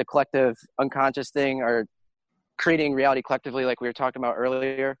 the collective unconscious thing, or creating reality collectively, like we were talking about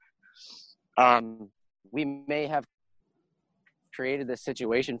earlier. We may have created this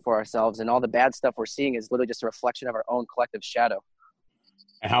situation for ourselves, and all the bad stuff we're seeing is literally just a reflection of our own collective shadow.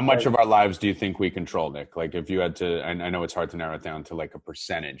 And how much of our lives do you think we control, Nick? Like if you had to, and I know it's hard to narrow it down to like a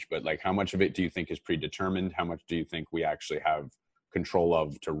percentage, but like how much of it do you think is predetermined? How much do you think we actually have control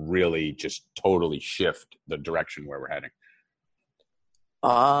of to really just totally shift the direction where we're heading?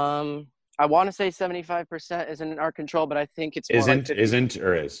 I want to say 75% isn't in our control, but I think it's more isn't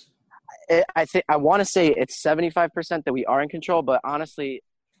or is. I want to say it's 75% that we are in control, but honestly,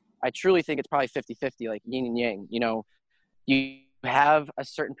 I truly think it's probably 50-50, like yin and yang. You have a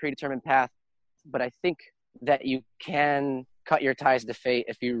certain predetermined path, but I think that you can cut your ties to fate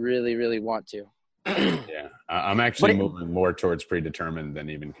if you really, really want to. Yeah, I'm actually moving more towards predetermined than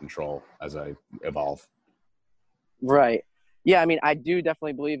even control as I evolve. Right. Yeah, I mean, I do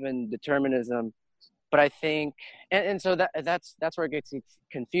definitely believe in determinism, but I think, and so that's where it gets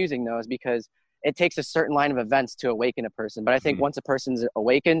confusing, though, is because it takes a certain line of events to awaken a person. But I think once a person's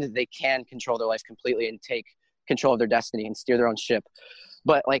awakened, they can control their life completely and take control of their destiny and steer their own ship.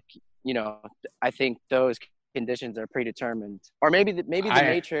 But like, I think those conditions are predetermined, or maybe the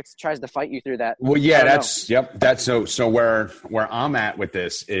Matrix tries to fight you through that. Well, yeah, that's so where I'm at with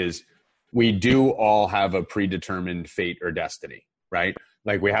this is we do all have a predetermined fate or destiny, right?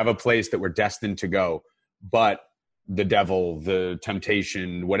 Like we have a place that we're destined to go, but the devil, the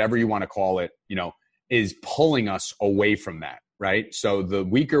temptation, whatever you want to call it, is pulling us away from that, right? So the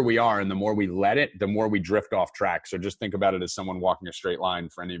weaker we are and the more we let it, the more we drift off track. So just think about it as someone walking a straight line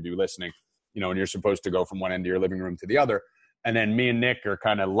for any of you listening, and you're supposed to go from one end of your living room to the other. And then me and Nick are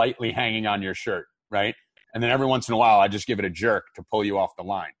kind of lightly hanging on your shirt, right? And then every once in a while, I just give it a jerk to pull you off the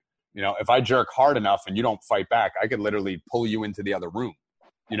line. If I jerk hard enough and you don't fight back, I could literally pull you into the other room,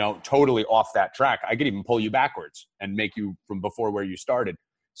 totally off that track. I could even pull you backwards and make you from before where you started.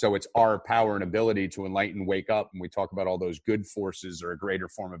 So it's our power and ability to enlighten, wake up. And we talk about all those good forces are a greater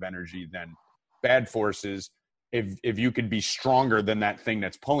form of energy than bad forces. If you could be stronger than that thing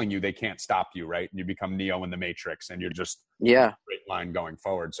that's pulling you, they can't stop you, right? And you become Neo in the Matrix and you're just straight line going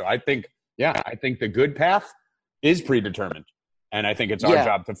forward. So I think the good path is predetermined. And I think it's our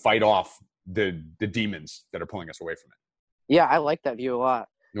job to fight off the demons that are pulling us away from it. Yeah, I like that view a lot.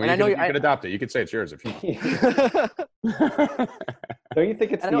 You can adopt it. You could say it's yours if you want. Don't you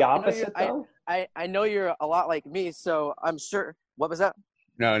think it's the opposite, though? I know you're a lot like me, so I'm sure. What was that?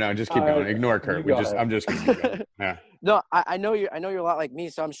 No, just keep going. Ignore Kurt. I'm just going. Yeah. No, I know you're a lot like me,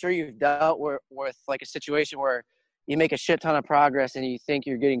 so I'm sure you've dealt with like a situation where you make a shit ton of progress and you think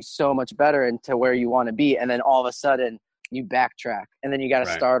you're getting so much better into where you want to be, and then all of a sudden you backtrack, and then you got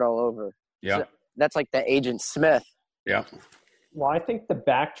to start all over. Yeah. So that's like the Agent Smith. Yeah. Well, I think the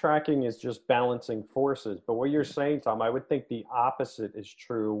backtracking is just balancing forces. But what you're saying, Tom, I would think the opposite is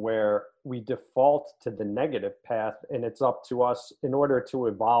true, where we default to the negative path, and it's up to us in order to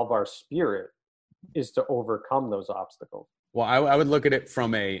evolve our spirit is to overcome those obstacles. Well, I would look at it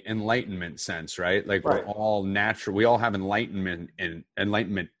from a enlightenment sense, right? Like we're all natural. We all have enlightenment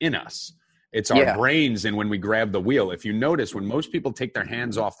in us. It's our brains, and when we grab the wheel, if you notice, when most people take their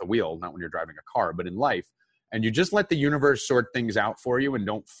hands off the wheel, not when you're driving a car, but in life, and you just let the universe sort things out for you and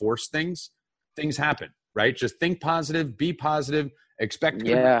don't force things happen, right? Just think positive, be positive, expect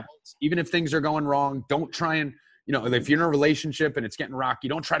good results. Even if things are going wrong, don't try and, if you're in a relationship and it's getting rocky,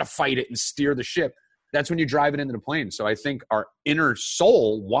 don't try to fight it and steer the ship. That's when you drive it into the plane. So I think our inner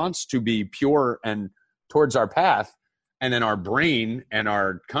soul wants to be pure and towards our path. And then our brain and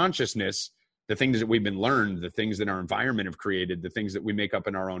our consciousness, the things that we've been learned, the things that our environment have created, the things that we make up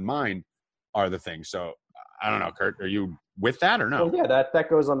in our own mind are the things. So I don't know, Kurt, are you with that or no? Well, yeah, that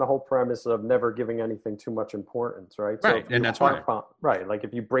goes on the whole premise of never giving anything too much importance, right? Right, So and that's why. Right, like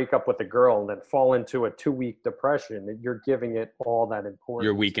if you break up with a girl and then fall into a 2-week depression, you're giving it all that importance.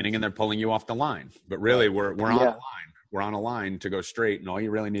 You're weakening and they're pulling you off the line. But really, we're on a line. We're on a line to go straight, and all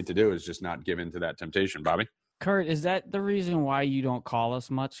you really need to do is just not give in to that temptation, Bobby. Kurt, is that the reason why you don't call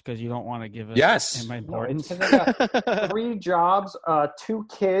us much? Because you don't want to give us importance? I got 3 jobs, 2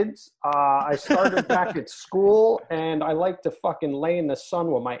 kids. I started back at school, and I like to fucking lay in the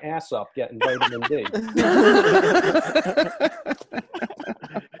sun with my ass up getting vitamin D.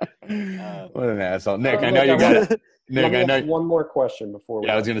 What an asshole. Nick, I know you got it. Nick, I know. One more question before we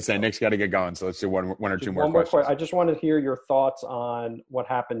I was going to say, Nick's got to get going, so let's do one or two more questions. questions. I just want to hear your thoughts on what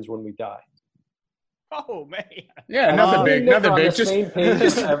happens when we die. Oh man! Yeah, nothing big. Just same page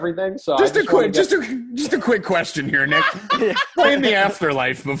as everything. So just a quick question here, Nick. Play in the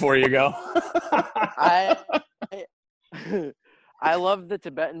afterlife before you go. I love the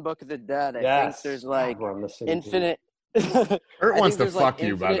Tibetan Book of the Dead. I think there's like infinite. Kurt wants to fuck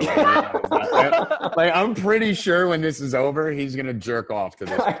you, by the way. Like, I'm pretty sure when this is over, he's gonna jerk off to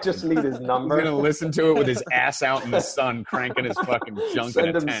this. I just need his number. He's gonna listen to it with his ass out in the sun, cranking his fucking junk in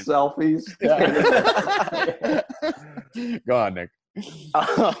a tent. Send him selfies. Go on, Nick.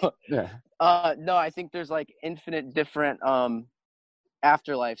 No, I think there's like infinite different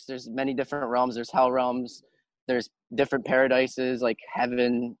afterlives. There's many different realms. There's hell realms. There's different paradises, like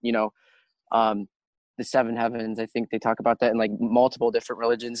heaven. The 7 heavens. I think they talk about that in like multiple different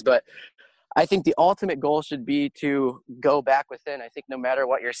religions. But I think the ultimate goal should be to go back within. I think no matter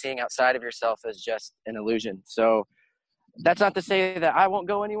what you're seeing outside of yourself is just an illusion. So that's not to say that I won't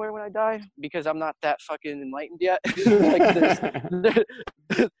go anywhere when I die, because I'm not that fucking enlightened yet. Like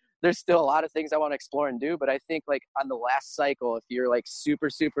there's still a lot of things I want to explore and do. But I think like on the last cycle, if you're like super,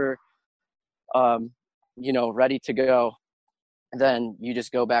 ready to go, then you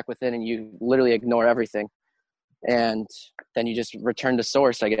just go back within and you literally ignore everything. And then you just return to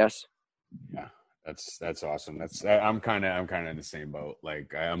source, I guess. Yeah, that's awesome. I'm kind of in the same boat.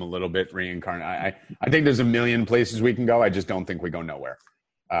 Like I'm a little bit reincarnated. I think there's a million places we can go. I just don't think we go nowhere.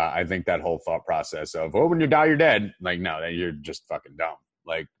 I think that whole thought process of, when you die, you're dead. Like, no, you're just fucking dumb.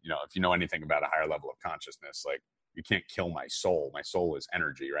 Like, if you know anything about a higher level of consciousness, like you can't kill my soul. My soul is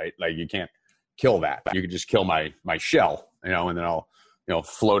energy, right? Like you can't kill that. You could just kill my shell, and then I'll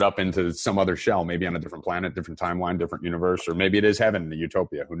float up into some other shell, maybe on a different planet, different timeline, different universe, or maybe it is heaven, the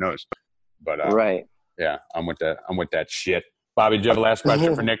utopia, who knows. But right, yeah, I'm with that shit. Bobby, do you have a last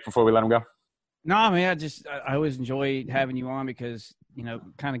question for Nick before we let him go? No, man, I always enjoy having you on, because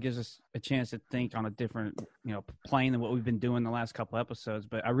kind of gives us a chance to think on a different plane than what we've been doing the last couple episodes.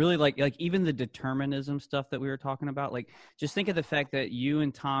 But I really like even the determinism stuff that we were talking about. Like, just think of the fact that you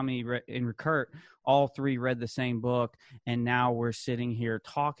and Tommy and Kurt, all 3 read the same book, and now we're sitting here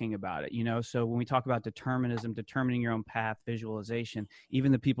talking about it. So when we talk about determinism, determining your own path, visualization,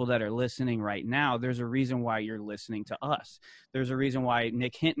 even the people that are listening right now, there's a reason why you're listening to us. There's a reason why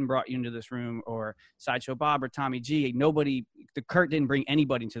Nick Hinton brought you into this room, or Sideshow Bob, or Tommy G. Kurt didn't bring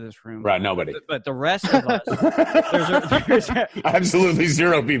anybody into this room. Right, nobody. But the rest of us, there's absolutely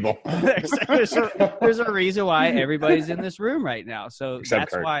 0 people. there's a reason why everybody's in this room right now. So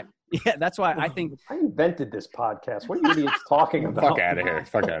Except Kurt. that's why I think I invented this podcast. What are you idiots talking about? Fuck out of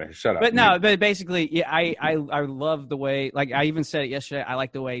here. Shut up. But no, but basically, I like the way, like I even said it yesterday, I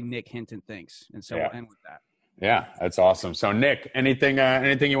like the way Nick Hinton thinks. And so we'll end with that. Yeah, that's awesome. So Nick, anything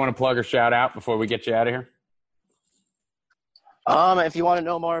you want to plug or shout out before we get you out of here? If you want to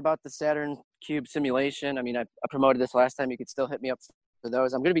know more about the Saturn Cube simulation, I mean, I promoted this last time. You could still hit me up for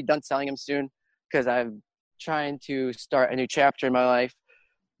those. I'm going to be done selling them soon, because I'm trying to start a new chapter in my life.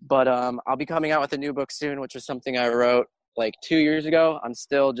 But I'll be coming out with a new book soon, which was something I wrote like 2 years ago. I'm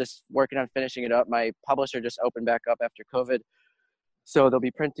still just working on finishing it up. My publisher just opened back up after COVID, so they'll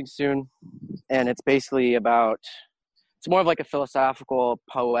be printing soon. And it's basically about it's more of like a philosophical,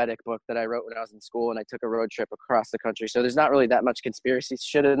 poetic book that I wrote when I was in school, and I took a road trip across the country. So there's not really that much conspiracy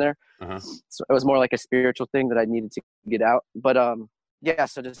shit in there. So it was more like a spiritual thing that I needed to get out. But yeah,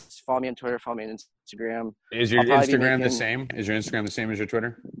 so just follow me on Twitter, follow me on Instagram. Is your Instagram the same? Is your Instagram the same as your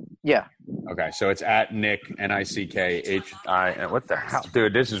Twitter? Yeah. Okay, so it's at Nick, N-I-C-K-H-I. What the hell?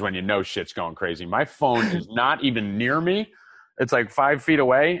 Dude, this is when you know shit's going crazy. My phone is not even near me. It's like 5 feet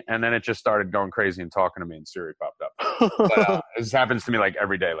away, and then it just started going crazy and talking to me, and Siri popped up. But this happens to me like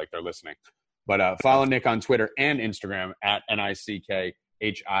every day, like they're listening. But follow Nick on Twitter and Instagram at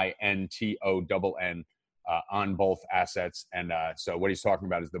N-I-C-K-H-I-N-T-O-N-N on both assets. And so what he's talking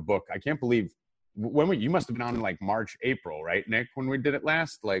about is the book. I can't believe you must have been on in like March, April, right, Nick, when we did it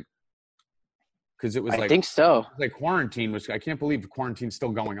last? Like, because it was I think so. Like quarantine was. I can't believe quarantine's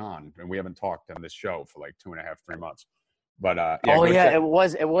still going on, and we haven't talked on this show for like 2.5, 3 months. But it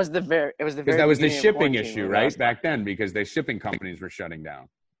was the very because that was the shipping issue, right, back then, because the shipping companies were shutting down.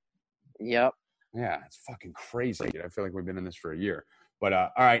 Yep. Yeah, it's fucking crazy. I feel like we've been in this for a year. But all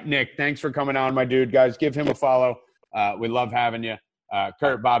right, Nick, thanks for coming on, my dude. Guys, give him a follow. We love having you.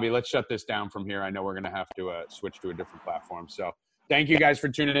 Kurt, Bobby, let's shut this down from here. I know we're going to have to switch to a different platform. So thank you guys for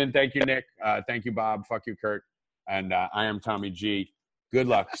tuning in. Thank you, Nick. Thank you, Bob. Fuck you, Kurt. And I am Tommy G. Good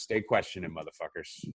luck. Stay questioning, motherfuckers.